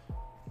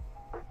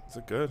 Is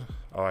it good?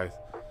 Oh, I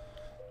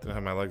didn't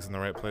have my legs in the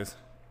right place.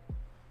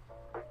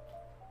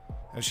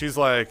 And she's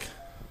like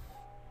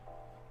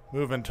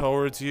moving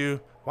towards you.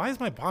 Why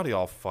is my body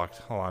all fucked?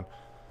 Hold on.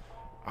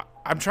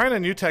 I'm trying a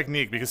new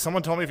technique because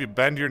someone told me if you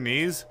bend your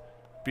knees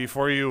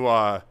before you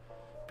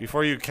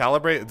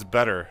calibrate, it's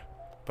better.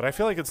 But I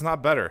feel like it's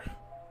not better.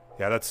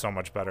 Yeah, that's so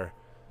much better.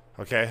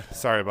 Okay,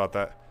 sorry about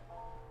that.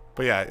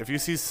 But yeah, if you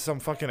see some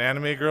fucking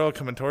anime girl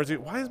coming towards you,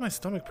 why is my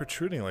stomach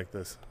protruding like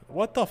this?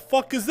 What the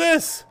fuck is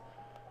this?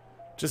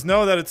 Just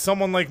know that it's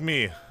someone like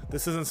me.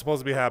 This isn't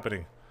supposed to be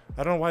happening.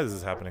 I don't know why this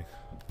is happening.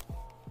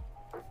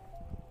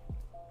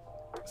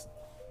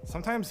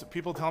 Sometimes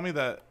people tell me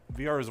that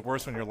VR is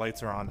worse when your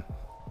lights are on.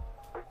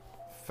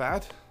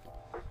 Fat?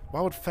 Why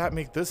would fat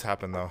make this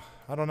happen though?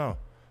 I don't know.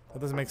 That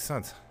doesn't make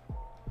sense.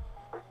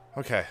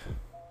 Okay.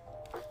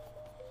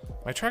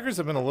 My trackers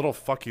have been a little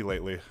fucky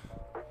lately.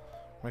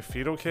 My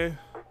feet okay?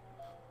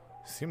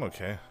 Seem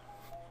okay.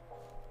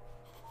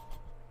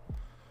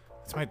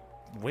 It's my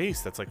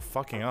waist that's like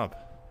fucking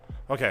up.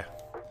 Okay.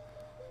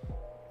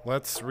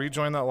 Let's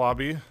rejoin that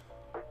lobby.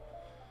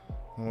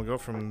 And we'll go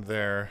from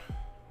there.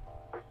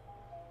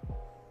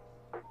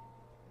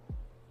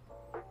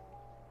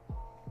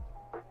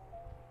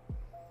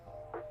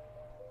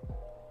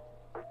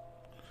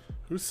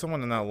 Who's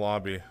someone in that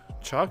lobby?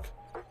 Chuck?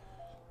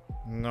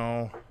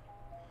 No.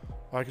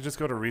 Well, I could just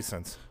go to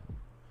recents.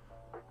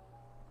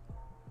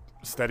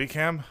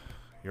 Steadicam?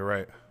 You're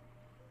right.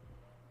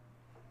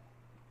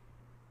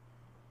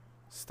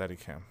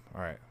 Steadicam.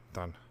 Alright,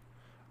 done.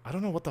 I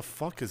don't know what the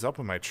fuck is up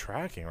with my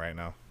tracking right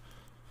now.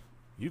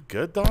 You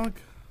good, dog?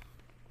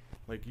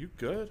 Like, you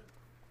good?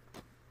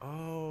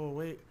 Oh,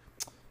 wait.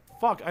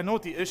 Fuck, I know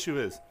what the issue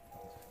is.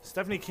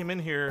 Stephanie came in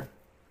here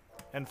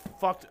and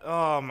fucked...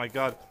 Oh, my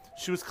God.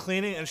 She was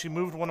cleaning and she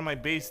moved one of my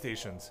base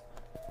stations.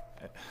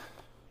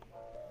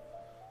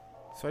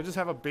 So I just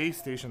have a base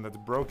station that's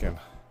broken.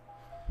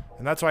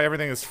 And that's why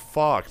everything is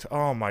fucked.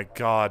 Oh, my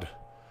God.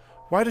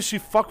 Why does she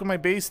fuck with my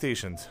base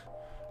stations?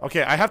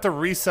 Okay, I have to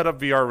reset up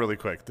VR really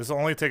quick. This will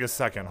only take a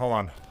second. Hold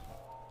on.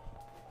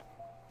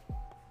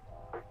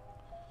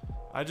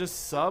 I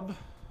just sub...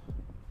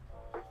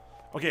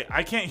 Okay,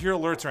 I can't hear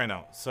alerts right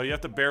now, so you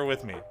have to bear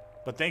with me.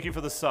 But thank you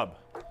for the sub.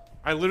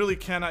 I literally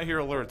cannot hear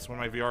alerts when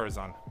my VR is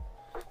on.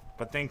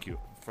 But thank you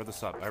for the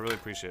sub. I really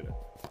appreciate it.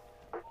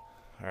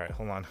 Alright,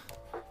 hold on.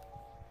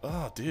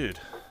 Oh, dude.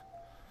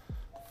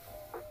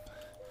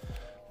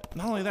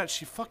 Not only that,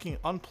 she fucking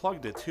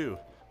unplugged it too.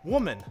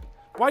 Woman,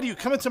 why do you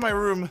come into my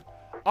room,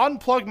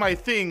 unplug my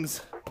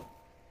things?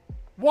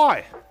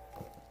 Why?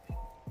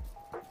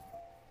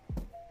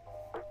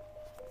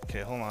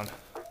 Okay, hold on.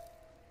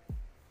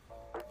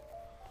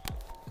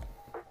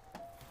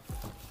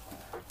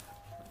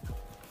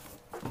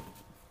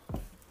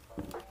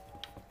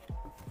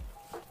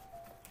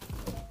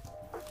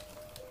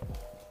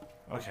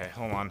 Okay,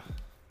 hold on.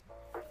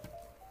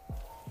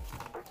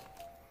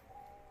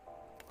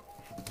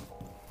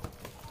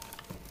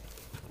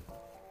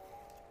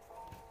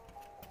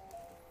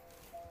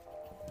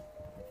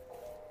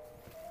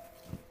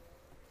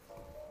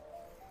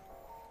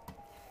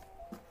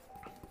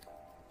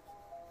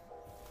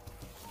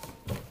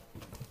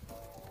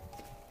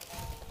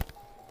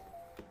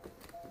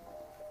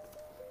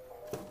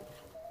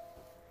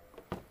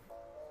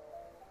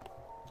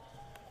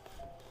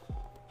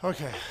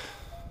 Okay.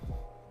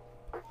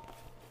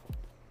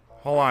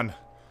 Hold on.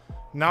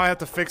 Now I have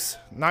to fix...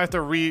 Now I have to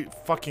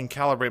re-fucking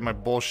calibrate my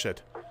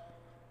bullshit.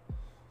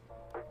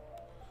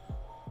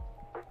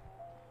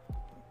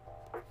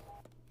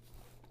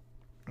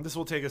 This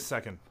will take a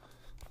second.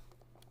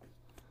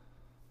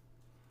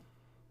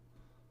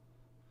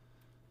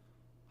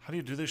 How do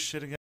you do this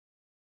shit again?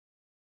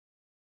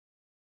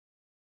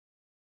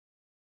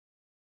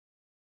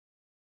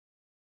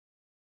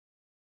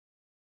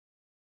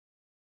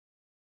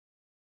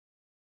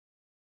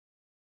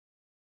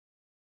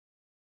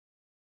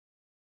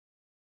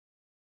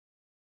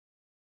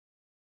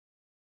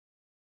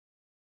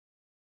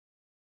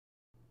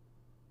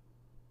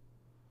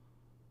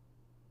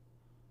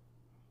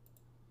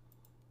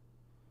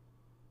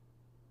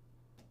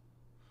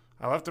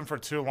 I left him for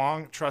too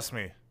long. Trust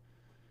me.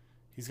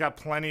 He's got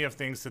plenty of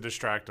things to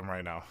distract him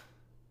right now.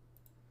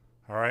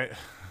 Alright?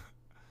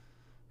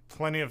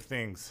 Plenty of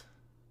things.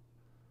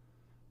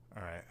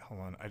 Alright,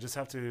 hold on. I just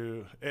have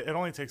to... It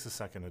only takes a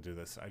second to do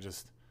this. I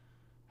just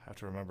have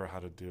to remember how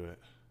to do it.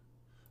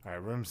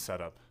 Alright, room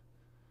setup.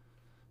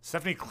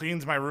 Stephanie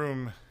cleans my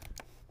room.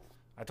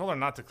 I told her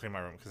not to clean my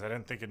room because I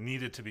didn't think it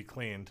needed to be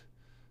cleaned.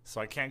 So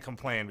I can't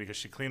complain because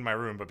she cleaned my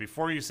room. But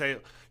before you say,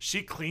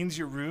 she cleans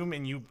your room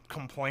and you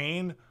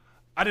complain...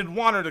 I didn't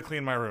want her to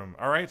clean my room,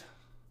 alright?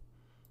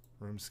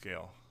 Room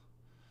scale.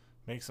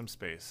 Make some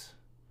space.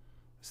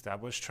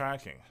 Establish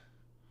tracking.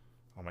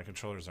 Oh, my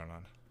controllers aren't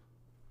on.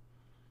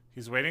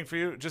 He's waiting for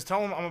you? Just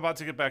tell him I'm about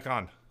to get back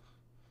on.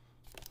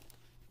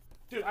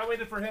 Dude, I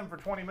waited for him for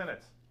 20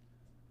 minutes.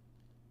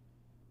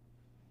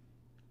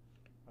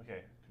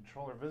 Okay,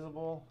 controller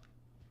visible.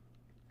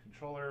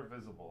 Controller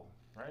visible,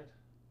 right?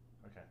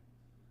 Okay.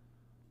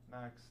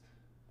 Next.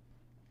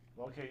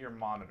 Locate your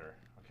monitor.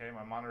 Okay,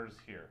 my monitor's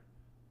here.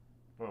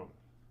 Boom.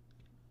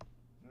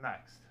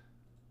 Next.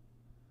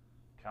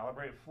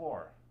 Calibrate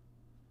floor.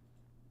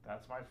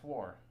 That's my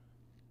floor.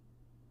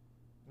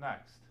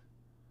 Next.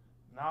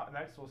 Now,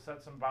 next we'll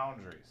set some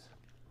boundaries.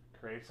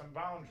 Create some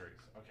boundaries.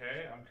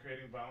 Okay, I'm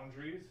creating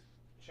boundaries.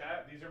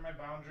 Chat, these are my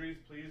boundaries.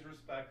 Please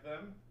respect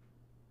them.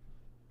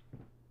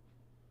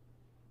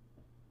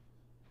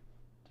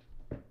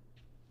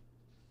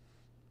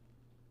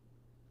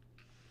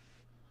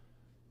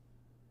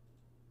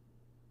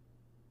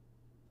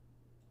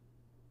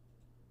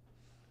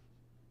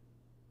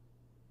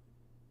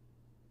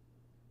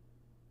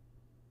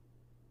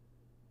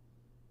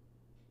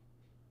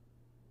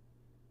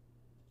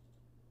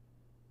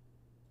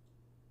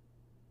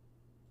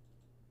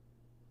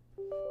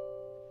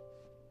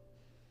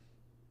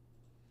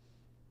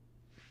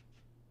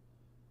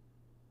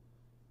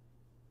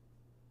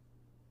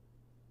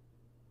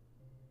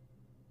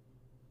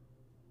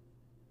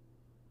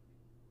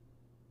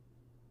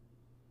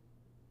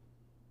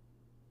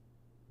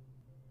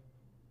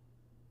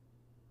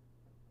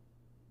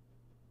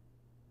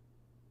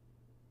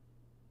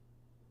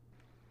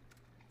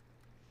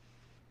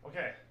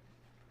 Okay,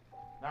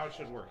 now it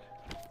should work.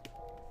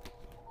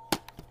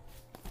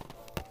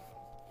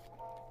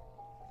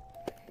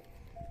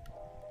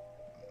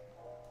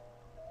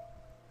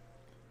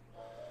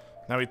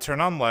 Now we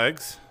turn on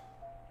legs.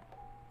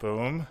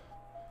 Boom.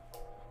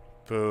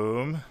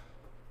 Boom.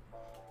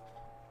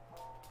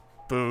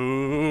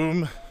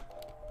 Boom.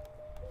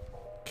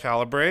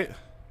 Calibrate.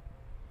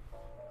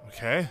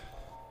 Okay.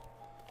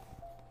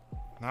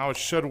 Now it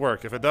should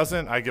work. If it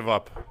doesn't, I give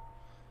up.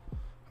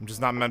 I'm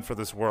just not meant for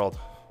this world.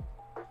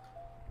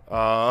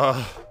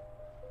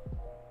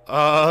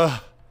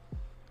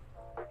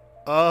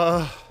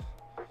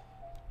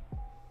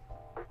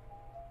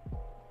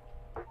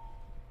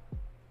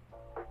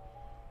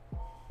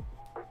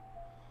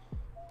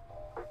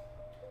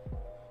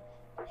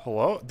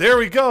 Hello? There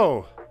we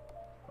go!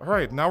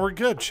 Alright, now we're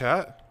good,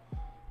 chat.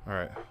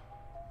 Alright.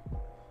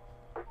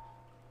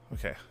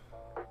 Okay.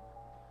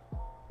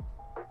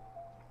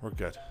 We're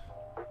good.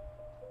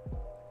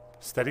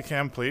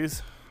 Steadicam,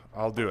 please.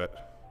 I'll do it.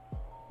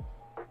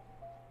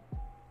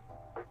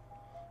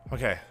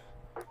 Okay.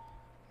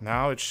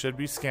 Now it should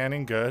be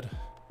scanning good.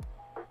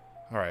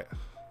 Alright.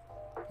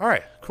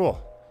 Alright,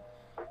 cool.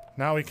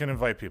 Now we can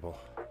invite people.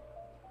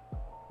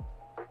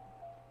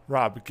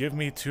 Rob, give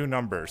me 2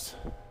 numbers.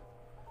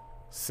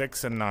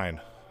 6 and 9.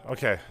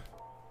 Okay.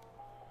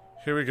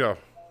 Here we go.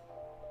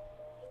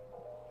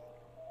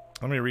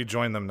 Let me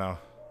rejoin them now.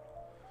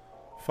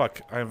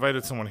 Fuck, I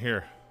invited someone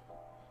here.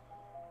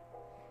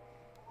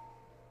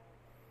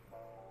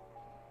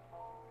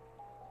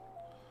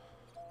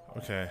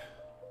 Okay.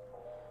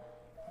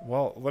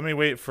 Well, let me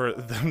wait for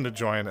them to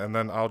join, and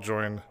then I'll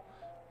join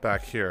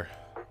back here.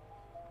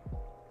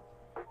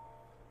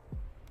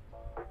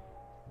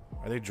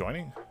 Are they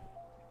joining?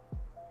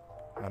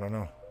 I don't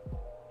know.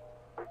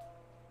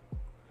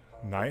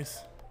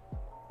 Nice.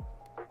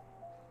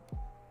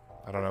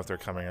 I don't know if they're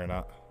coming or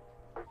not.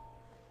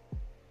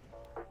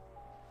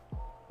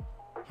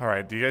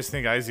 Alright, do you guys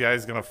think Izzy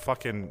is gonna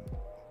fucking...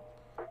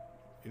 You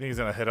think he's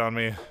gonna hit on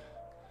me?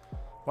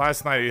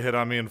 Last night he hit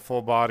on me in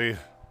full body.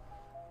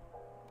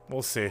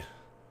 We'll see.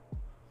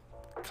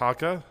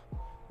 Kaka?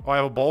 Oh, I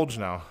have a bulge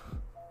now.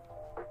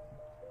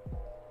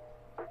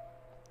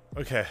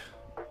 Okay.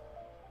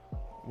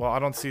 Well, I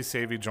don't see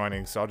Savvy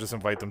joining, so I'll just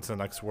invite them to the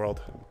next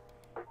world.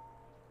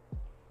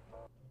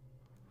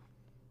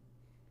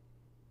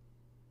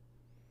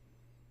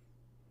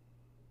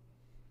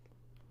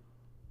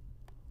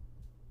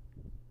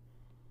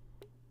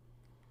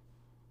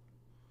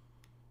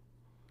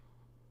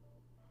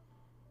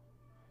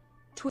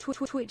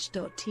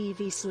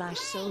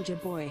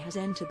 Twitch.tv/soldierboy has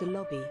entered the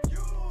lobby.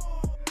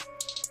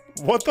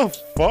 What the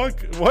fuck?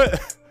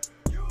 What?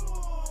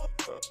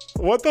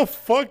 What the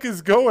fuck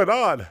is going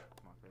on?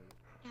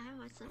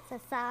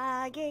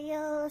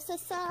 Sasageyo,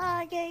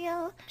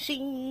 Sasageyo,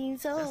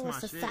 Shinzo,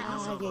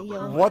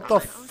 Sasageyo. What the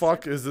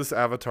fuck is this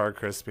avatar,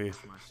 Crispy?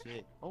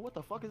 Oh, what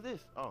the fuck is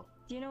this? Oh.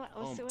 Do you know what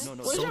Osu is? No,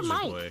 Where's your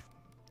mic? Boy.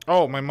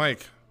 Oh, my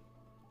mic.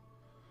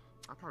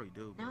 I probably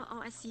do. No,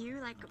 OSU,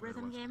 like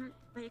rhythm game,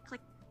 where you click.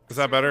 Is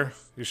that better?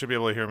 You should be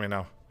able to hear me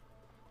now.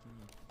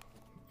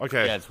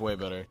 Okay. Yeah, it's way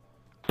better.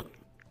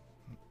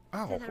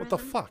 Ow, what the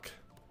fuck?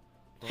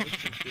 Bro, this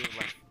shit feels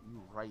like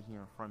you right here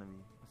in front of me.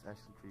 It's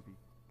actually creepy.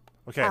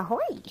 Okay.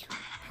 Ahoy.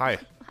 Hi.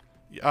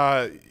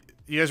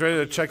 You guys ready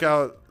to check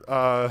out,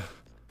 oh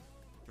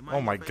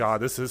my god,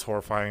 this is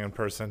horrifying in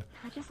person.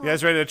 You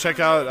guys ready to check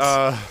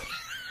out,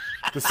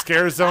 the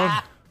scare zone?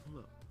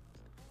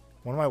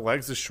 One of my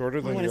legs is shorter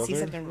than the want other. to see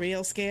something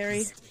real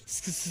scary?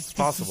 It's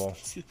possible.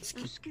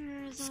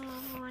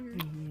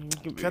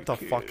 Get the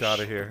fuck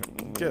out of here.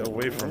 Get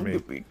away from me.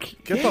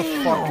 Get the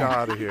fuck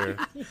out of here.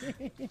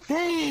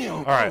 Damn!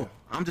 Alright. Oh,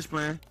 I'm just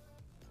playing.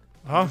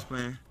 Huh? I'm just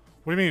playing.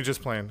 What do you mean you're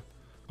just playing?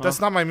 Huh? That's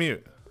not my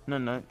mute.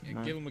 No.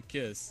 Yeah, give him a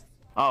kiss.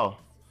 Oh.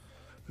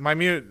 My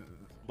mute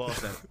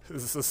Boss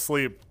is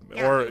asleep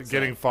or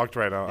getting fucked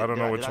right now. I don't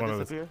know which one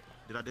it is. Did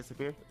I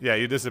disappear? Yeah,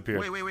 you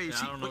disappeared. Wait. Yeah,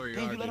 I don't know where you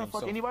Can are, you let her dude,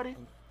 fuck so- anybody?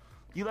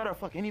 You let her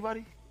fuck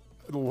anybody?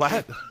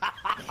 Let?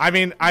 I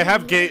mean, I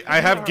have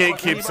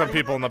gatekeeped some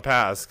people in the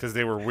past because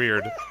they were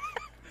weird.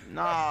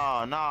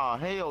 Nah,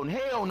 hell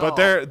no. But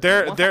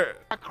they're Once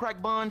I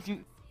crack buns,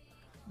 you.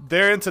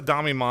 They're into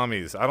dommy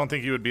mommies. I don't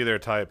think you would be their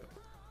type.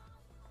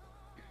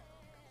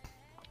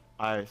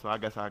 Alright, so I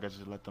guess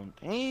just let them.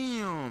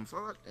 Damn.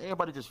 So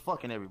everybody just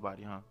fucking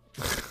everybody, huh?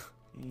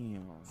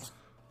 Damn.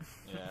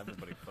 Yeah,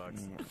 everybody fucks.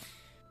 Yeah.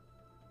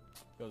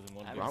 Goes in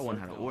one Bro, I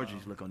wonder how the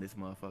orgies look on this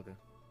motherfucker.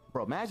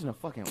 Bro, imagine a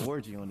fucking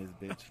orgy on this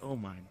bitch. Oh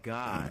my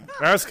god.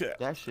 Ask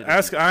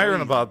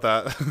Iron about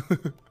that.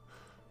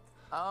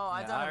 Oh,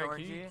 I done an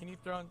orgy. Can you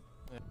throw in...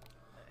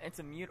 It's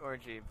a mute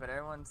orgy, but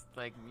everyone's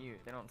like mute.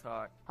 They don't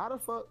talk. How the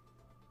fuck?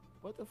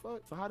 What the fuck?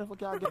 So how the fuck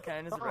y'all get?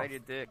 Kind of just ride your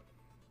dick.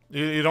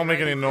 You don't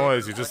make any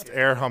noise. You just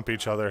air hump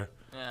each other.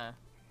 Yeah.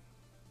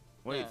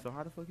 Wait, Yeah. so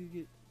how the fuck you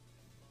get?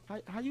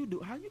 How you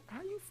do? How you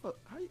fuck?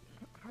 How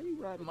you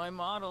ride? My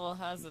model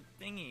has a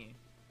thingy.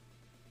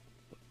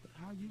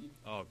 How you?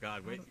 Oh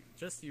god, wait.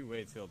 Just you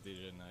wait till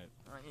DJ night.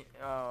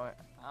 Oh,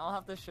 I'll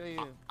have to show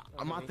you.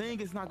 My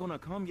thing is not gonna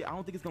come yet. I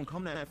don't think it's gonna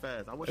come that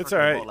fast. I wish It's I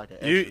could alright. bought, like, an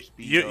extra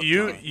speed up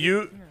time.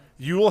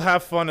 You will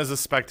have fun as a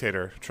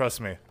spectator. Trust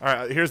me. All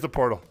right, here's the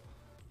portal.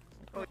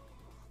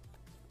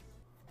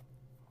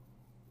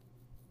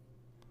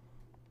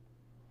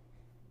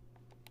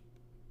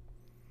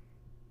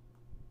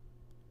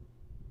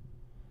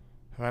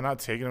 Am I not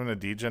taking him to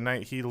DJ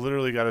night? He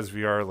literally got his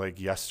VR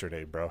like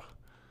yesterday, bro.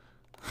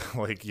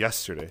 Like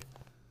yesterday.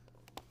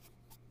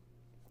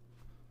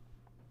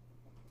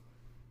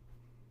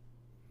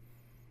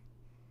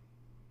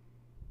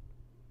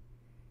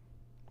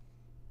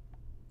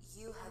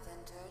 You have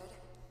entered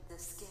the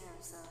scare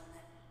zone.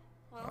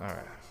 Welcome, Alright.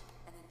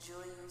 and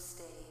enjoy your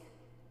stay.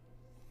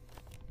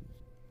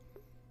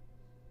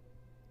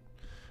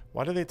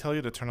 Why do they tell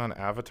you to turn on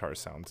avatar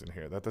sounds in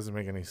here? That doesn't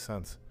make any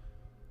sense.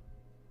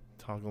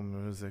 Toggle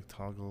music,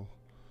 toggle.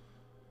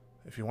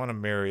 If you want a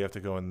mirror, you have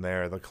to go in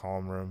there, the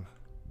calm room.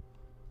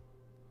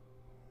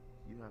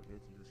 You have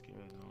hit to the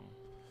scare zone.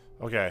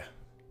 Okay.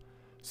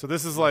 So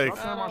this is like...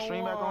 Should I turn my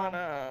stream back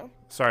on?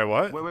 Sorry,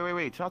 what?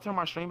 Wait. Should I turn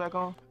my stream back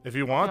on? If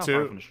you want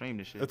to. From the stream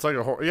this shit. It's like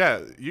a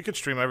yeah, you could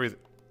stream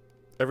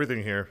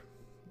everything here.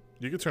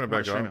 You could turn it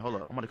back on. Hold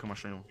up. I'm gonna cut my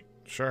stream on.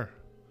 Sure.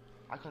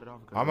 I cut it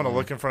off. I'm gonna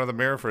look in front of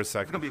the mirror for a It's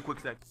second. gonna be a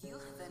quick sec.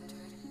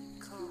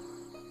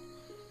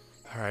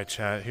 Alright,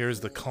 chat. Here's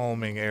the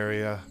calming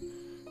area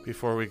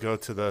before we go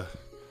to the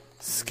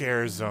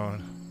scare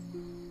zone.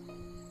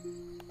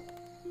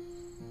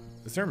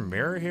 Is there a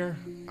mirror here?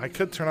 I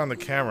could turn on the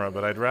camera,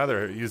 but I'd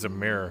rather use a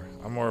mirror.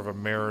 I'm more of a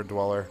mirror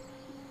dweller.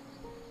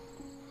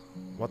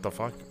 What the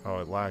fuck? Oh,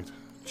 it lagged.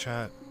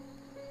 Chat.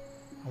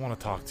 I want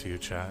to talk to you,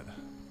 chat.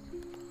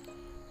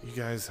 You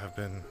guys have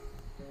been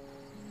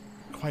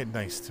quite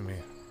nice to me.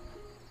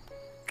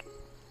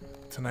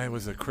 Tonight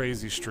was a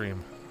crazy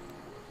stream.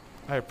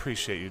 I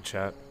appreciate you,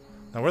 chat.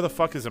 Now, where the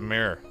fuck is a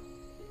mirror?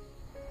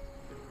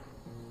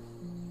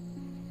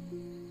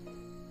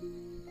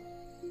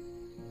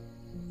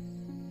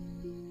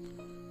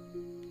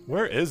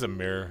 Where is a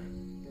mirror?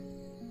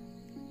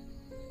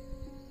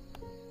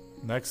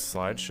 Next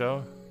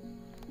slideshow?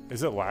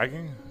 Is it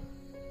lagging?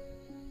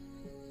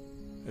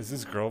 Is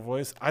this girl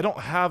voice? I don't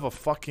have a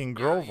fucking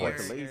girl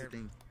voice.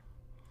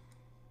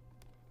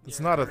 It's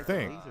not a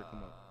thing.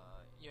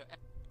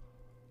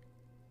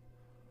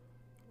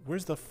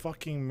 Where's the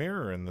fucking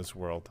mirror in this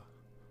world?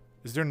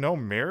 Is there no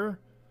mirror?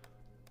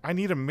 I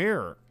need a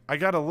mirror. I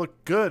gotta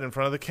look good in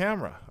front of the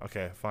camera.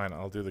 Okay, fine.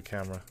 I'll do the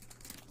camera.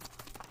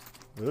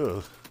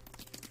 Ugh.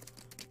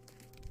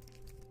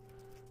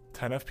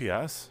 10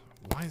 FPS?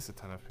 Why is it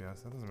 10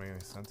 FPS? That doesn't make any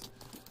sense.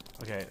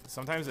 Okay,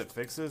 sometimes it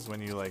fixes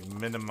when you like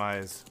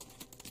minimize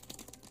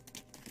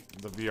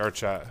the VR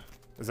chat.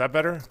 Is that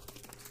better?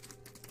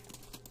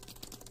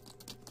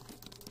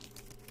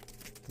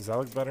 Does that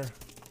look better?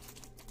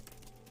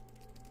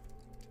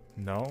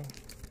 No?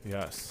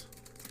 Yes.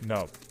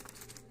 No.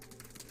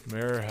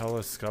 Mirror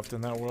hella scuffed in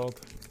that world.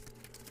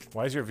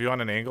 Why is your view on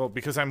an angle?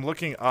 Because I'm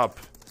looking up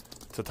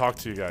to talk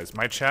to you guys.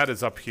 My chat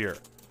is up here.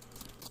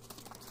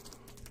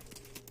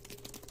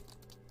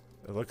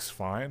 It looks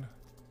fine.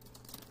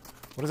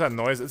 What is that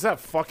noise? It's that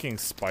fucking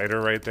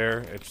spider right there.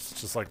 It's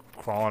just like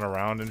crawling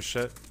around and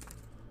shit.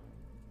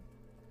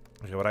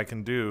 Okay, what I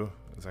can do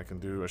is I can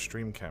do a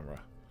stream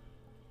camera.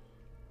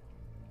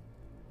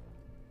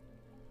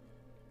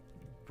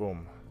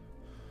 Boom.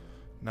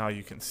 Now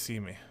you can see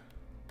me.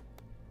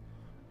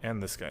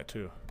 And this guy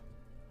too.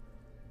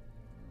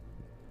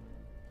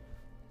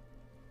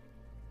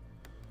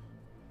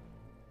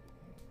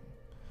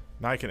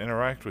 Now I can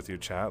interact with you,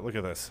 chat. Look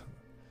at this.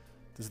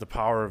 This is the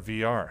power of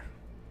VR.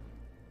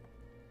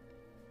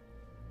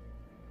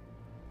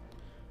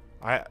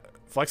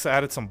 Flexa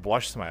added some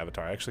blush to my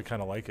avatar. I actually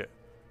kind of like it.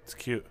 It's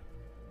cute.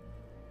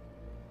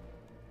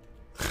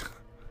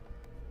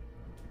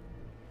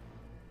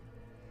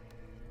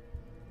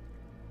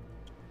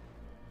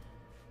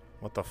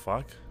 What the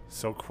fuck?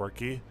 So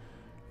quirky.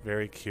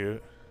 Very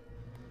cute.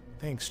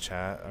 Thanks,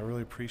 chat. I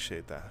really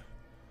appreciate that.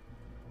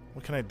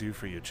 What can I do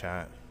for you,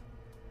 chat?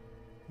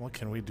 What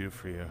can we do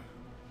for you?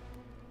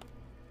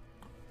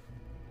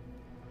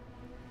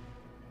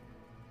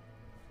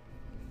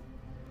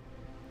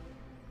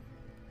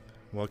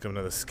 Welcome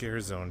to the scare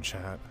zone,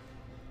 chat.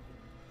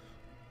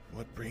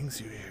 What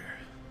brings you here?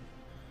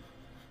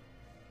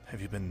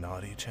 Have you been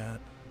naughty,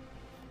 chat?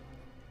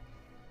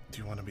 Do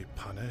you want to be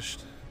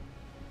punished?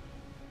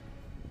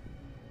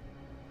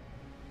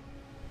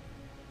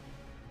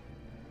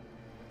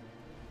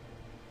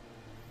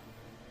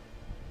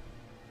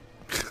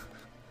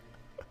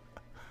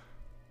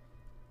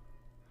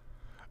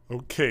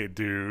 Okay,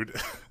 dude.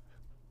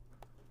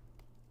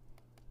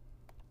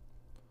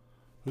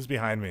 Who's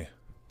behind me?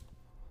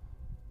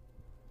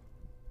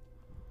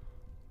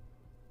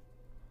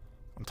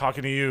 I'm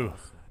talking to you.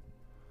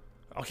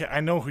 Okay,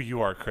 I know who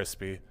you are,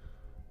 Crispy.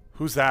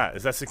 Who's that?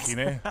 Is that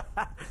Sakine? Come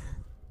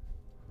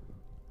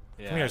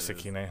here,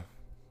 Sakine.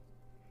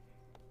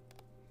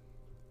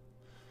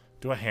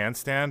 Do a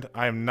handstand?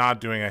 I am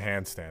not doing a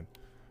handstand.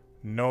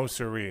 No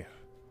siree.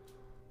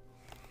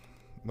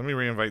 Let me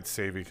reinvite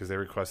Savy because they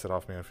requested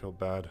off me. I feel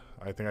bad.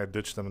 I think I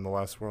ditched them in the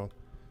last world.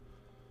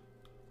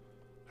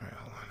 Alright,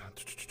 hold on.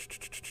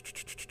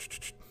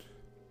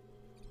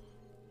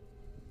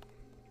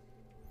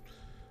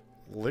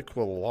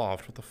 Liqua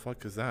Loft? What the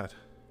fuck is that?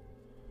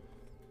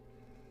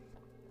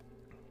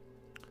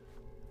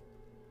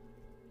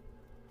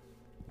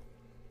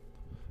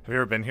 Have you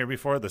ever been here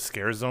before? The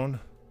scare zone?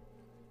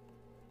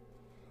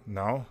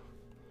 No?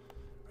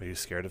 Are you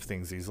scared of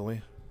things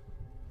easily?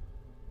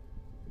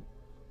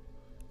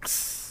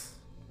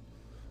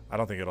 I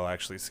don't think it'll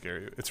actually scare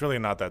you. It's really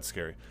not that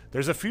scary.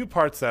 There's a few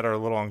parts that are a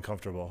little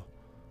uncomfortable.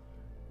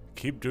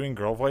 Keep doing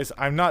girl voice?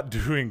 I'm not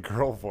doing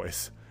girl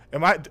voice.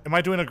 Am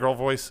I doing a girl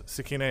voice,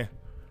 Sakine?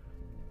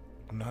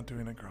 I'm not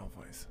doing a girl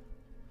voice.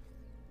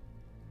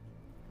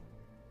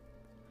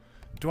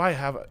 Do I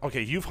have...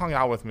 Okay, you've hung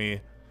out with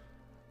me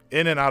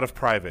in and out of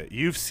private.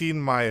 You've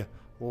seen my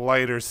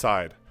lighter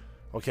side.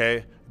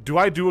 Okay? Do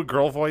I do a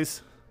girl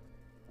voice?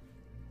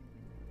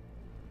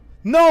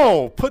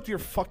 No! Put your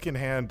fucking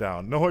hand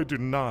down. No, I do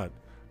not.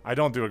 I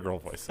don't do a girl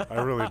voice. I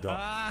really don't.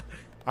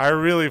 I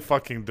really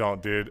fucking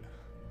don't, dude.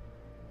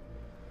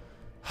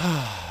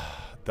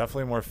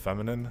 Definitely more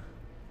feminine.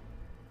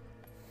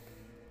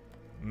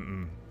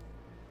 Mm-mm.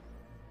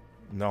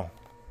 No.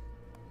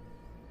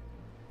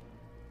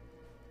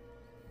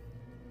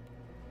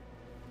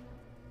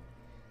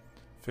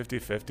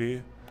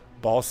 $50-50.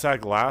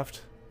 Ballsack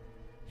laughed.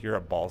 You're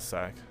a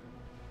ballsack.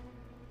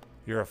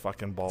 You're a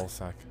fucking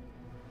ballsack.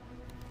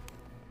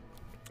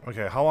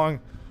 Okay, how long's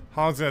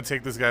it gonna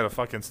take this guy to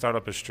fucking start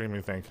up his stream,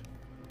 you think?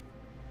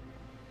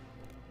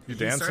 You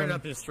dancing? He started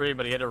up his stream,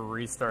 but he had to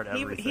restart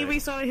everything. He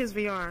restarted his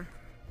VR.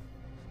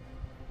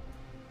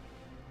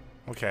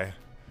 Okay.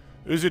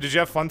 Uzu, did you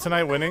have fun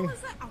tonight winning?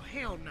 Oh,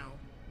 hell no.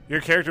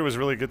 Your character was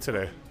really good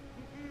today.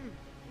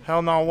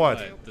 Hell no,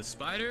 what? The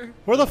spider?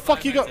 Where the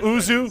fuck you go?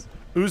 Uzu!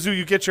 Uzu,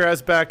 you get your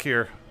ass back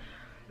here.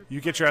 You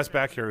get your ass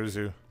back here,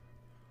 Uzu.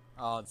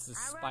 Oh, it's the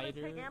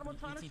spider.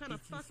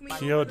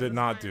 Kyo did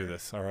not do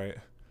this, alright?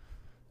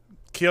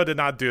 Kyo did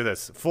not do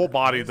this. Full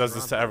body does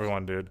this to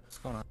everyone, dude. What's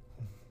going on?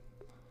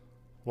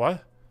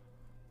 What?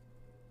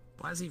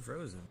 Why is he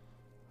frozen?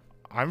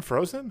 I'm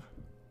frozen?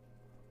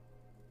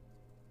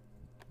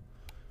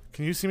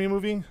 Can you see me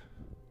moving?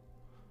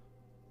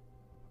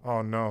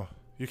 Oh no.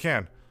 You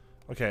can.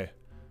 Okay.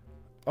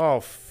 Oh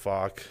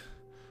fuck.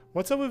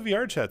 What's up with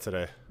VR chat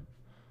today?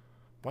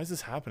 Why is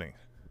this happening?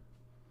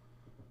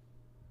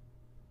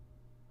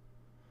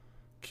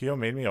 Kyo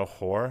made me a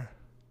whore?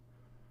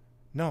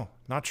 No,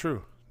 not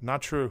true.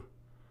 Not true.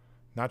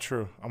 Not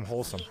true. I'm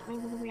wholesome. I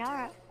mean, we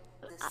are.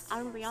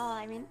 Aren't we all?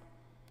 I mean.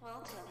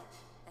 Welcome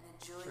and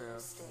enjoy your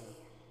stay.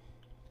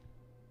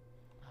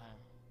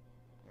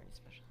 Very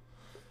special.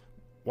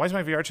 Why does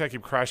my VR chat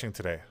keep crashing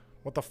today?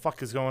 What the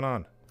fuck is going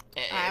on?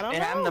 It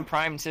happened to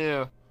Prime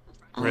too.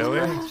 Really?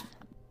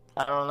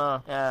 I don't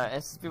know. Yeah,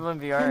 it's people in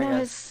VR. I know I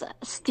his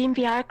Steam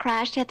VR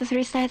crashed. He had to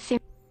restart Steam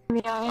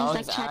VR. Oh,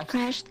 His his chat act?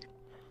 crashed.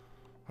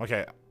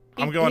 Okay,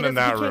 I'm going in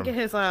that He room. can't get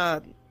his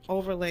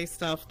overlay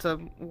stuff to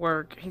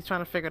work. He's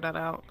trying to figure that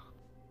out.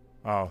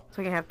 Oh.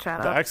 So he can have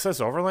chat The up.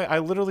 excess overlay? I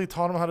literally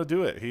taught him how to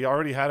do it. He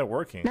already had it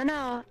working.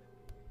 No.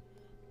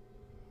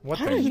 What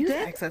How thing? do you do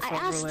it? I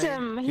asked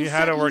him. He said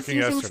had it he's working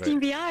using yesterday.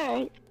 Steam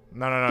VR.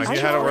 No. He's He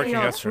had it already working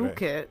on yesterday.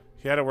 Toolkit.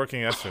 He had it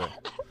working yesterday.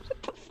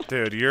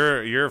 Dude,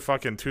 you're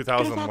fucking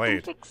 2000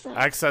 late.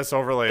 Access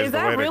overlay is Is the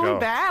way that to really go.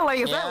 bad? Like,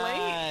 is that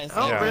late?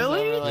 Oh, Yeah.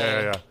 really?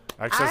 Yeah.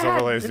 Access I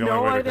overlay is had the no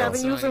only way to idea. go. I've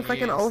been using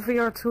fucking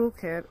OVR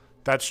toolkit.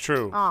 That's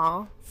true.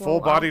 Aw. Full Well,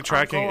 body I'll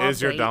tracking go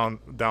is your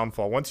update.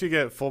 downfall. Once you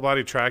get full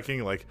body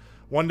tracking, like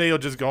one day you'll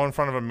just go in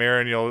front of a mirror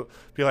and you'll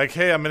be like,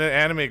 "Hey, I'm in an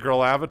anime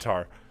girl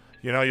avatar."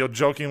 You know, you'll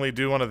jokingly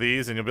do one of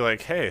these and you'll be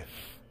like, "Hey,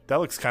 that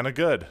looks kind of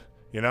good."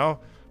 You know,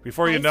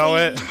 before you know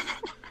it,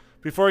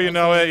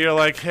 you're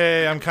like,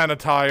 "Hey, I'm kind of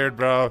tired,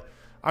 bro.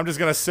 I'm just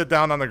gonna sit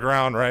down on the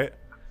ground, right?"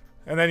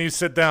 And then you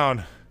sit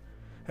down,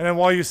 and then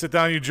while you sit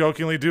down, you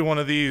jokingly do one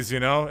of these, you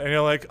know, and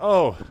you're like,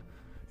 "Oh,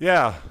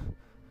 yeah.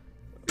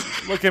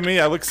 Look at me,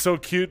 I look so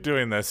cute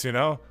doing this, you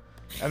know?"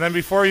 And then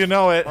before you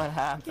know it,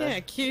 Yeah,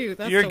 cute.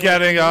 That's you're the way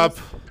getting it up.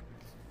 is.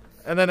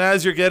 And then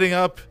as you're getting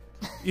up,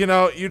 you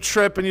know, you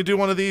trip and you do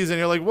one of these and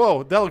you're like,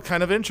 "Whoa, that looked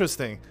kind of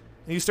interesting."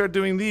 And you start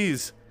doing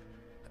these.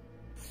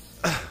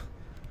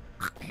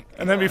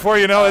 And then before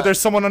you know it, there's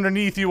someone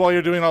underneath you while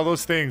you're doing all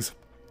those things.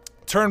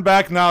 Turn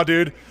back now,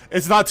 dude.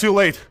 It's not too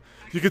late.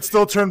 You can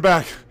still turn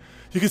back.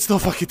 You can still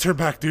fucking turn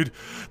back, dude.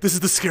 This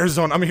is the scare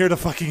zone. I'm here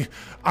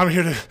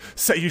to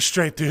set you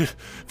straight, dude.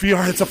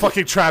 VR, it's a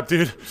fucking trap,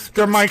 dude.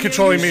 They're mind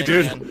controlling me,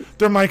 dude.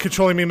 They're mind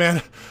controlling me,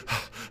 man.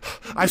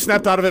 I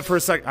snapped out of it for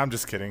a sec. I'm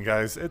just kidding,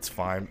 guys. It's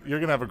fine.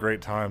 You're gonna have a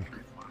great time.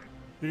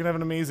 You're gonna have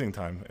an amazing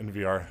time in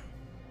VR.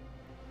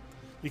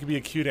 You can be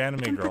a cute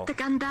anime You can girl. put the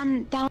gun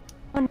down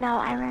now,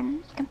 Iron.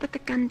 You can put the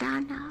gun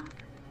down now.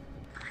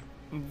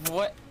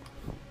 What?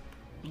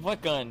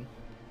 What gun?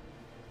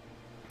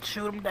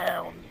 Shoot him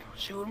down.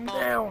 Shoot him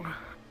down.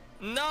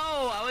 No,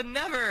 I would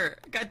never.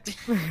 God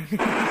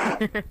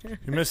You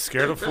miss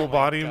scared of full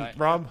body,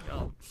 Rob?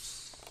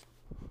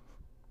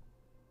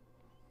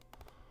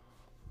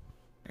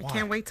 I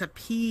can't wait to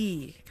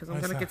pee because I'm Why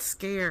is gonna that? get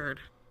scared.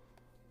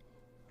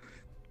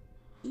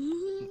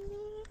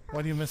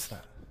 Why do you miss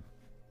that?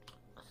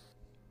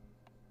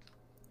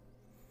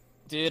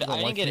 Dude, You don't I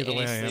didn't like get me the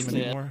way I any am sleep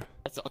today. anymore?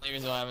 That's the only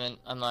reason why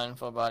I'm not in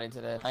full body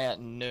today. I got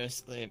no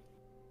sleep.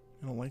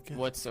 You don't like it?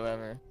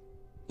 Whatsoever.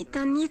 You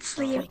don't need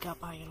sleep. Wake up,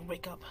 Ian.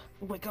 Wake up.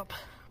 Wake up.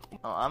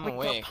 Oh, I'm Wake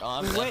awake. up. Oh,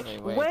 I'm Wake- definitely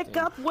awake. wake dude.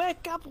 up,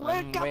 wake up, wake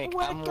I'm up, awake.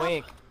 wake I'm up.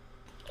 awake.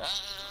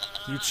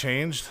 You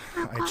changed?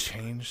 I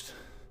changed.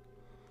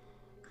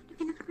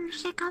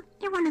 Shake up.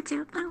 You wanted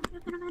to.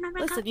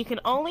 Listen, you can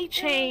only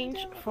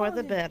change for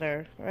the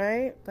better,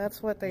 right?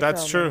 That's what they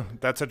That's tell me. true.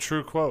 That's a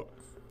true quote.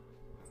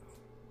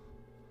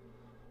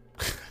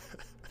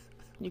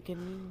 You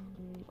can,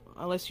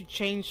 unless you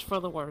change for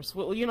the worse.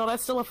 Well, you know,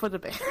 that's still up for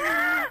debate.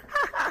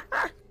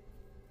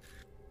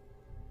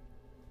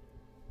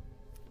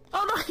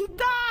 Oh no, he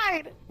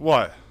died!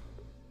 What?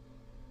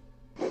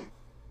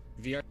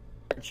 VR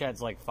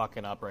chat's like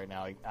fucking up right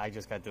now. I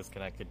just got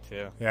disconnected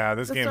too. Yeah,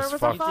 this The game's servers are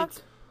fucked.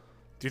 fucked?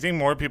 Do you think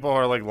more people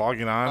are like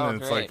logging on Oh,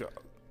 and it's great. like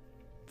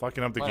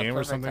fucking up the What a game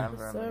or perfect something? time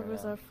for him to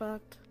Servers go. are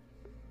fucked.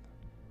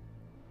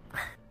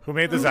 Who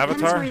made this Depends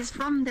avatar? where he's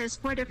from. There's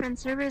 4 different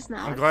servers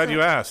now. I'm glad so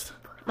you asked.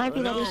 Might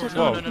be that you should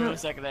Whoa. No, a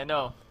second. I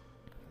know.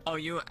 Oh,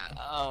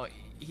 oh,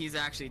 he's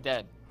actually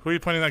dead. Who are you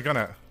pointing that gun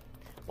at?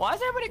 Why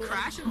is everybody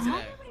crashing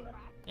today?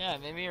 Yeah,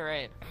 maybe you're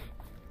right.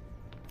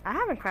 I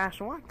haven't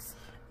crashed once.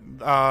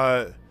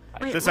 Wait,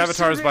 This which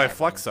avatar is by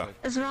server Flexa.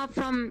 Is Rob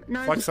from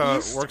north Flexa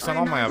east works or on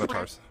all my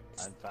northwest?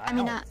 avatars. I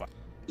mean,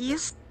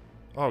 east.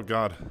 Oh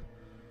god.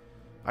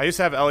 I used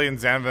to have Ellie and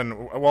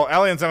Zanvin. Well,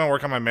 Ellie and Zanvin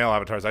work on my male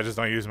avatars. I just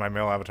don't use my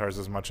male avatars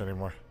as much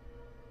anymore.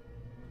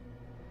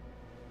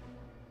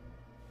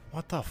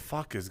 What the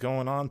fuck is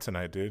going on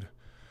tonight, dude?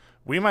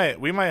 We might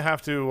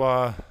have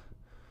to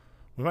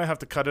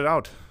cut it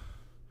out.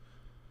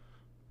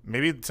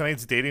 Maybe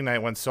tonight's dating night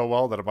went so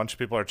well that a bunch of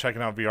people are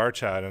checking out VR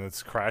chat and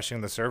it's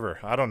crashing the server.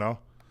 I don't know.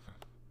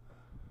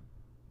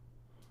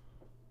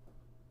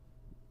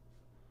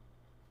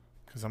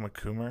 Because I'm a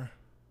Coomer?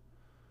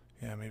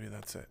 Yeah, maybe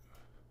that's it.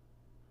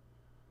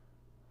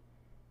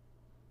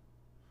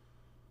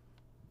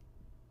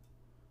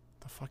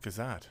 The fuck is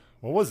that?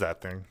 What was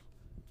that thing?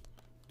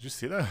 Did you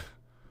see that?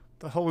 What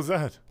the hell was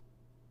that?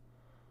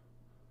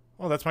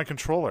 Oh, that's my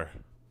controller.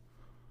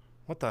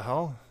 What the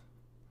hell?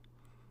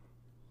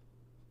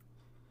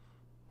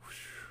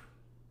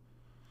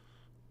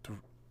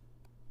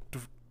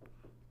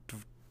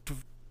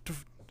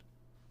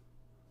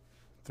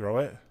 Throw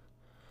it?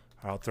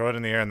 I'll throw it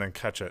in the air and then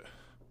catch it.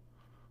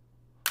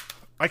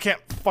 I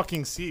can't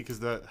fucking see because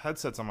the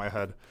headset's on my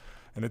head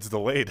and it's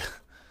delayed.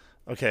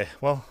 Okay,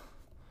 well.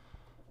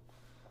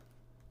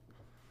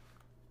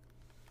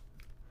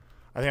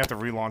 I think I have to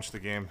relaunch the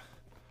game.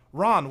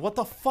 Ron, what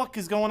the fuck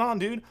is going on,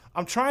 dude?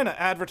 I'm trying to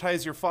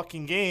advertise your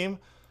fucking game,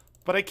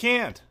 but I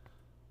can't.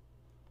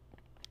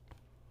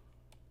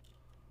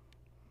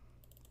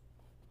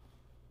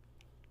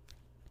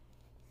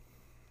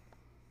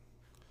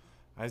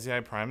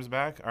 IZI Prime's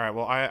back? Alright,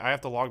 well, I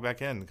have to log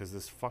back in because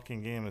this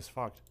fucking game is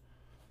fucked.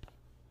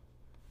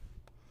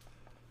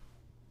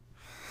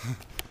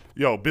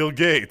 Yo, Bill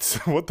Gates.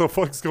 What the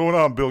fuck's going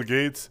on, Bill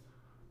Gates?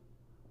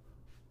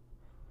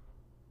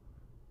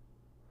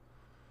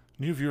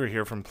 New viewer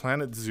here from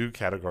Planet Zoo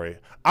category.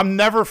 I'm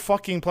never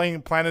fucking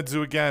playing Planet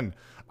Zoo again.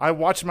 I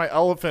watched my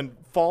elephant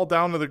fall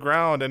down to the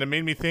ground and it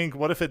made me think,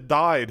 what if it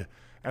died?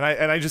 And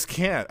I just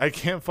can't. I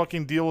can't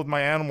fucking deal with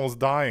my animals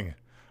dying.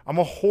 I'm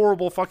a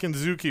horrible fucking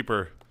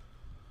zookeeper.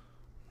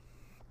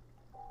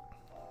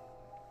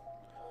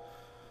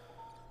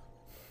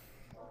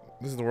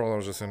 This is the world I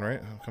was just in,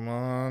 right? Come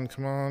on,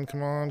 come on,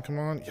 come on, come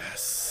on.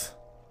 Yes.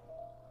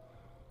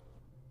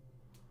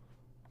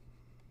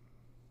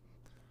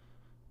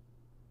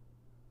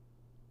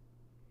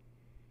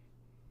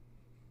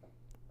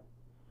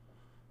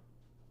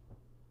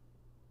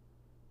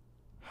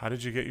 How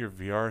did you get your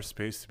VR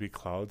space to be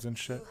clouds and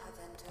shit?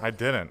 I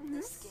didn't.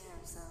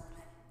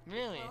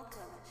 Really?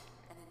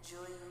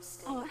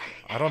 Oh,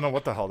 I don't know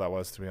what the hell that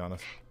was, to be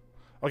honest.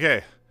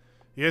 Okay.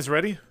 You guys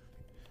ready?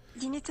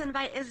 you need to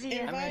invite Izzy.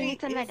 You need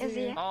to invite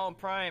Izzy. Oh,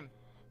 Prime.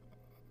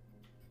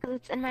 Because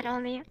it's invite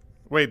only.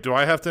 Wait, do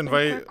I have to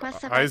invite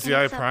request if I can IZI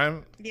accept.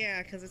 Prime?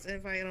 Yeah, because it's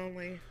invite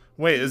only.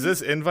 Wait, is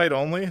this invite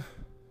only?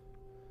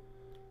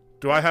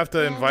 Do I have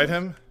to invite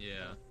him?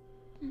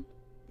 Yeah.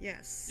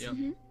 Yes.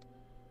 Yep.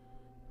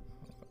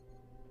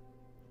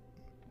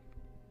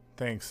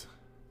 Thanks.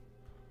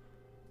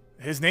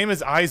 His name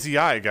is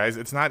IZI, guys.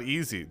 It's not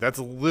easy. That's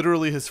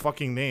literally his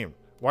fucking name.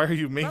 Why are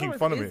you making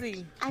fun of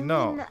me?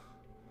 No. Mean,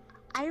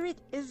 I read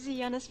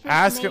Izzy on his first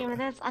Ask name, him-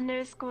 and that's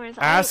underscores.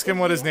 I Ask write him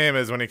what his Izzy. name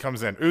is when he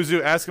comes in.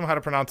 Uzu, ask him how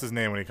to pronounce his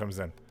name when he comes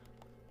in.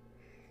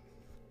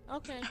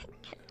 Okay.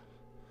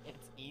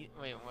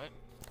 Wait, what?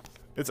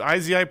 It's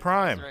IZI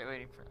Prime. Right,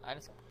 waiting for.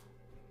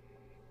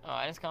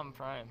 I just call him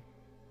Prime.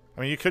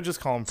 I mean, you could just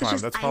call him So Prime.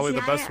 just That's probably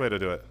the IZI? best way to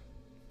do it.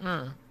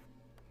 That's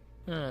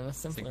I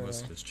simpler. think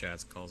most way. of his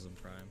chats calls him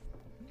Prime.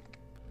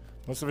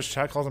 Most of his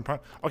chat calls him Prime.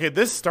 Okay,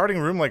 this starting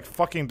room like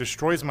fucking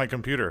destroys my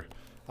computer.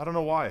 I don't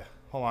know why.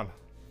 Hold on.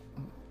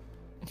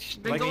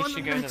 Then go in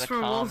the next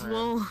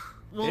room.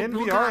 We'll In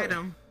we'll VR, guide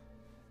him.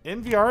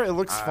 In VR, it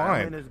looks I'm in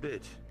fine. this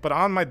bitch. But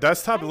on my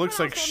desktop, it looks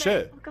like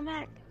shit. Welcome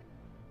back.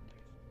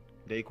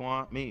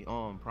 Daquan, me,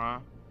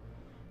 Prime.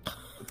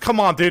 Come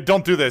on, dude,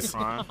 don't do this.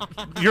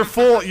 Your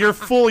full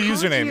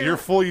username. Your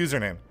full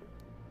username.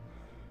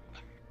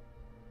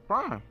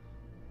 Prime.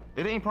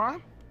 It ain't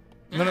Prime?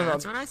 No.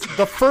 that's what I said.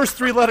 The first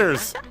 3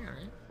 letters.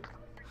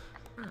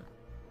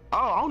 Oh,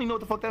 I don't even know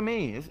what the fuck that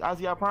means. It's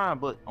IZI Prime,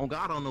 but on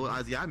God, I don't know what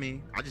IZI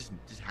mean. I just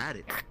had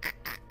it.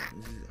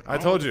 I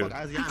told you.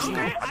 I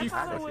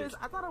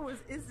thought it was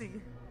Izzy.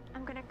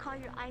 I'm gonna call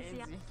you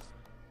Izzy.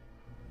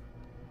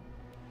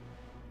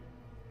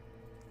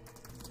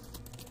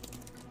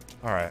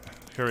 All right,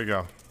 here we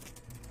go.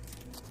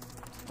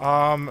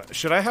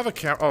 Should I have a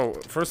cam? Oh,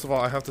 first of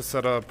all, I have to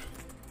set up.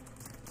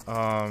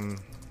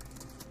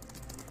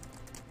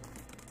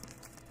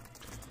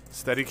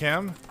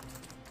 Steadicam.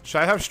 Should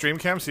I have stream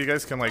cam so you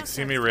guys can like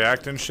see me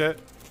react and shit?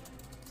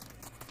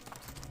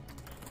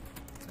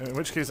 In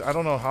which case, I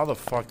don't know how the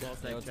fuck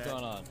What's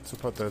going on? to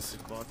put this.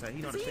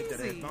 He know how to shake that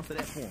ass. Bounce that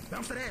ass for him.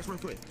 Bounce that ass real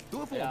quick.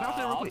 Do it for him. Bounce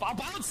it real quick. I'll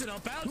bounce it. I'll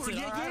bounce it.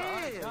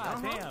 Yeah.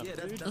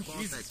 Damn, That's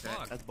boss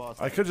tag. That's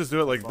boss I tag. could just do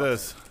it like Boss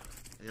this. tag.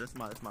 Yeah, that's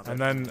my And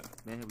then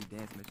man, he'll be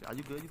dancing and shit. Are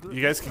you good? You good?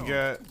 you guys can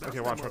get.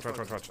 Okay, watch.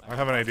 I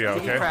have an idea.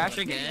 Did he Okay. crash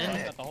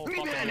again?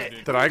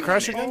 Did I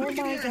crash again? Oh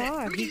my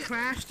god, he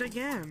crashed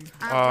again.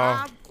 Uh,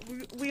 Rob,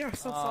 we are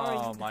so sorry.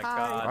 Oh my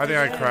god. I think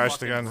I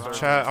crashed again.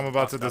 Chat, I'm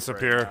about to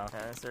disappear.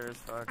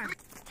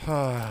 Bro,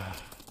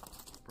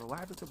 what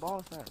happened to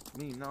ball sack?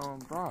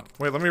 Bro.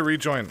 Wait, let me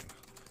rejoin.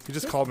 He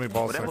just called me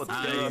ball sack.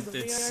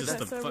 It's just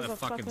the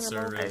fucking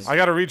service. I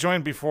gotta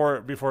rejoin before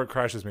it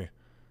crashes me.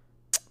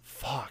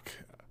 Fuck.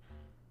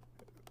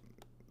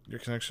 Your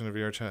connection to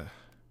VR chat.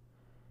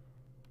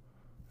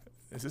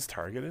 Is this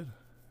targeted?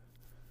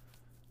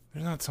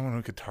 There's not someone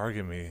who could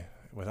target me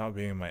without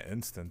being in my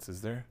instance,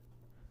 is there?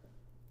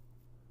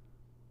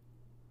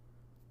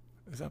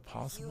 Is that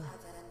possible? You have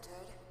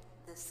entered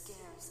the scare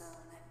zone.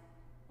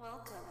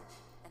 Welcome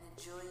and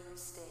enjoy your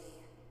stay.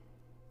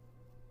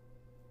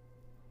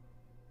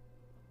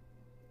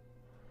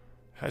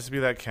 Has to be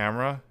that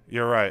camera?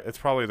 You're right. It's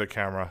probably the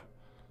camera.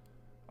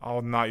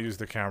 I'll not use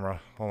the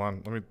camera. Hold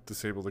on. Let me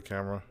disable the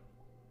camera.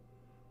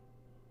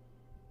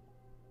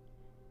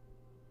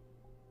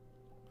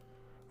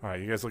 Alright,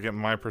 you guys will get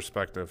my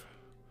perspective.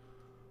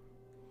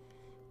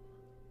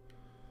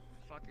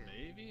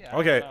 Maybe?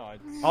 Okay,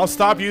 I'll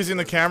stop using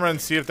the camera and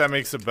see if that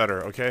makes it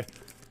better, okay?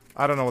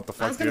 I don't know what the I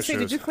fuck was the gonna issue say,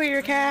 did is. you clear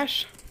your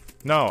cache?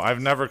 No,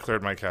 I've never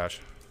cleared my cache.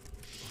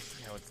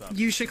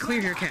 You should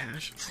clear your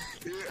cache.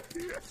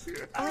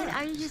 Oh, wait,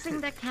 are you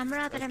using the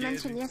camera that I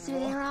mentioned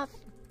yesterday, Rob?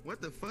 What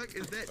the fuck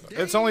is that?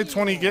 It's only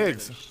 20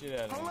 gigs.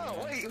 Hold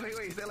on, wait,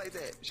 is that like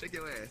that? Shake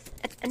your ass.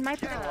 It might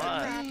be the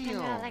camera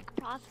kinda like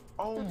process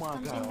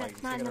something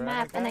that's not in the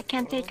map, and I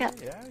can't take it.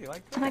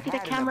 It might be the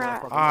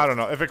camera. I don't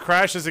know. If it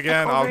crashes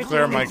again, I'll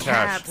clear my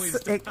cache.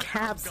 It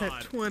caps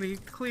at 20.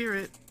 Clear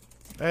it.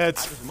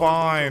 It's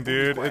fine,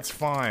 dude. It's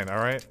fine,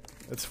 alright?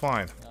 It's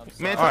fine.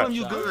 Man, tell him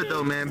you good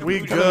though, man.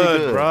 We Tell him you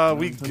good, bro.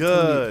 We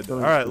good.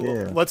 Alright,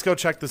 let's go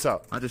check this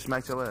out. I just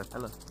smacked your ass.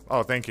 Hello.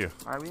 Oh, thank you.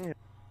 Alright, we in here.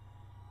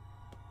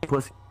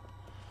 Pussy.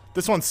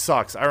 This one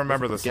sucks. I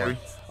remember this one.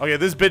 Okay,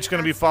 this bitch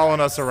gonna be following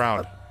us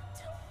around.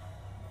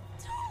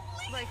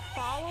 Like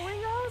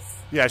following us?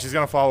 Yeah, she's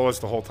gonna follow us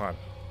the whole time.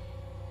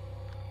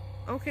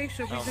 Okay,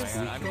 should we just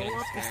man, I'm go getting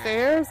up the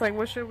stairs? Like,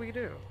 what should we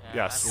do?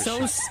 Yes.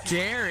 So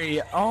scary.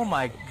 Oh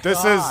my god. This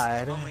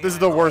is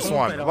the worst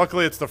one.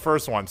 Luckily, it's the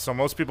first one, so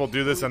most people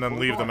do this and then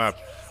leave the map.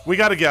 We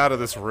gotta get out of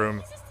this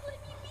room.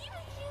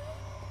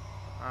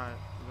 Alright,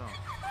 we're going.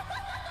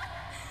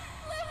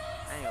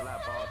 I ain't gonna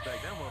lie, ball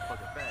back. That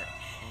motherfucker fat.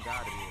 On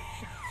God it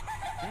is.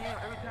 Damn,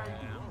 every time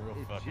you I'm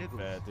real fucking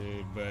fat,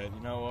 dude, but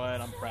you know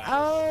what? I'm proud.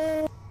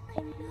 Oh.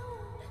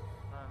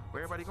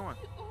 Where everybody going?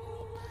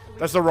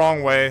 That's the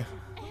wrong way.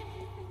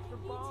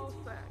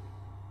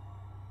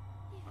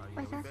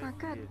 Wait, that's not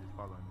good.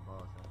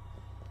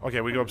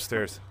 Okay, we go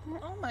upstairs.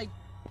 Oh my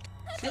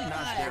It's not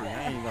scary.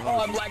 I ain't even gonna Oh,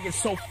 hold I'm you. lagging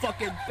so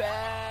fucking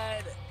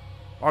bad.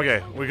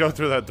 Okay, we go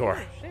through that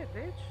door. Shit,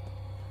 bitch.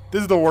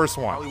 This is the worst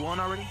Oh, one. we won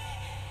already?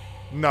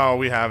 No,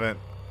 we haven't.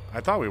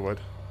 I thought we would.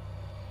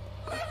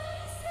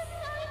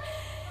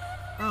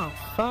 Oh,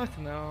 fuck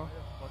no.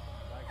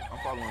 I'm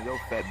following your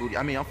fat booty.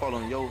 I mean, I'm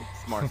following your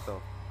smart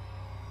stuff.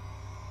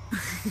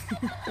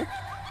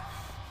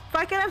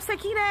 Fuck it up,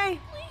 Sakine!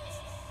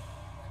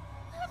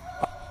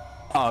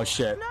 Oh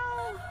shit. No!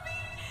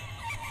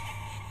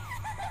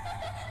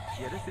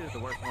 Yeah, this is the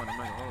worst one. I'm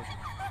not gonna hold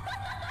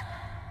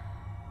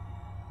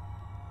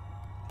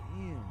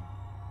you. Damn.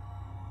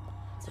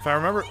 If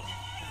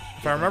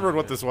I remembered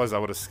what this was, I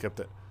would have skipped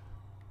it.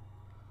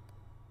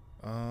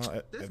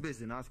 This bitch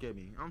did not scare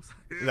me. I'm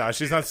sorry. No,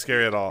 she's not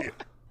scary at all.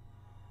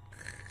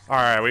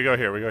 Alright, we go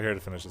here. We go here to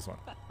finish this one.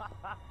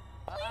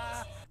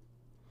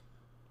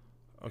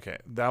 Okay,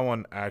 that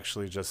one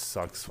actually just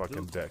sucks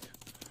fucking dick.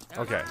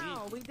 Okay.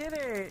 Wow, we did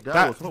it.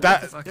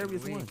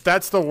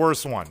 That's the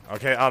worst one,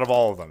 okay, out of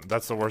all of them.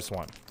 That's the worst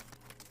one.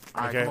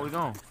 Alright, Okay. come on, we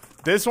going.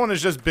 This one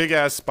is just big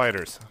ass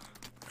spiders.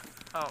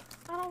 Oh.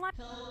 I don't like.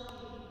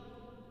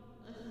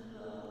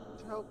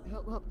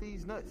 Help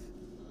these nuts.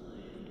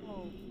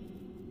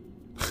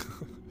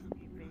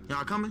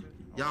 Y'all coming?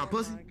 Y'all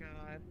pussy?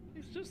 God.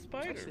 It's just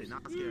spiders.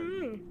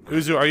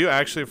 Uzu, are you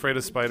actually afraid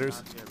of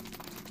spiders?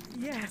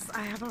 Yes,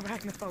 I have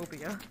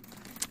arachnophobia.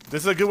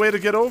 This is a good way to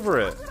get over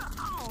it.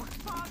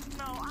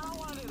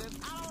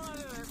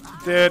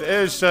 Dude,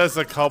 it's just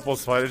a couple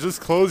spiders.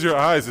 Just close your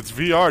eyes. It's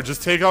VR.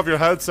 Just take off your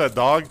headset,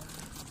 dog.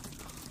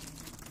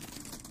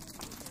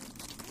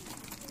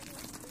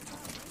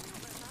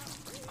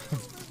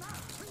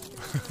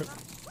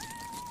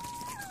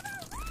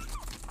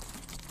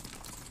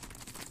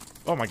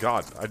 Oh my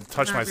god, I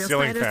touched my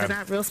ceiling They're fan.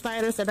 not real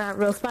spiders, they're not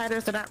real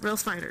spiders, they're not real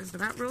spiders, they're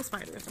not real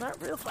spiders, they're not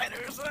real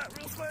spiders, they're not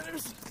real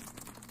spiders.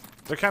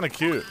 They're kind of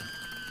cute.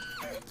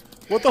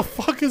 What the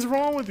fuck is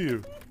wrong with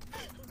you?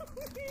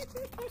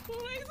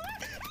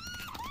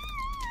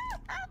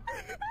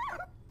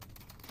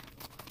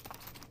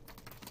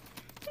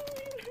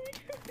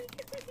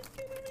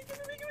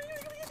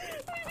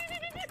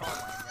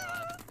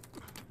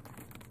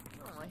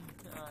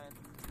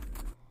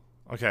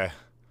 Okay.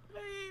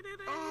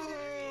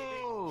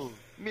 Oh,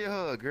 give me a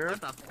hug, girl.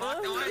 What the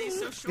fuck? Why are you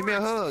so short? Give me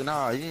a hug.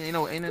 Nah, you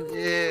know, ain't it?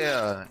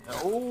 Yeah.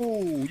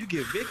 Oh, you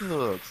get big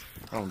hugs.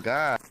 Oh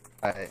God.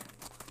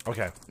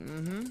 Okay.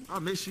 I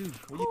miss you.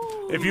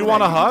 If you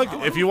want to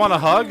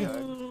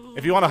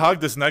hug,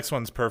 this next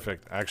one's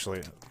perfect,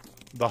 actually.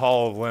 The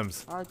Hall of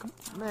Limbs. All right, come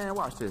on. Man,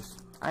 watch this.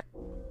 Oh,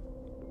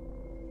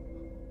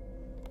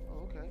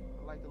 okay.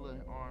 I like the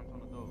little arms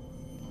on the door.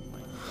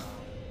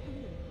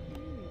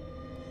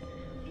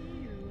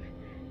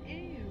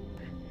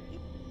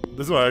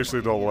 This one I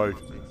actually don't like.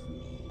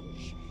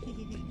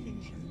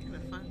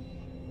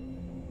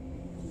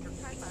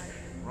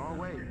 Wrong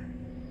way.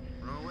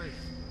 Wrong way.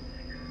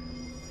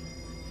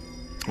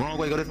 Wrong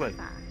way. Go this way.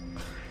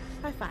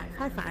 High five,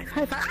 high five,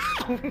 high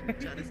five.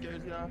 This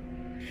scares y'all?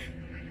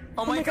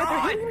 Oh my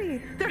god! They're hitting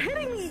me! They're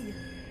hitting me!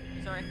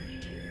 Sorry.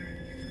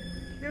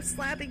 They're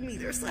slapping me,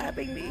 they're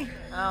slapping me.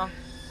 Oh.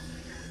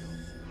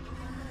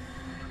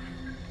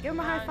 Give him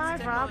a high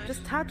five, Rob.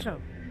 Just touch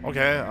him.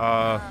 Okay,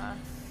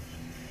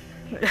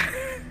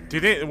 do you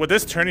think, would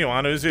this turn you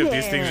on, Uzi, if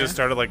these things just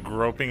started, like,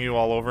 groping you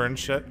all over and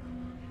shit?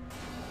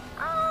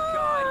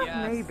 God,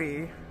 yes.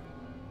 Maybe.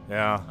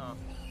 Yeah.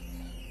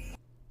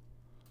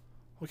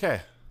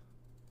 Okay.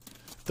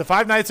 The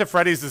Five Nights at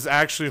Freddy's is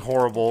actually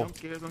horrible. Jump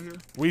scares on here?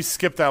 We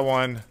skipped that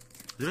one.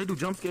 Do they do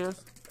jump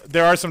scares?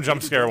 There are some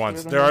jump scare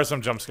ones. There are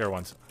some jump scare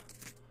ones.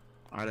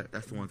 Alright,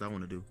 that's the ones I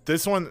want to do.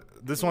 This one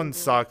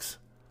sucks.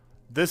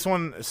 This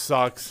one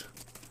sucks.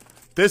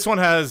 This one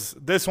has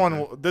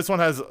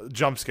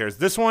jump scares.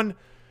 This one,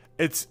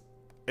 it's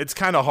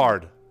kind of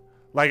hard.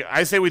 Like,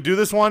 I say we do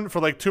this one for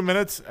like 2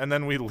 minutes and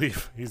then we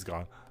leave. He's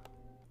gone.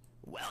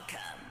 Welcome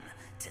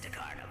to the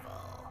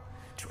carnival.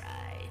 Try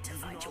to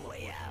find your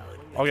way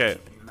out. Okay.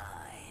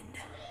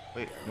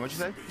 Wait, what'd you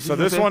say? So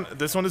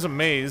this one is a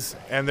maze,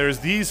 and there's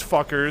these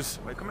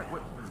fuckers, Wait, come here.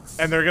 Wait.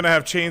 and they're gonna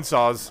have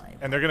chainsaws,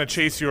 and they're gonna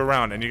chase you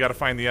around, and you gotta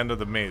find the end of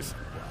the maze.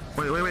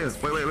 Wait,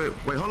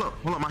 hold up,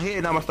 my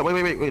head, now my stuff.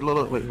 Wait, hold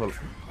up.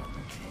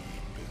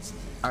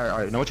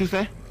 Alright, know what you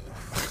say?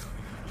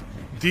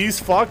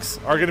 These fucks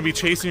are gonna be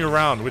chasing you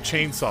around with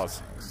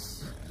chainsaws.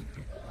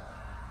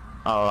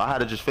 Oh, I had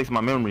to just fix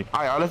my memory.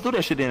 Alright, let's do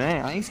that shit then.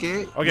 I ain't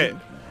scared. Okay,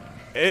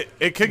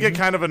 it could get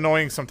kind of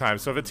annoying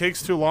sometimes, so if it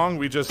takes too long,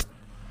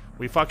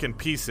 we fucking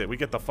piece it. We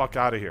get the fuck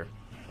out of here.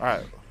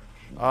 Alright,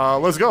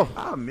 let's go.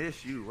 I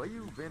miss you. Where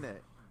you been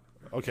at?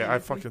 Okay, I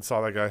fucking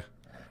saw that guy.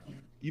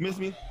 You miss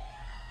me?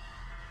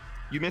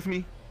 You miss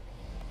me?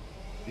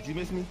 Did you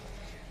miss me?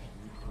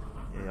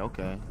 Yeah,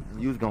 okay.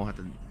 I was gonna have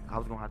to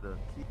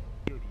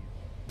kill you.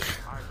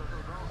 Alright, go.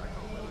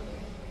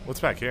 What's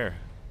back here?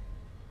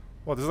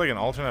 Well, this is like an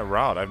alternate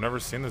route. I've never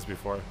seen this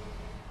before.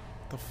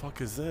 What the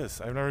fuck is this?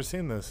 I've never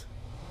seen this.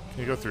 Can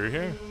you go through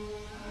here?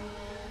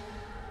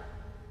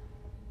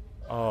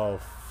 Oh,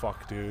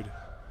 fuck, dude.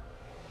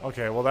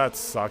 Okay, well that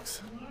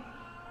sucks.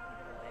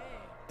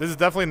 This is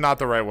definitely not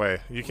the right way.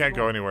 You can't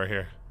go anywhere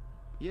here.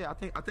 Yeah,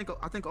 I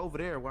think over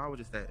there where I was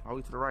just at.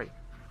 Always to the right.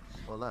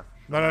 Or left.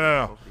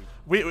 No.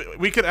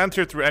 We could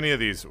enter through any of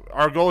these.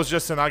 Our goal is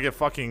just to not get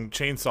fucking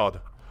chainsawed.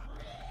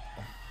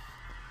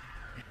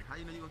 How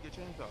you know you gonna get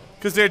chainsawed?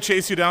 Because they'd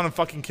chase you down and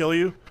fucking kill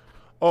you.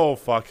 Oh,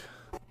 fuck.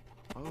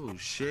 Oh,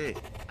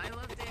 shit.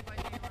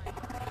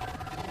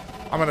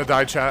 I'm gonna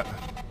die, chat.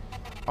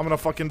 I'm gonna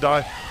fucking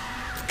die.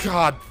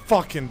 God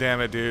fucking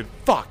damn it, dude.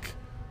 Fuck.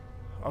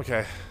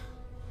 Okay.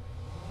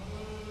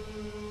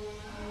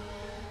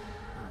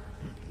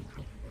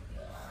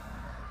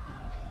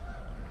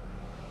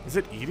 Is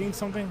it eating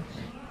something?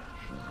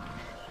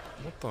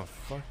 What the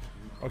fuck?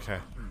 Okay.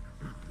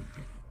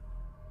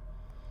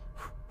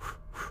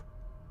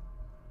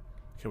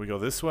 Okay, we go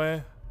this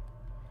way.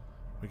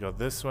 We go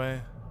this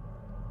way.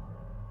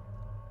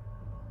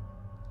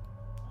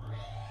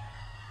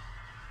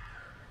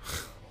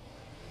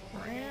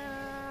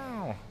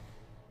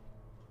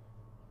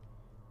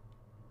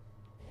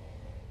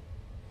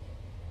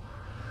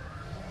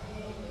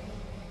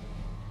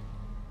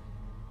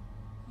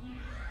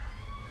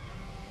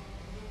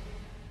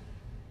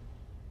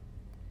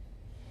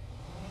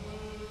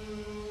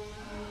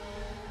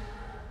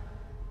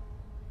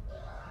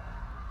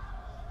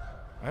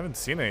 haven't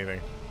seen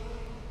anything.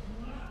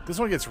 This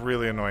one gets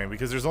really annoying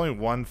because there's only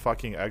one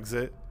fucking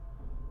exit.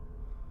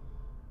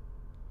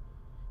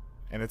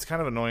 And it's kind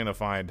of annoying to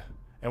find.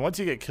 And once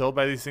you get killed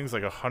by these things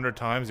like 100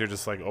 times, you're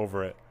just like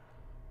over it.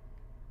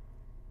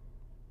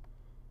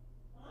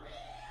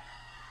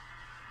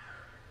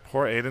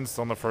 Poor Aiden's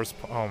still in the first...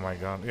 Oh my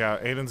god. Yeah,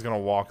 Aiden's gonna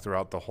walk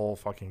throughout the whole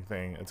fucking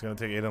thing. It's gonna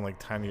take Aiden like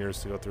 10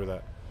 years to go through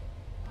that.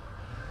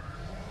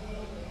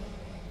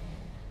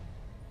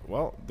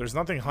 Well, there's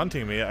nothing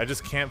hunting me. I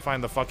just can't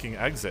find the fucking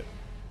exit.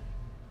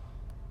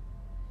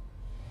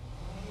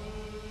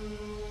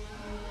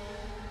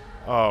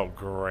 Oh,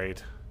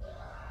 great.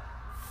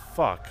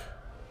 Fuck.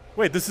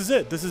 Wait, this is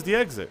it. This is the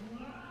exit.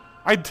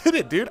 I did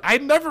it, dude. I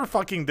never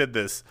fucking did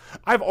this.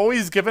 I've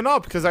always given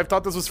up because I've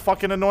thought this was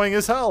fucking annoying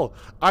as hell.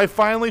 I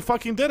finally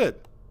fucking did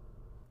it.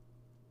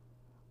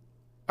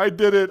 I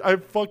did it. I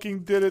fucking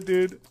did it,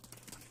 dude.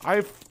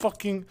 I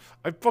fucking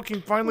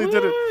finally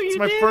did it. It's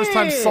my first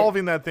time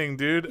solving that thing,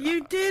 dude.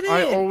 You did it.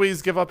 I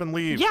always give up and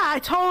leave. Yeah, I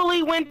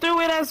totally went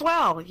through it as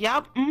well.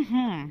 Yep.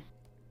 Mm-hmm.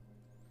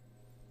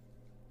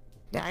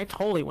 Yeah, I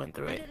totally went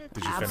through it.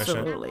 Did you finish it?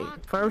 Absolutely.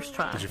 First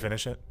try. Did you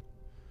finish it?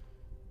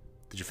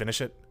 Did you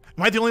finish it?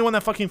 Am I the only one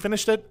that fucking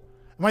finished it?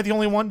 Am I the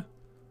only one?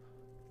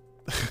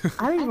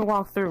 I didn't even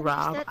walk through,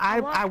 Rob.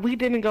 We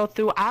didn't go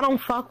through. I don't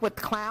fuck with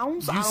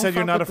clowns. You said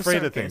you're not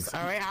afraid of things.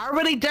 All right, I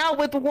already dealt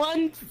with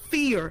one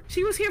fear.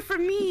 She was here for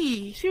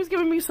me. She was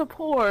giving me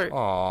support.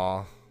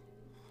 Aw.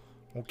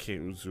 Okay,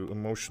 Uzu,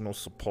 emotional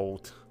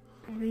support.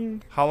 I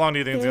mean, how long do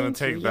you think it's gonna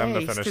take them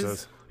to finish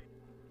this?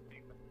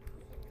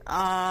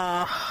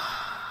 I'm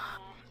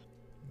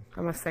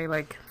gonna say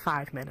like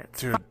 5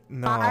 minutes. Dude,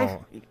 no.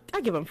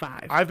 I give him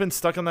 5. I've been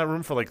stuck in that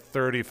room for like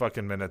 30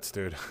 fucking minutes,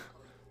 dude.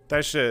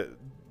 That shit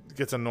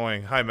gets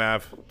annoying. Hi,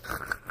 Mav.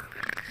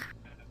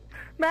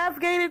 Mav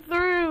gained it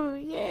through.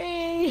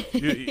 Yay!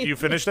 You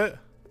finished it?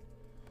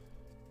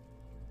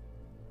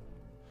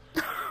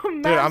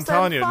 Dude, I'm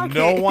telling you,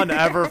 no one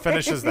ever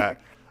finishes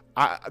that.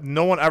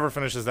 No one ever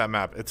finishes that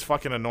map. It's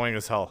fucking annoying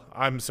as hell.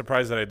 I'm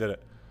surprised that I did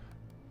it.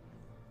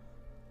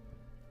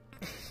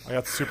 I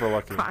got super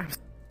lucky. I'm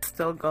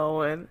still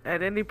going.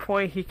 At any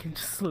point, he can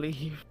just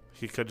leave.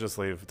 He could just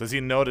leave. Does he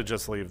know to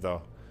just leave,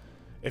 though?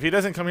 If he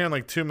doesn't come here in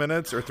like 2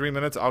 minutes or 3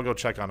 minutes, I'll go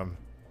check on him.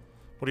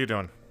 What are you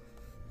doing?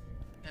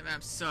 That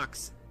map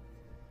sucks.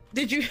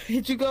 Did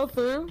you go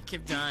through? I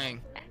keep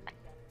dying.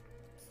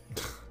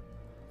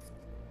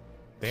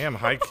 Damn,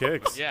 high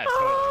kicks. Yeah,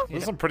 totally.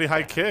 Those are some pretty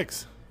high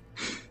kicks.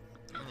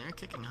 They're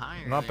kicking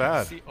higher. Not there.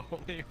 bad. The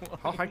only one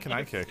How high can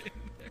I kick?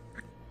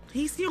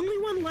 He's the only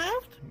one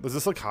left? Does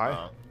this look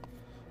high?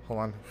 Hold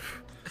on.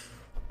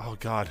 Oh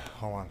god,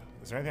 hold on.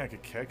 Is there anything I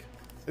could kick?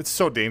 It's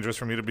so dangerous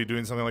for me to be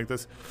doing something like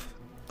this.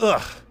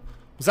 Ugh.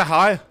 Was that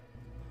high?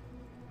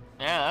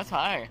 Yeah, that's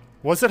high.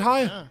 Was it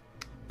high?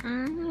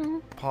 Yeah.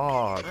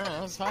 Pod. Yeah,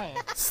 that's high.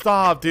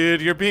 Stop,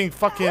 dude. You're being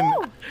fucking...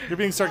 You're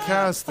being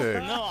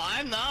sarcastic. No,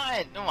 I'm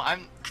not. No,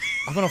 I'm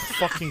gonna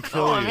fucking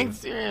kill no, you. I'm being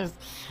serious.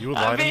 You would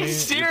lie to me? I'm being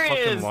serious.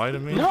 You fucking lie to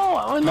me? No,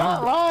 I would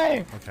not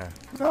lie. Okay.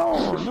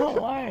 No, no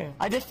lie.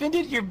 I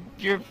defended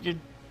your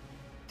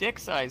dick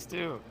size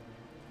too.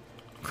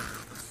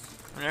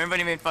 And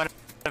everybody made fun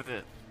of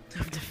it.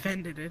 I've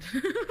defended it.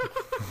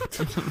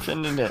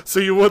 Defended it. So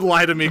you would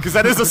lie to me, because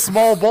that is a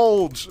small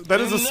bulge. That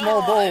is a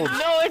small bulge.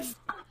 No, it's...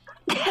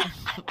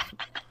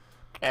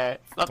 Okay,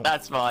 it's not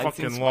that small. It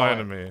seems Fucking lie smaller.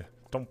 to me.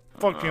 Don't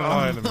fucking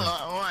lie to me.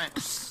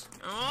 What?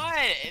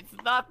 What? It's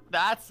not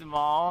that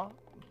small.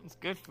 It's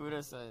good food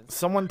size.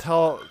 Someone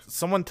tell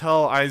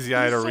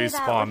IZI to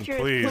respawn,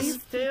 please.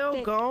 He's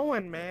still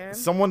going, man.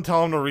 Someone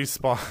tell him to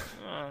respawn.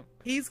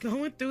 He's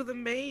going through the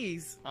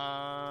maze.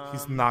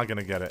 He's not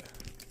gonna get it.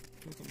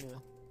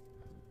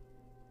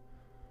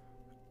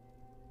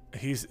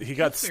 He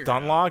got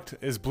stun locked.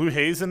 Is Blue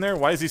Haze in there?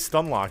 Why is he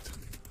stun locked?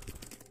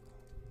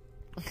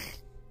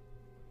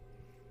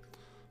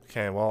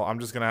 Okay, well, I'm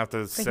just gonna have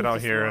to sit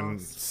out here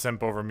and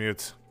simp over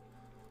mutes.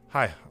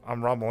 Hi,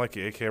 I'm Rob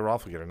Malecki, aka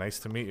Rafflegator. Nice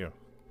to meet you.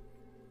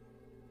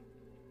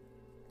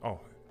 Oh,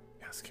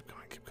 yes, keep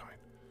going, keep going.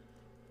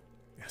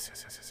 Yes,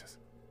 yes, yes, yes, yes.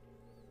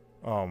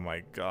 Oh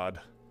my god.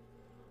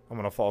 I'm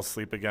gonna fall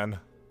asleep again.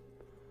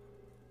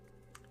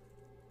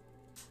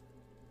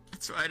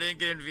 That's why I didn't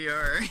get in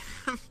VR.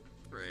 I'm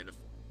afraid of...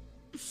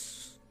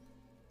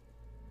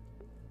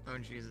 Oh,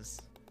 Jesus.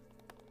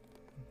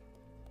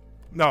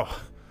 No,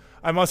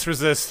 I must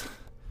resist.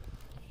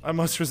 I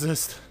must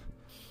resist.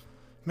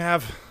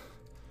 Mav,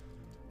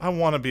 I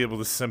want to be able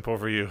to simp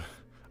over you.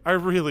 I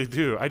really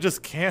do. I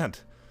just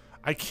can't.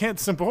 I can't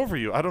simp over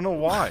you. I don't know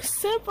why.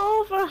 Simp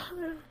over.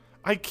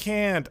 I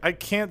can't. I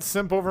can't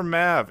simp over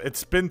Mav.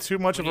 It's been too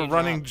much of a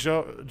running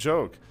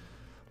joke.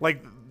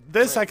 Like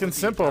this, I can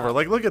simp over.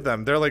 Like look at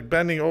them. They're like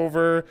bending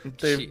over.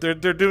 They're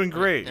doing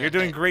great. You're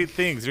doing great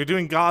things. You're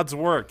doing God's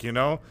work. You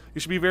know. You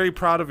should be very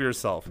proud of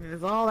yourself.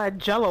 There's all that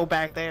Jello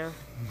back there.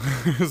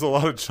 There's a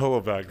lot of Jello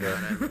back there.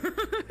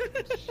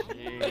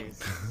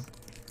 Jeez.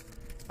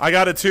 I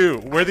got it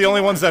too. We're the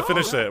only ones that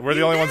finished it. We're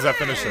the only ones that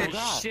finished it.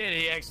 Oh shit,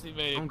 he actually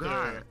made it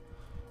through.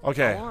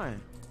 Okay.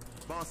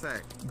 Ball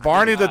sack.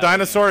 Barney the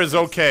dinosaur is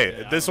okay.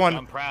 Yeah, This I'm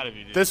one, proud of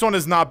you, dude. this one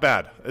is not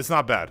bad. It's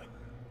not bad.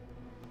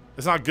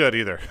 It's not good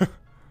either.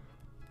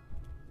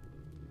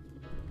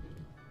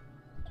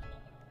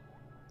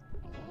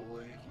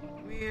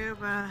 We're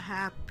a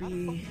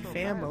happy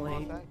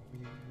family.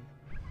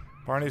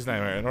 Barney's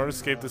nightmare. In order to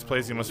escape this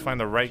place, you must find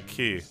the right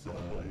key.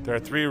 There are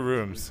 3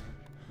 rooms.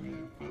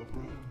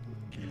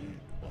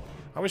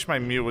 I wish my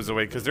Mew was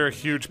awake, because they're a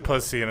huge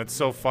pussy, and it's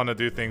so fun to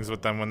do things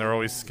with them when they're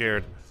always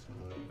scared.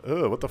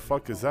 Ugh, what the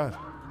fuck is that?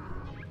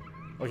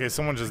 Okay,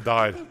 someone just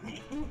died.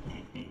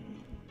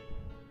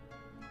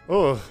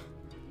 Oh,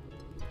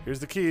 here's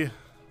the key.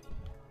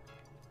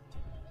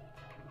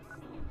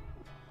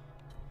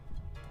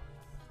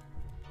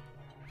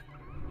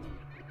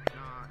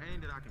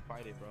 Ain't that I can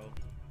fight it, bro.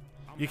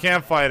 You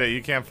can't fight it.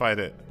 You can't fight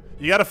it.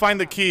 You gotta find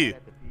the key.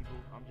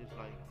 I'm just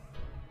like,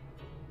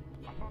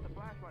 I found the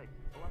flashlight.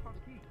 Oh, I found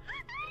the key.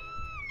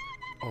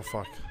 Oh,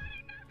 fuck.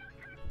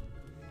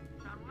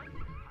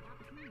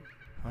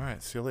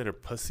 Alright, see you later,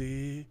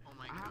 pussy. Oh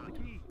my God.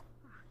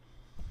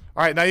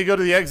 Alright, now you go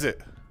to the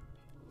exit.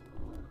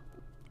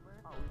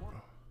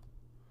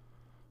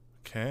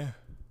 Okay.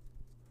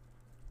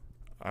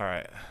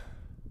 Alright.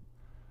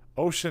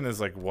 Ocean is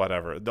like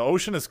whatever. The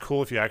ocean is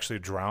cool if you actually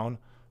drown,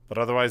 but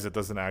otherwise it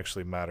doesn't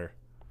actually matter.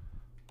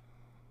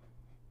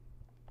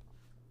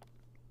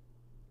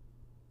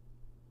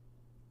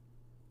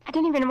 I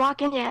didn't even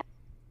walk in yet.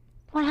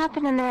 What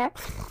happened in there?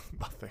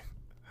 Nothing.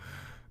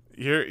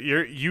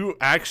 You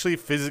actually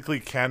physically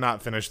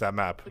cannot finish that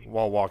map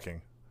while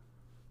walking.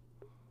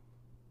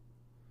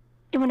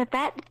 You want to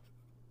bet?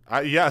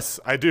 Yes,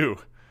 I do.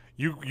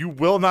 You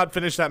will not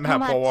finish that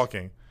map while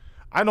walking.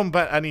 I don't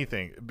bet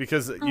anything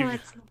because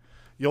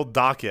you'll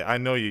dock it. I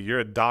know you. You're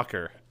a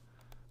docker.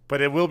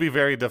 But it will be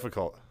very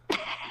difficult.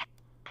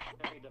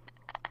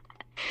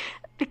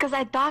 Because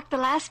I docked the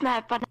last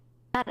map, but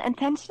not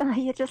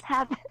intentionally. It just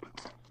happened.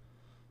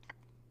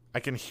 I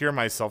can hear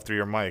myself through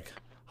your mic.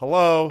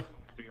 Hello?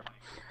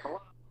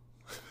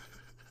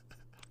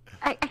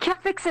 I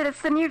can't fix it. It's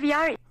the new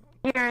VR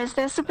ears.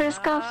 They're super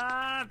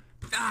scuffed.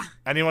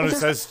 Anyone who It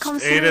just says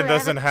comes Aiden through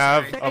doesn't every-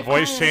 have every a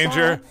voice time it's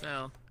changer,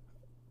 on.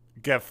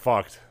 get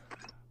fucked.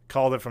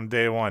 Called it from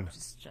day one.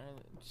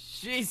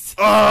 Jeez.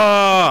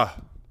 Ah!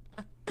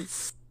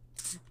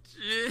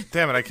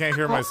 Damn it, I can't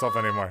hear myself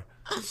anymore.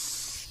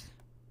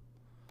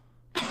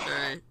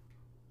 Alright.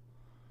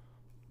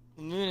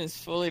 The moon is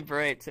fully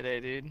bright today,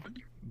 dude.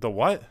 The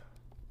what?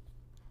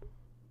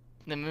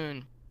 The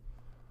moon.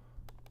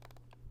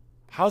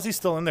 How's he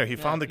still in there? He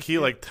Yeah, found the you key see-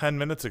 like 10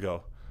 minutes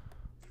ago.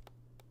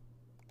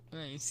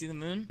 You see the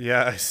moon?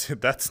 Yeah, I see.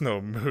 That's no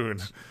moon.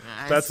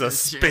 Yeah, That's a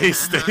see- space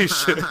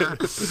station.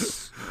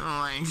 Oh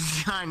my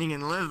god, you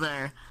can live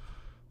there.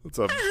 It's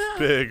a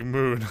big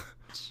moon.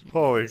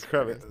 Holy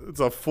crap. It's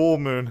a full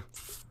moon.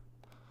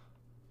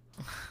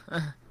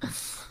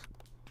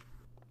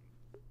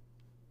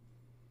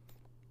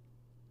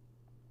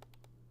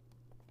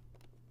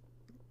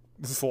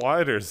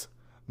 Sliders.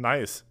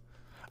 Nice.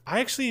 I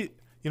actually,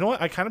 you know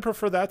what? I kind of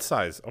prefer that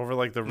size over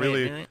like the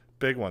really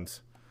big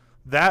ones.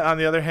 That, on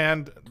the other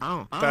hand,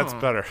 that's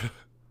better.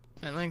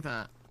 I like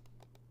that.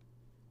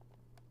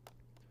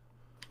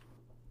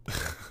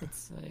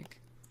 It's like...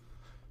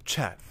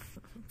 Chat,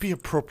 be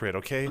appropriate,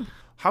 okay?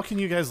 How can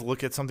you guys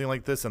look at something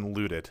like this and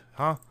loot it,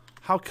 huh?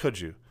 How could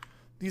you?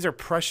 These are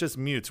precious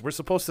mutes. We're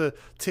supposed to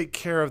take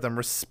care of them,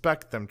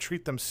 respect them,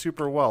 treat them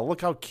super well.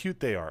 Look how cute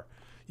they are.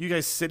 You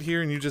guys sit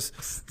here and you just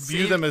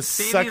view them as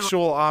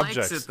sexual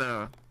objects. Likes it,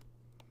 though.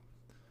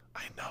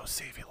 I know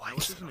Savvy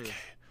likes it, okay?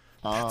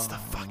 That's the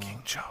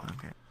fucking joke.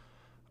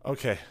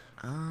 Okay.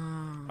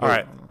 All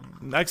right.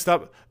 Next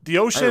up, the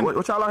ocean. Hey,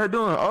 what y'all out here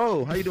doing?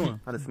 Oh, how you doing?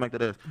 I just smacked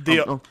that ass.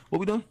 What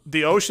we doing?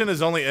 The ocean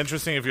is only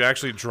interesting if you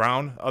actually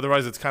drown.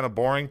 Otherwise, it's kind of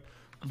boring.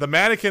 The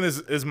mannequin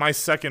is my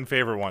second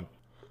favorite one.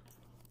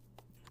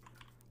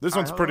 This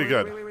one's pretty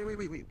good.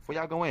 Wait. Before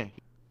y'all go in.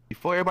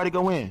 Before everybody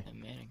go in.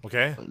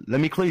 Okay.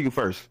 Let me clear you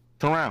first.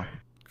 Turn around.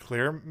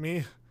 Clear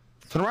me?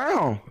 Turn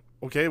around.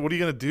 Okay, what are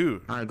you going to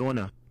do? All right, go in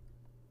there.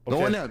 Okay.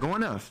 Go in there. Go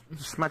in there.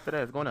 Smack that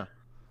ass. Go in there.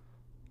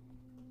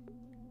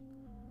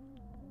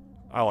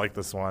 I like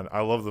this one. I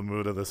love the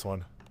mood of this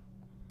one.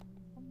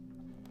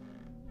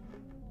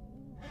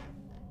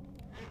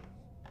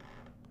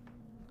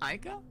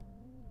 Aika?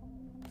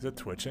 Is it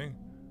twitching?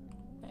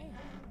 Hey.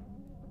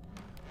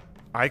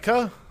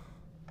 Aika?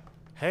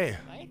 Hey.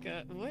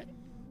 Aika? What?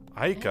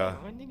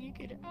 Aika? When did you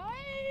get it?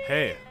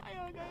 Hey.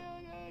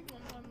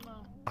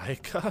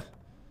 Aika?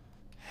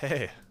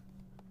 Hey.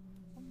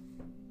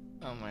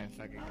 Oh my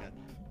fucking god.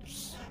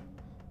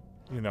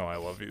 You know I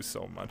love you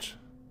so much.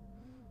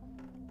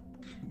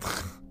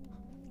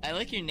 I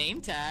like your name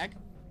tag.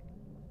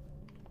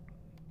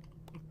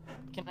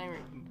 Can I?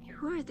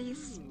 Who are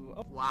these?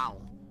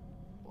 Wow.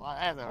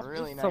 Wow, that's a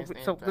really nice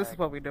name So tag. this is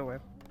what we're doing.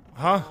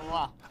 Huh?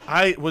 Wow.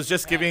 I was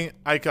just giving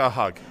Aika a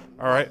hug.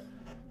 Alright?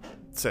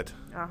 Sit.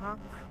 Uh-huh.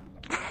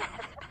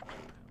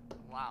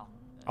 Wow.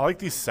 I like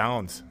these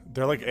sounds.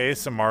 They're like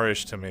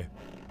ASMR-ish to me.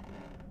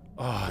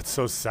 Oh, it's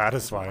so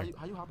satisfying.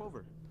 How you hop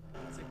over?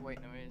 It's like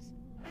white noise.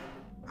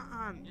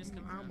 I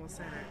almost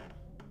said it.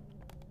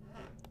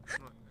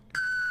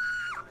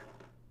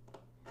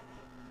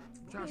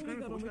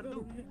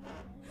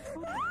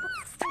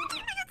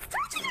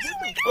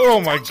 Oh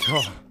my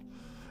god.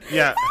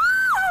 Yeah.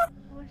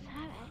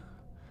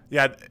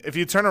 Yeah, if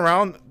you turn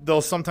around,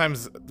 they'll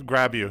sometimes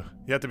grab you.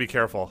 You have to be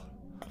careful.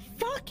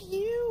 Fuck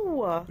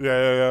you!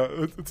 Yeah.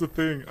 It's a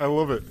thing. I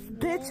love it.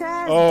 Bitch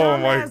ass, oh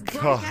my dumbass,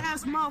 god. broke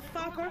ass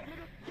motherfucker!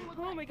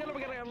 Oh my god,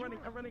 I'm running.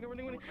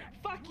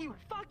 Fuck you!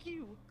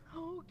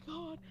 Oh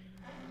god,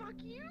 fuck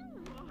you!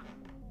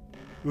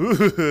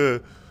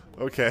 Ooh,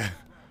 okay.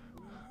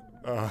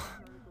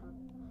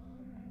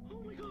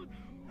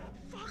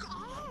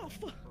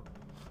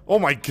 Oh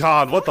my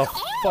god, what the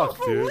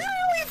fuck, dude?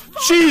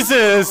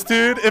 Jesus,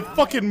 dude, it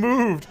fucking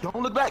moved.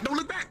 Don't look back.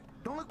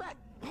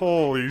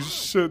 Holy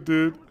shit,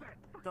 dude.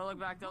 Don't look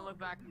back. Don't look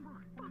back.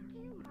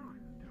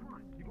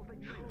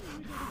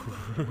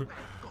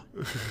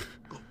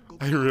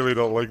 I really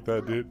don't like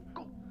that, dude.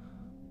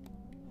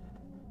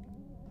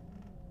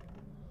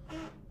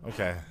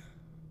 Okay.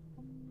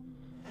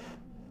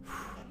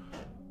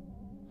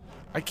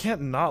 I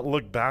can't not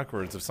look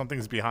backwards if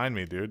something's behind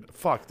me, dude.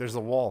 Fuck, there's a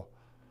wall.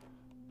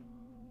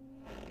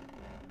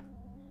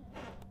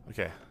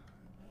 Okay.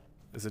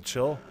 Is it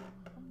chill?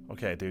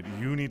 Okay, dude,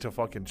 you need to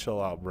fucking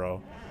chill out,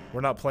 bro.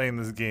 We're not playing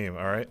this game,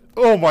 alright?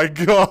 Oh my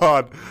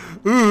god!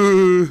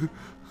 Ooh.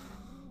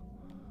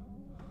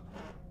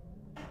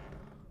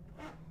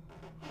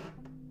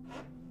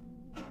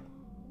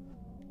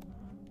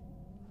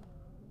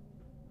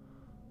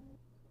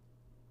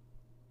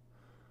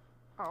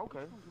 Oh, okay.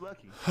 You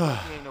lucky. You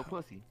ain't no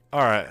pussy.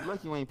 Alright. You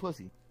lucky you ain't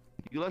pussy.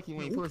 You lucky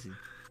you ain't pussy.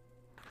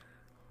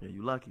 Yeah,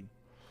 you lucky.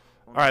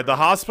 Alright, the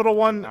hospital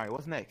one... Alright,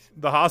 what's next?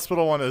 The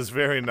hospital one is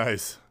very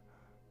nice.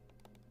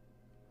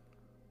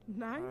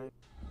 Nice.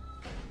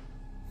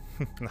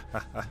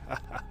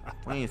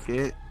 We ain't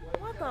scared.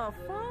 What the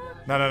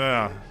fuck?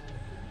 No.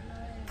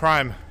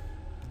 Prime,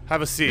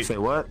 have a seat. You say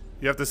what?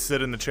 You have to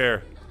sit in the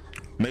chair.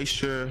 Make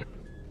sure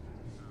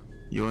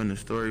you're in the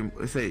story.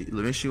 Make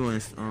sure you're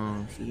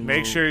in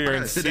Make sure you're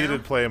in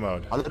seated play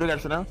mode. I literally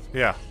gotta sit down?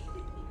 Yeah.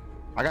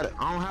 I got it.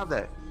 I don't have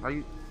that. Are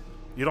you?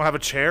 You don't have a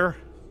chair?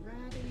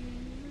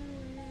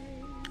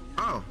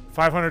 Oh.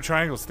 500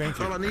 triangles, thank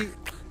you. That's all I need.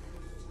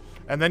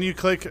 And then you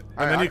click,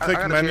 I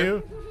got a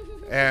menu,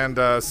 and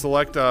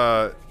select.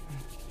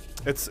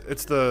 It's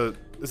the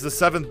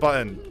 7th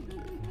button.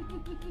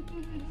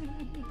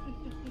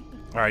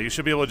 All right, you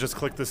should be able to just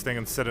click this thing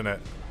and sit in it.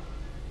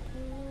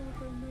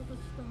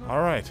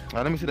 All right. All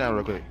right, let me sit down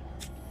real quick.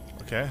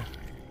 Okay.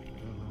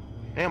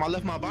 Damn, I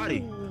left my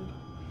body.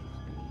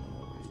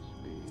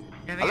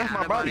 I left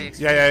my body.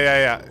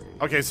 Yeah.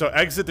 Okay, so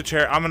exit the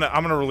chair. I'm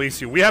gonna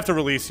release you. We have to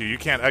release you. You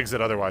can't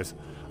exit otherwise.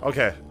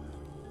 Okay.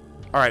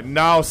 All right,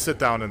 now sit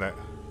down in it.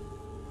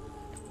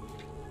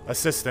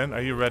 Assistant,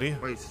 are you ready?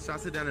 Wait, so I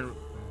sit down and...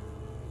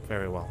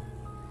 Very well.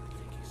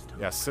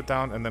 Yeah, sit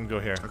down and then go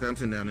here. Okay, I'm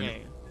sitting down. Yeah.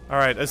 All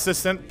right,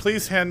 assistant,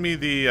 please hand me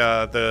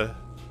the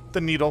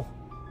needle.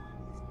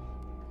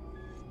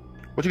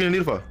 What you gonna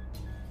need it for?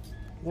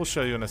 We'll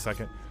show you in a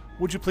second.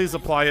 Would you please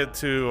apply it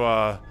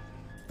to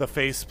the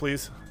face,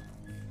 please?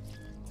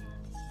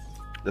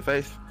 The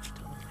face?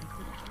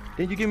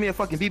 Didn't you give me a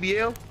fucking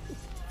BBL?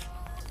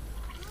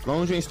 As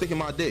long as you ain't sticking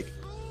my dick,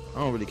 I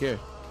don't really care.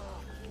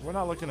 We're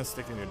not looking to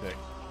stick in your dick.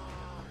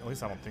 At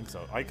least I don't think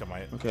so. Ika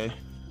might. Okay.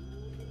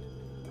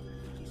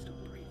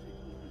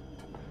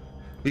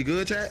 We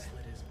good, chat?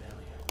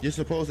 You're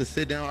supposed to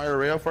sit down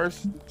IRL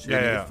first?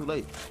 Yeah. It's too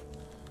late.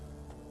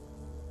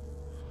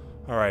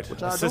 All right, What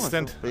y'all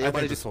assistant. doing? So I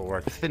think this will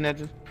work. Sitting there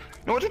just...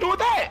 No, what you doing with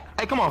that?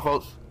 Hey, come on,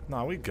 folks.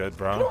 Nah, we good,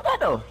 bro. What you doing with that,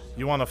 though?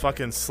 You want to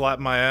fucking slap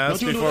my ass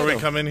Don't you do before that, we though.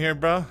 come in here,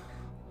 bro?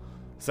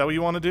 Is that what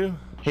you want to do?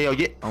 Hell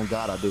yeah. On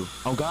God, I do.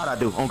 On God, I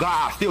do. On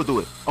God, I still do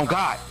it. On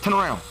God. Turn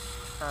around.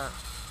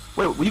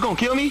 Wait, you gonna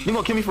kill me? You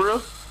gonna kill me for real?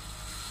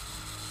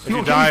 If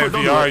you die in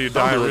VR, you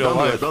die in real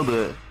life. Don't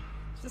do it.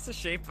 It's just a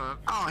shape up.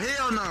 Oh,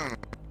 hell no.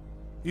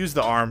 Use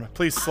the arm.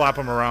 Please slap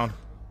him around.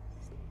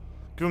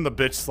 Give him the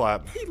bitch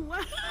slap. He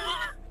left.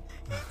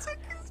 He took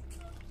his...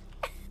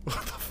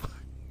 What the fuck?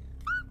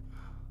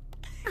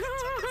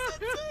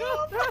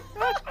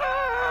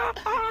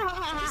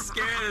 You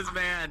scared this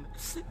man.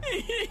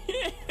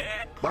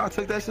 Boy, I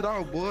took that shit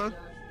off, boy.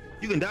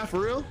 You can die for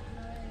real?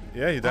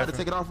 Yeah, you I die. had to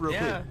take it off real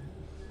quick.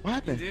 What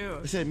happened? You do.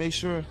 It said make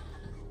sure.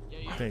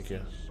 Thank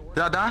you.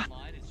 Did I die?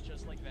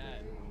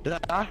 Did I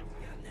die?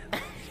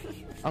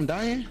 I'm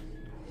dying?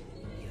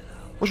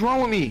 What's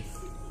wrong with me?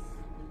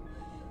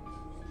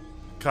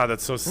 God,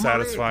 that's so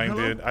satisfying,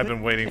 dude. I've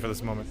been waiting for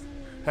this moment.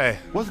 Hey.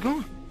 What's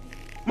going?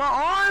 My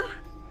arm?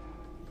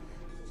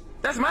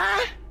 That's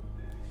mine?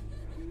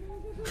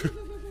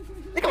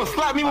 They gonna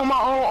slap me with my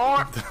own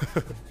arm?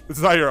 It's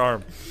not your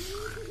arm.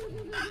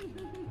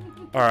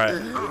 All right.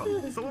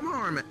 Oh, so where my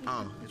arm at?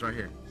 Oh, it's right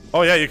here.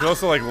 Oh yeah, you can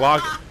also like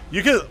lock.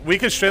 We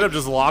could straight up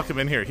just lock him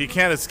in here. He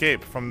can't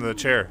escape from the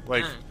chair.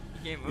 Like,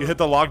 you hit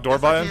the lock door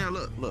button. Yeah,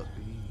 look.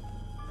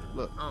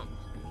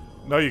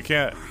 No, you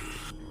can't.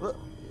 Look.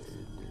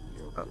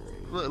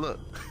 Look.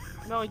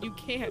 No, you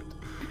can't.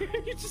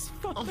 You just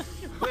fall.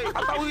 Wait, I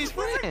thought we was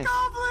friends.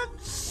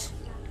 Goblins.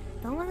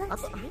 Don't let I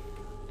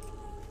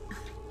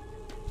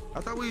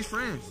thought we was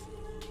friends.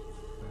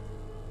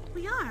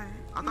 We are.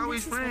 I thought we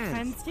was This is what friends.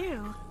 friends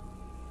do.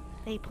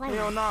 They play.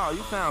 Hell no,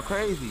 you sound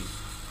crazy.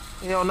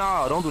 Hell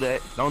no, don't do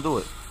that. Don't do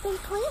it. They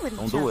play with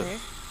Don't each do other. it.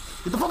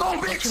 Get the fuck on,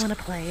 Don't bitch! you want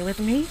to play with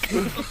me?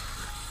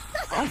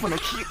 I'm finna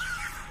kill.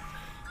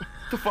 Get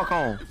the fuck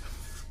on.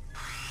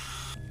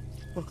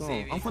 Fuck on.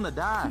 Savvy. I'm finna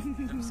die.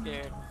 I'm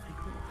scared.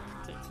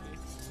 Get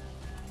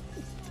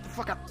the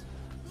fuck out.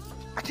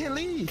 I can't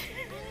leave.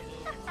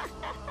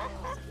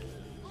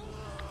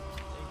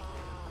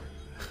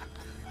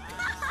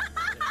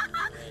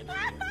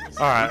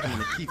 All right. You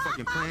gonna keep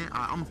fucking playing?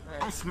 I'm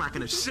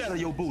smacking the shit out of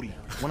your booty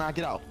when I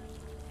get out.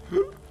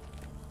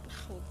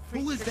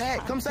 Who is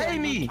that? Come save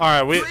me.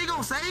 All right, You ain't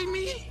gonna save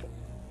me?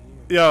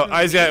 Yo,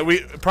 Isaiah,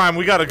 Prime,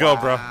 we gotta go,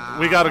 bro.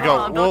 We gotta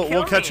go.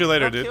 We'll catch you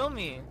later, dude. Kill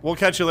me. We'll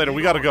catch you later.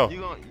 We gotta go.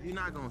 You're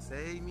not gonna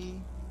save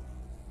me?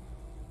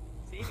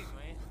 Save me,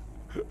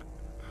 man.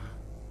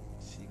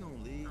 She gonna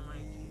leave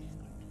me.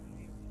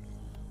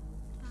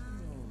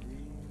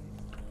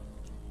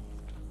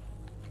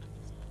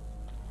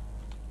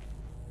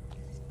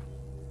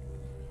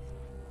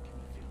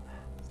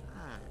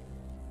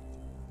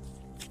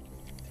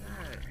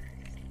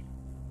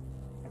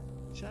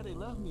 Chad, they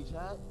left me,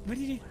 Chad. What did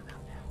you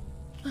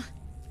do?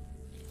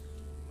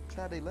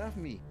 Chad, they left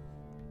me.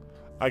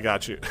 I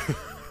got you.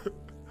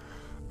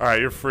 All right,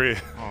 you're free.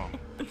 All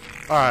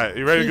right,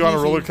 you ready to go on a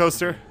roller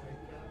coaster?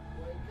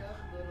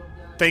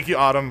 Thank you,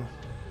 Autumn.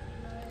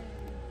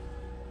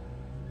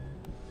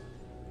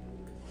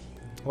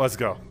 Let's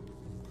go.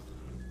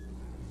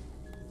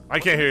 I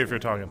can't hear you if you're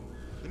talking.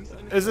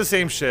 It's the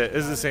same shit.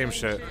 It's the same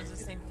shit. It's the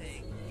same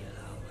thing.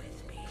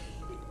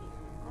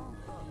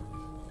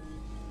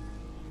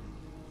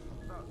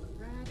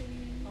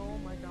 Oh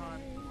my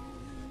god.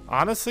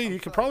 Honestly, you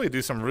could probably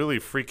do some really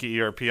freaky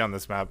ERP on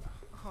this map.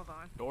 Hold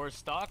on. Door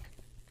stock?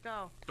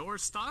 Go. Door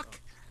stock?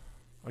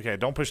 Okay,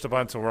 don't push the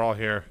button so we're all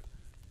here.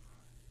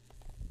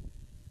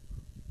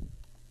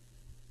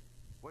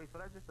 Wait, so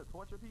that's just to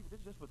torture people? This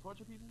is just for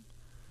torture people?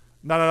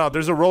 No.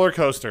 There's a roller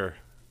coaster.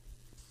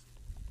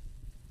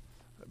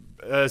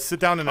 Sit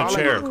down in a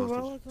chair.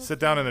 Sit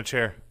down in a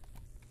chair.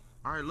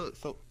 All right, look.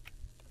 So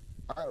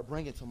I gotta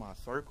bring it to my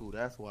circle.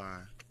 That's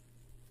why.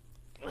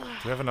 Do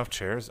we have enough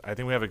chairs? I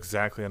think we have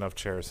exactly enough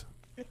chairs.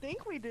 I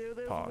think we do.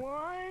 There's Paul.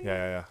 one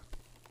Yeah.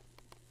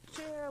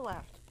 chair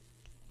left.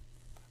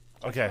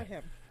 Okay. For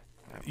him.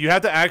 You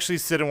have to actually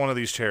sit in one of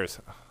these chairs.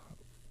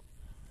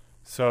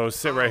 So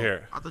sit right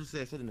here. I thought you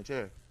said sit in the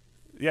chair.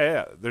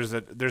 Yeah. There's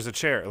a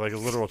chair, like a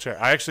literal chair.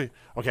 I actually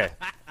okay.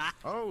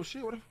 Oh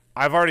shit! What?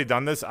 I've already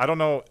done this. I don't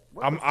know.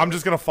 I'm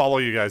just gonna follow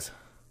you guys.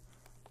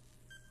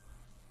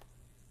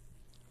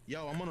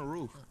 Yo, I'm on the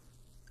roof.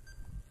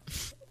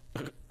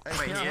 Wait,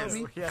 can you help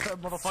me? Yeah,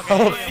 motherfucker.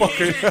 How the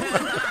fuck are you?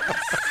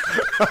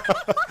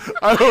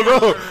 I don't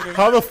know.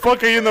 How the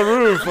fuck are you in the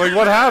roof? Like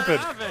what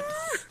happened?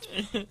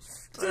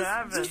 What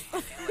happened?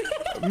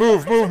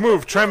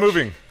 Move. Try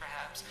moving.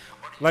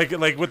 Like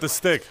with the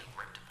stick.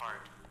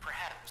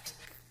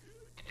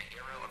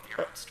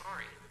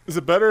 Is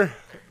it better?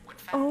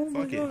 Oh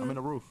my Fuck it, god. I'm in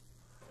the roof.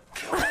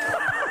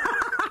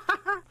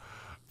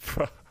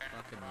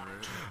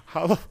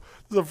 How this is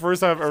the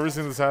first time I've ever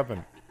seen this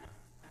happen.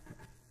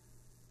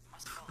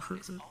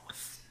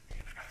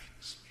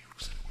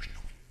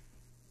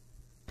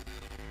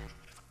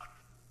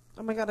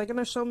 Oh my god, they're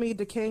gonna show me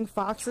decaying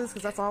foxes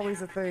because that's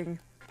always a thing.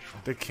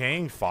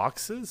 Decaying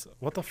foxes?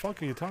 What the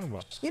fuck are you talking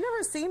about? You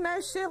never seen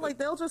that shit? Like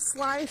they'll just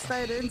slice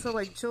that into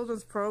like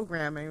children's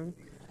programming.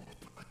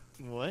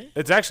 What?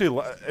 It's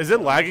actually. Is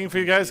it lagging for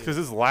you guys? Because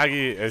it's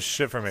laggy as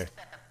shit for me.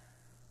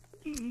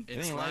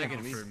 It's ain't lagging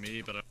lagging for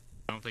me, but I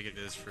don't think it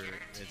is for.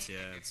 It's yeah.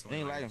 It's It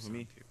ain't lagging for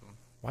me. People.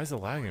 Why is it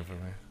lagging for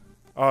me?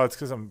 Oh, it's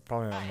because I'm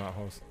not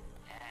host.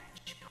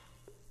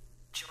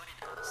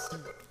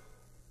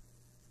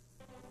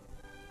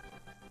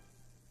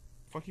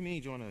 Fuck you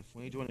mean join us?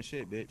 We ain't joining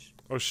shit, bitch.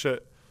 Oh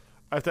shit!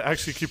 I have to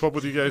actually keep up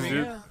with you guys,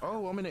 dude.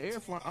 Oh, I'm in the air.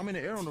 I'm in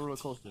the air on the roller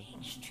coaster.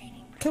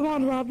 Come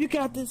on, Rob, you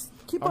got this.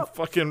 Keep I'm up.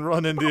 fucking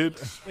running, dude.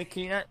 Wait,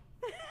 can you not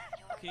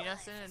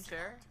sit in a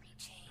chair?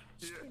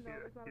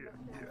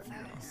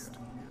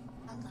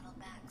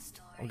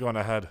 I'm going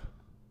ahead.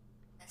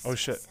 Oh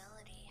shit!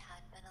 Facility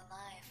had been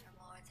alive for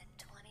more than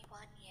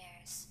 21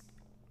 years.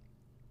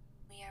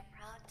 We are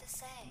proud to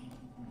say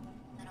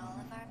that all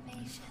of our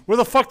patients Where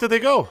the fuck did they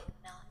go? have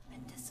not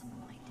been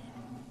disappointed.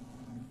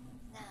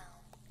 Now,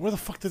 Where the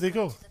fuck did they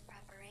go? to the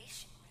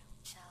preparation room,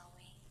 shall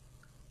we?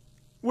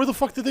 Where the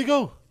fuck did they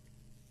go?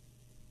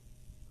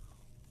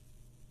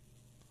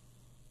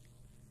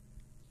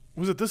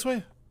 Was it this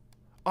way?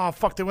 Oh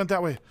fuck! They went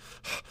that way.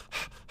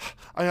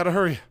 I gotta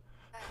hurry.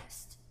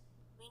 First,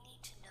 we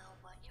need to know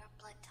what your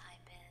blood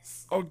type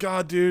is. Oh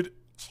god, dude.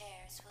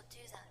 Chairs will do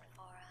that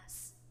for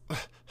us. I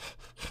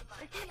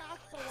can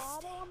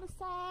axolotl on the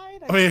side.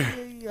 Oh, yeah. I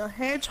see a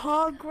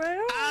hedgehog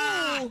grill.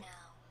 Oh,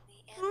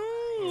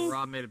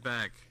 Rob made it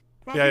back.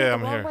 Yeah, I'm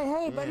here.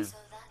 Hey, buddy. So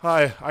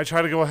Hi, I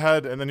tried to go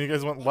ahead, and then you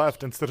guys went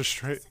left instead of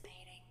straight.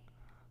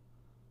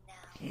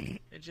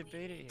 It's your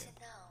beta here.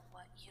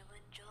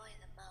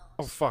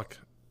 Oh, fuck.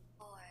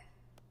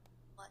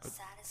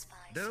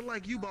 They look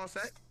like you, boss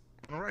act.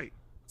 All right.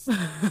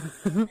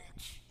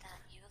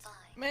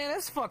 Man,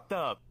 that's fucked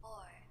up.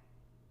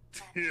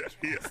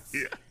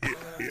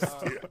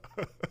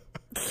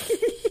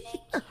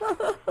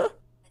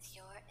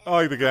 I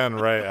like the gun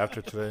right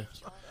after today.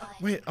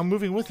 Wait, I'm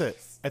moving with it.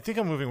 I think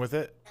I'm moving with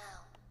it.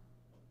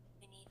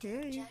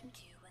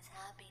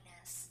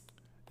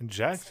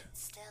 Inject?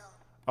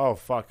 Oh,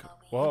 fuck.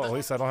 Well, at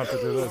least I don't have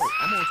to do this.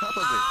 I'm on top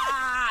of it.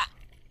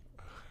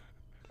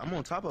 I'm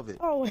on top of it.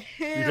 Oh,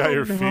 hell You got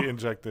your no. feet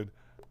injected.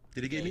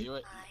 Did he get me?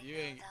 You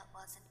ain't.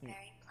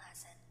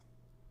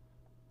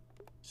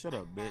 Shut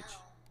up, bitch.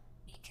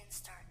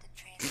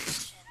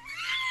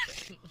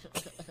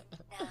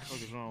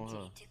 What is wrong with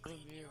her?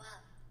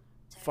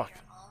 Fuck.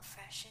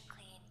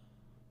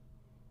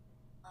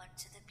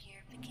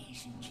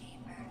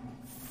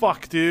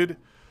 Fuck, dude.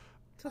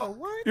 Oh,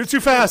 what? You're too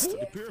fast.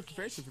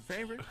 Purification for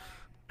favorite.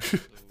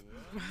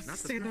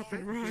 Stand up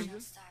and run.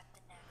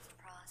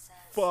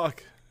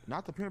 Fuck.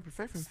 Not the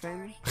purification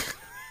favorite.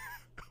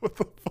 What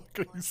the fuck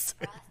are you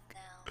saying?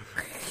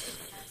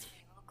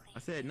 I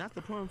said not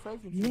the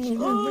purification.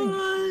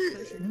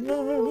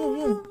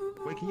 No.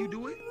 Wait, can you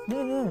do it?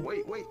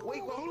 Wait,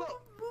 hold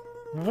up.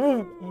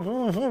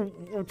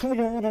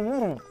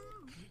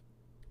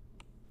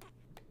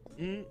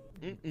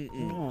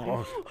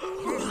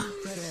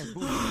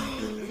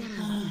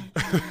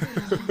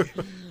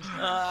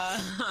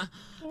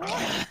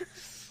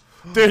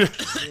 Dude,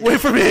 wait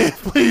for me,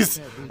 please.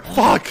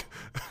 Fuck.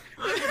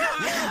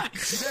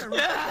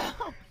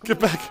 Get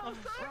back.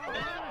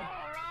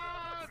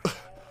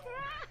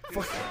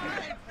 Fuck.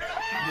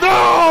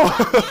 No!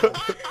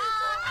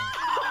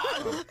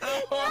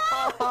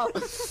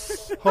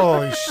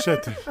 Holy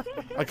shit, dude.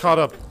 I caught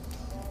up.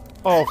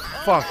 Oh,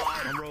 fuck.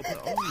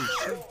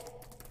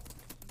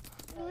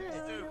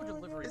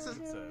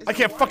 I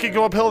can't fucking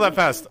go uphill that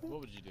fast. What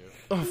would you do?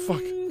 Oh,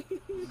 fuck.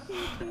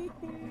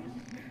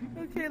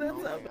 Okay,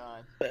 that's not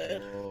bad.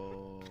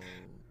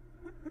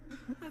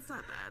 That's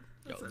not bad.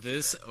 Yo,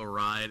 this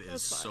ride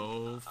is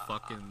so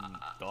fucking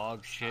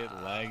dog shit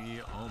laggy.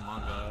 Oh my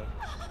god.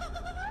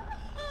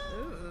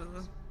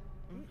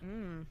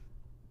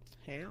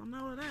 Hell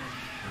no, that.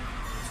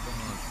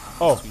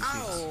 Oh,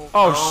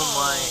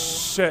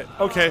 shit.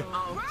 Okay.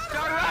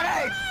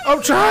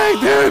 I'm trying,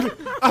 dude.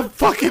 I'm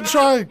fucking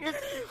trying.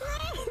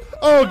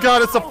 Oh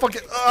god, it's a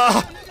fucking.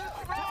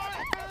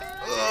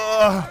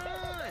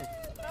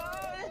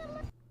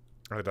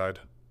 I died.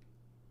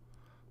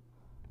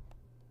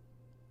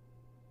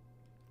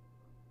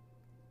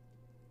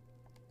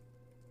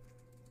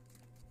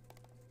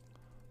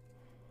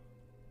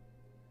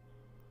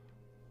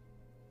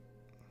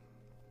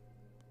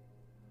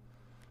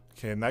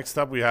 Okay, next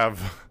up we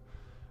have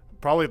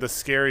probably the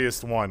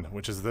scariest one,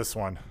 which is this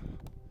one.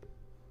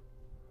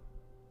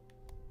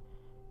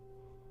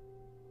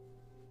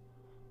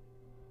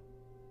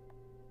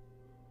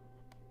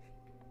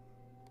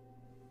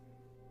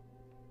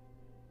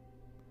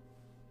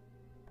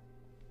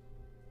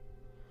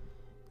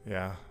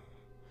 Yeah.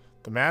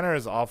 The manor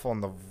is awful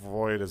and the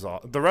void is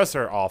awful. The rest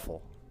are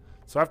awful.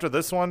 So after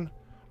this one,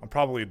 I'm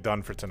probably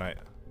done for tonight.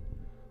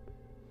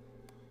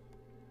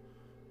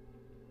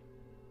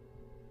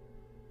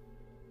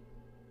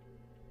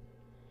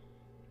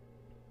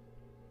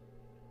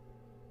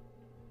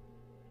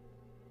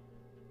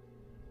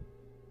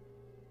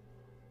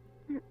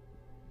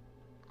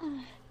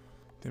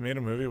 They made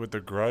a movie with The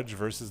Grudge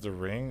versus The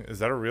Ring. Is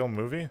that a real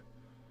movie?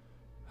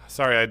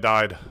 Sorry, I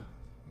died.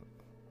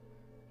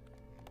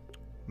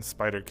 The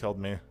spider killed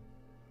me.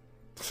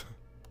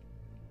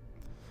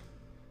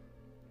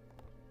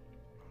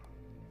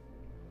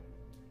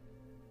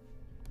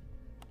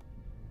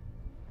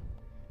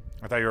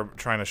 I thought you were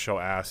trying to show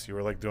ass. You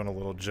were like doing a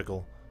little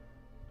jiggle.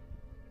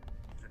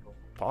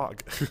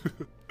 Pog.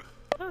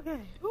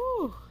 Okay.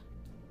 Ooh.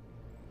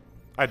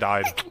 I